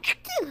died.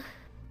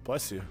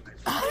 Bless you.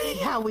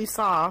 Yeah, we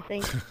saw.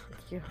 Thank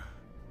you.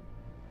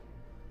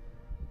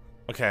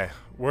 Okay,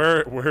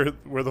 where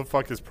the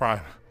fuck is Prime?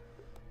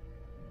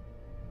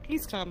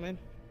 He's coming.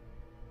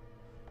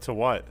 To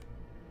what?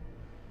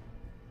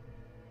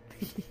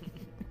 It's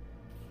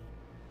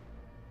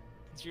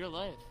your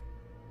life.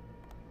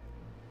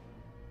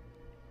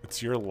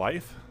 It's your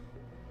life?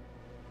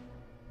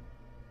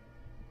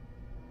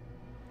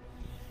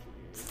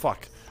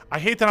 Fuck. I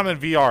hate that I'm in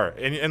VR,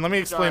 and let me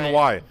explain Sorry.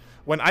 why.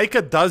 When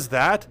Ica does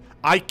that,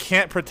 I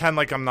can't pretend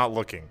like I'm not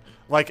looking.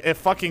 Like, it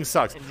fucking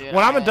sucks. Dude,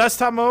 when I'm in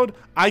desktop mode,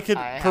 I could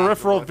I have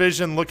peripheral to look.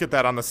 vision look at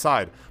that on the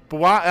side. But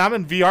when I'm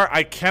in VR,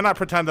 I cannot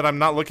pretend that I'm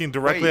not looking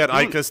directly Wait, at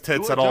Ica's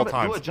tits at all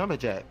times. Do a jumping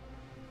jack.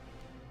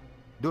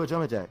 Do a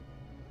jumping jack.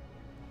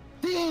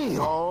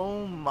 Damn.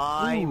 Oh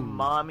my Ooh.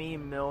 mommy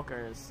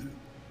milkers.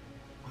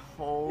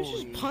 Holy.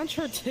 You just punch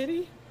her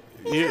titty?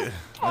 Yeah.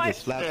 I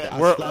just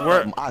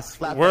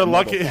slapped. We're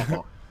lucky,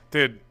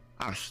 dude.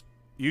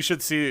 You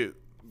should see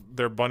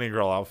their bunny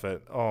girl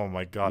outfit. Oh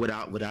my god.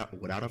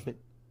 Without outfit?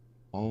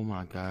 Oh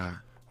my god.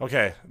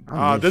 Okay.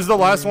 This is the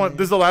last one.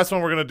 This is the last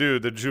one we're gonna do.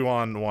 The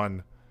Juon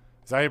one.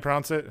 Is that how you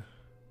pronounce it?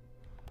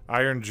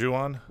 Iron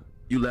Juon.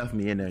 You left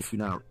me in there.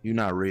 You're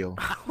not real.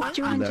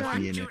 You left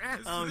me in there.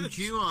 Oh,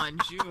 Juon.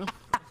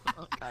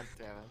 Oh, god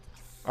damn it.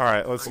 All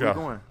right, let's Where go.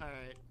 we going?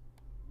 Alright.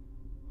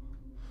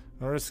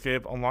 In order to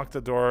escape, unlock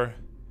the door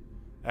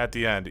at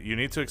the end. You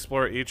need to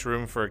explore each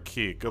room for a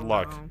key. Good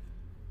luck.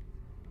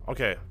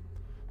 Okay.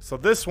 So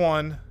this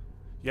one,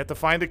 you have to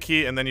find a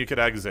key and then you could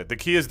exit. The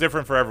key is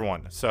different for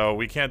everyone, so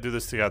we can't do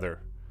this together.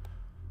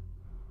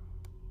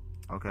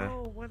 Okay.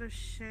 Oh, what a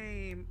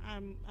shame.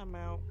 I'm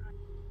out.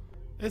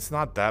 It's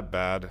not that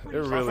bad. It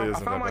really isn't I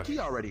found that my bad. key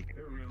already.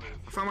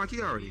 I found my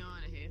key already.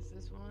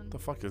 The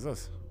fuck is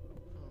this?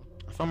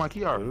 I found my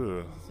key already.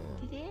 Ooh.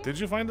 Did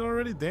you find it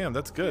already? Damn,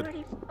 that's good.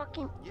 Already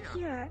fucking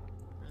here.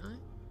 Really?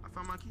 I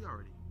found my key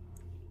already.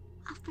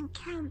 I've been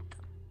camped.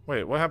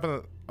 Wait, what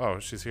happened? Oh,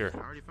 she's here. I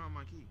already found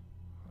my key.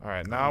 All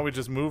right, now we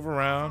just move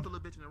around. The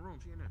little bitch in the room.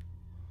 She in there.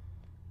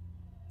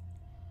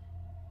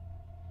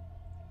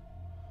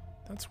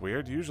 That's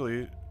weird.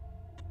 Usually,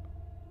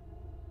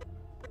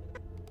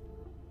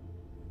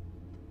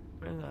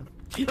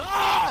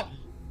 Ah!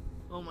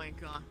 Oh my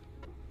god.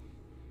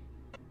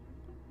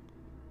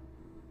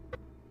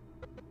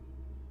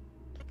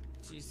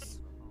 Jeez.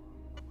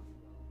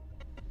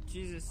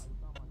 Jesus.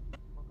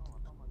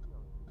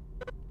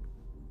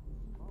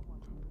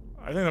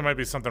 I think there might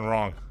be something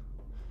wrong.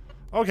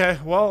 Okay,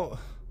 well,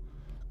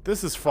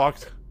 this is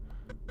fucked.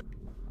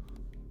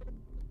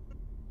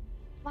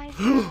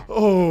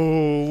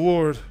 Oh,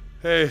 Lord.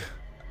 Hey,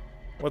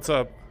 what's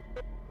up?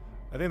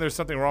 I think there's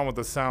something wrong with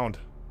the sound.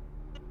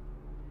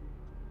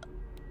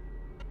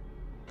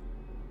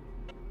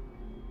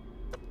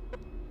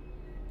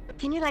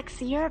 Can you like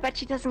see her, but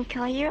she doesn't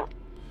kill you?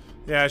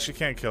 Yeah, she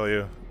can't kill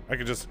you. I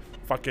could just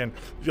fucking...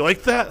 You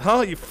like that,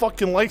 huh? You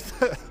fucking like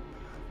that?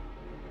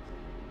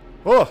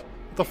 Oh, what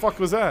the fuck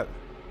was that?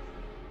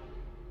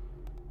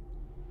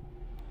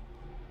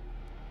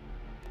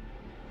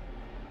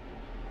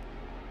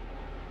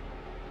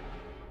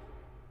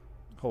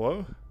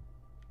 Hello?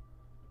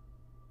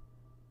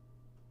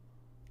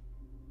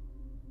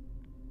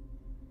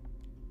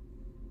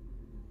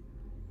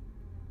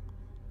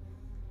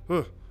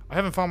 Ugh, I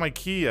haven't found my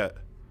key yet.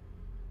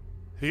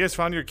 You guys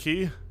found your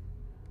key?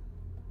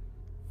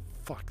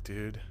 Fuck,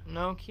 dude.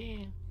 No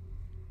key.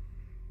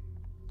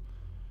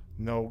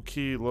 No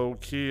key, low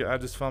key. I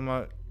just found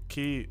my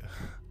key.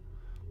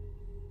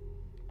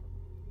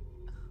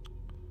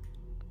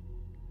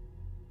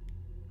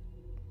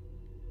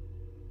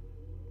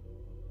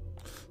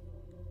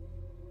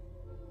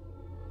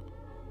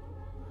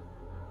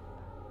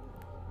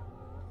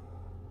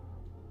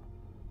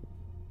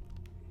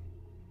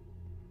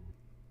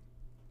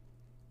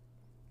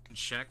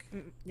 Check.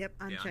 Yep,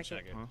 I'm Yeah, checking.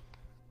 uncheck it. Huh?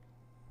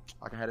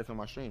 I can have this on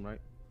my stream, right?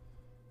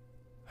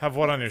 Have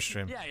what on your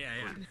stream? Yeah,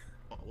 yeah,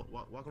 yeah.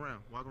 Walk around.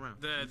 Walk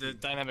around. The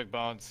dynamic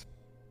bones.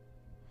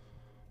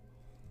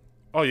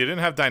 Oh, you didn't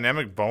have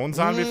dynamic bones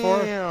on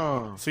before?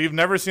 Yeah. So you've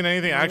never seen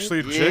anything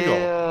actually jiggle?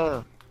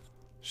 Yeah.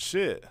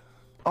 Shit.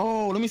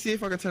 Oh, let me see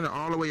if I can turn it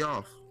all the way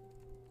off.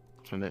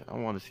 Turn it. I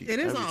want to see. It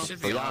is everything. off. It should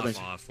So be y'all been-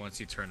 off once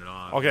you turn it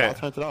off. Okay. I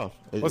turned it off.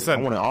 Listen.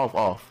 I want it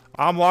off.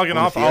 I'm logging I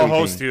wanna off. see I'll everything.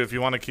 host you if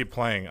you want to keep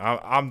playing.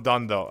 I'm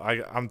done though.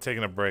 I'm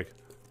taking a break.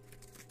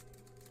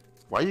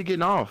 Why are you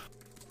getting off?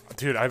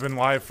 Dude, I've been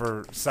live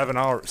for 7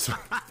 hours.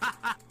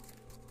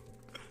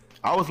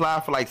 I was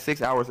live for like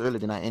 6 hours earlier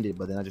than I ended,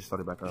 but then I just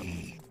started back up.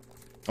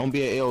 Don't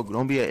be a L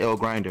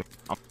grinder.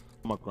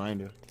 I'm a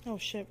grinder. Oh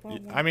shit.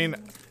 I mean,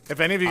 if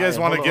any of you guys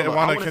want to hold on. I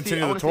want to wanna see-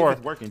 continue I the wanna see if tour,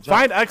 it's working. Jump.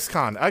 find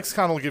XCon.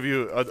 XCon will give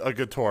you a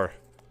good tour.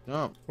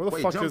 Jump. Where the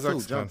Wait, fuck jump is too,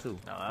 XCon? Jump too.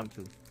 No, I'm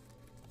too.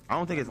 I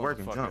don't think it's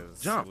working.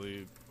 Jump. Jump.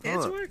 It's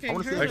Hold up. working. I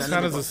wanna see Hurry if up.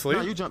 XCon is that- asleep?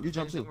 No, you jump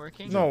Is it too.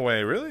 working? No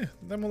way, really?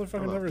 That motherfucker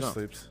Hold up, never jump.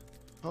 sleeps.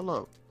 Hold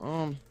up.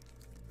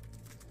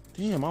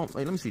 Damn. Wait,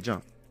 let me see.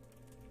 Jump.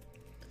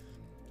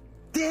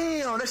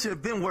 Damn, that should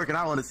have been working.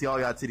 I want to see all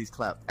y'all titties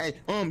clap. Hey,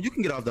 you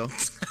can get off though.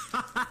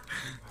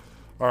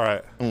 All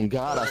right. On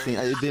God, I seen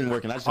it didn't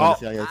work, and I just want to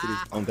see all y'all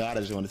titties. On God, I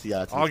just want to see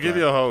y'all titties. I'll give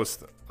you a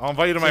host. I'll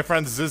invite you to my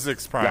friend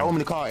Zizix Prime. Y'all want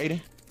me to call Aiden?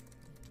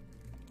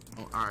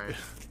 Oh, all right.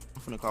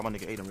 I'm finna call my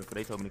nigga Aiden because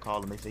they told me to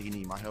call him. They say he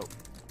need my help.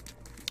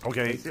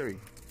 Okay. Hey Siri.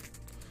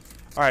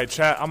 All right,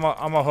 chat. I'm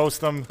a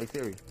host them. Hey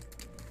Siri.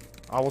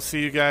 I will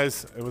see you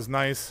guys. It was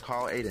nice.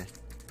 Call Aiden.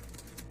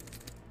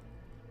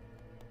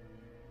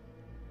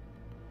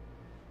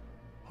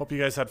 Hope you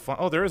guys had fun.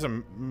 Oh, there is a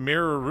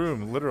mirror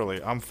room,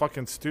 literally. I'm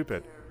fucking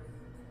stupid.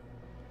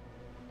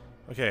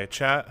 Okay,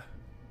 chat.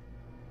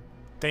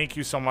 Thank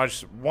you so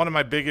much. One of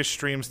my biggest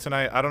streams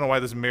tonight. I don't know why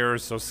this mirror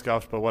is so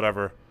scuffed, but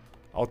whatever.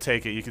 I'll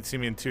take it. You can see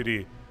me in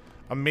 2D.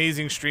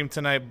 Amazing stream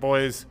tonight,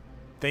 boys.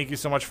 Thank you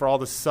so much for all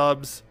the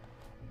subs,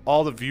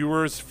 all the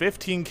viewers.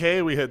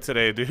 15K we hit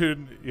today,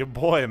 dude. Your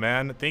boy,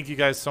 man. Thank you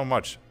guys so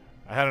much.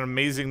 I had an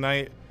amazing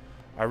night.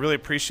 I really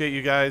appreciate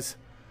you guys.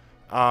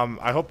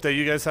 I hope that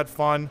you guys had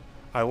fun.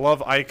 I love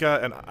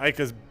Aika and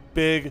Aika's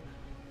big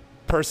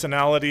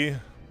personality.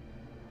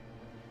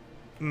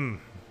 Mwah.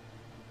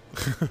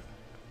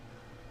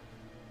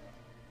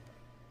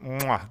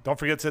 Don't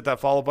forget to hit that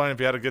follow button if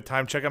you had a good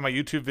time. Check out my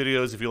YouTube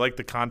videos if you like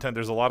the content.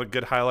 There's a lot of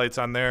good highlights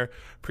on there.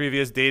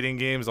 Previous dating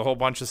games, a whole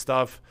bunch of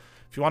stuff.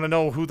 If you want to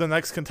know who the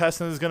next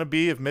contestant is going to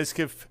be, if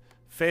Miskiff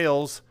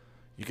fails,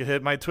 you can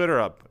hit my Twitter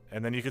up,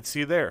 and then you could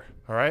see there.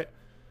 All right?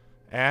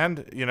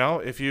 And, you know,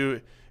 if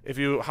you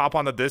hop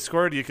on the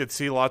Discord, you could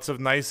see lots of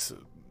nice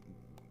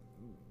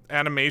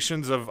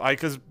animations of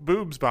Aika's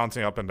boobs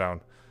bouncing up and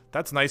down.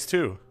 That's nice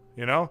too,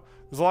 you know?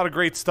 There's a lot of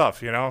great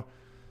stuff, you know?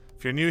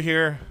 If you're new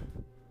here,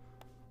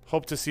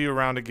 hope to see you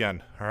around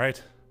again, all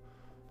right?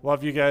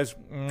 Love you guys.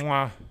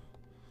 Mwah.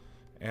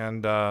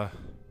 And,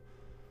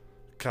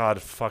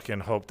 God fucking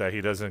hope that he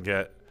doesn't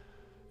get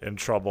in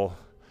trouble.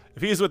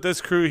 If he's with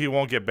this crew, he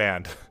won't get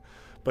banned.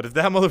 But if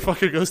that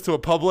motherfucker goes to a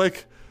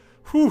public,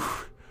 whew,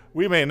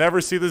 we may never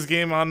see this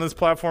game on this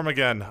platform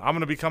again. I'm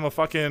gonna become a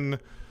fucking...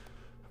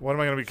 What am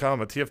I gonna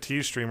become? A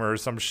TFT streamer or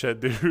some shit,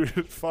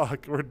 dude.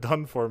 Fuck, we're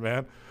done for,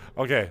 man.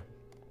 Okay.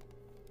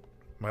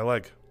 My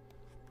leg.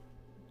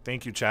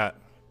 Thank you, chat.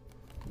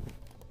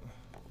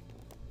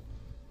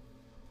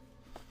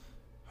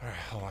 Alright,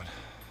 hold on.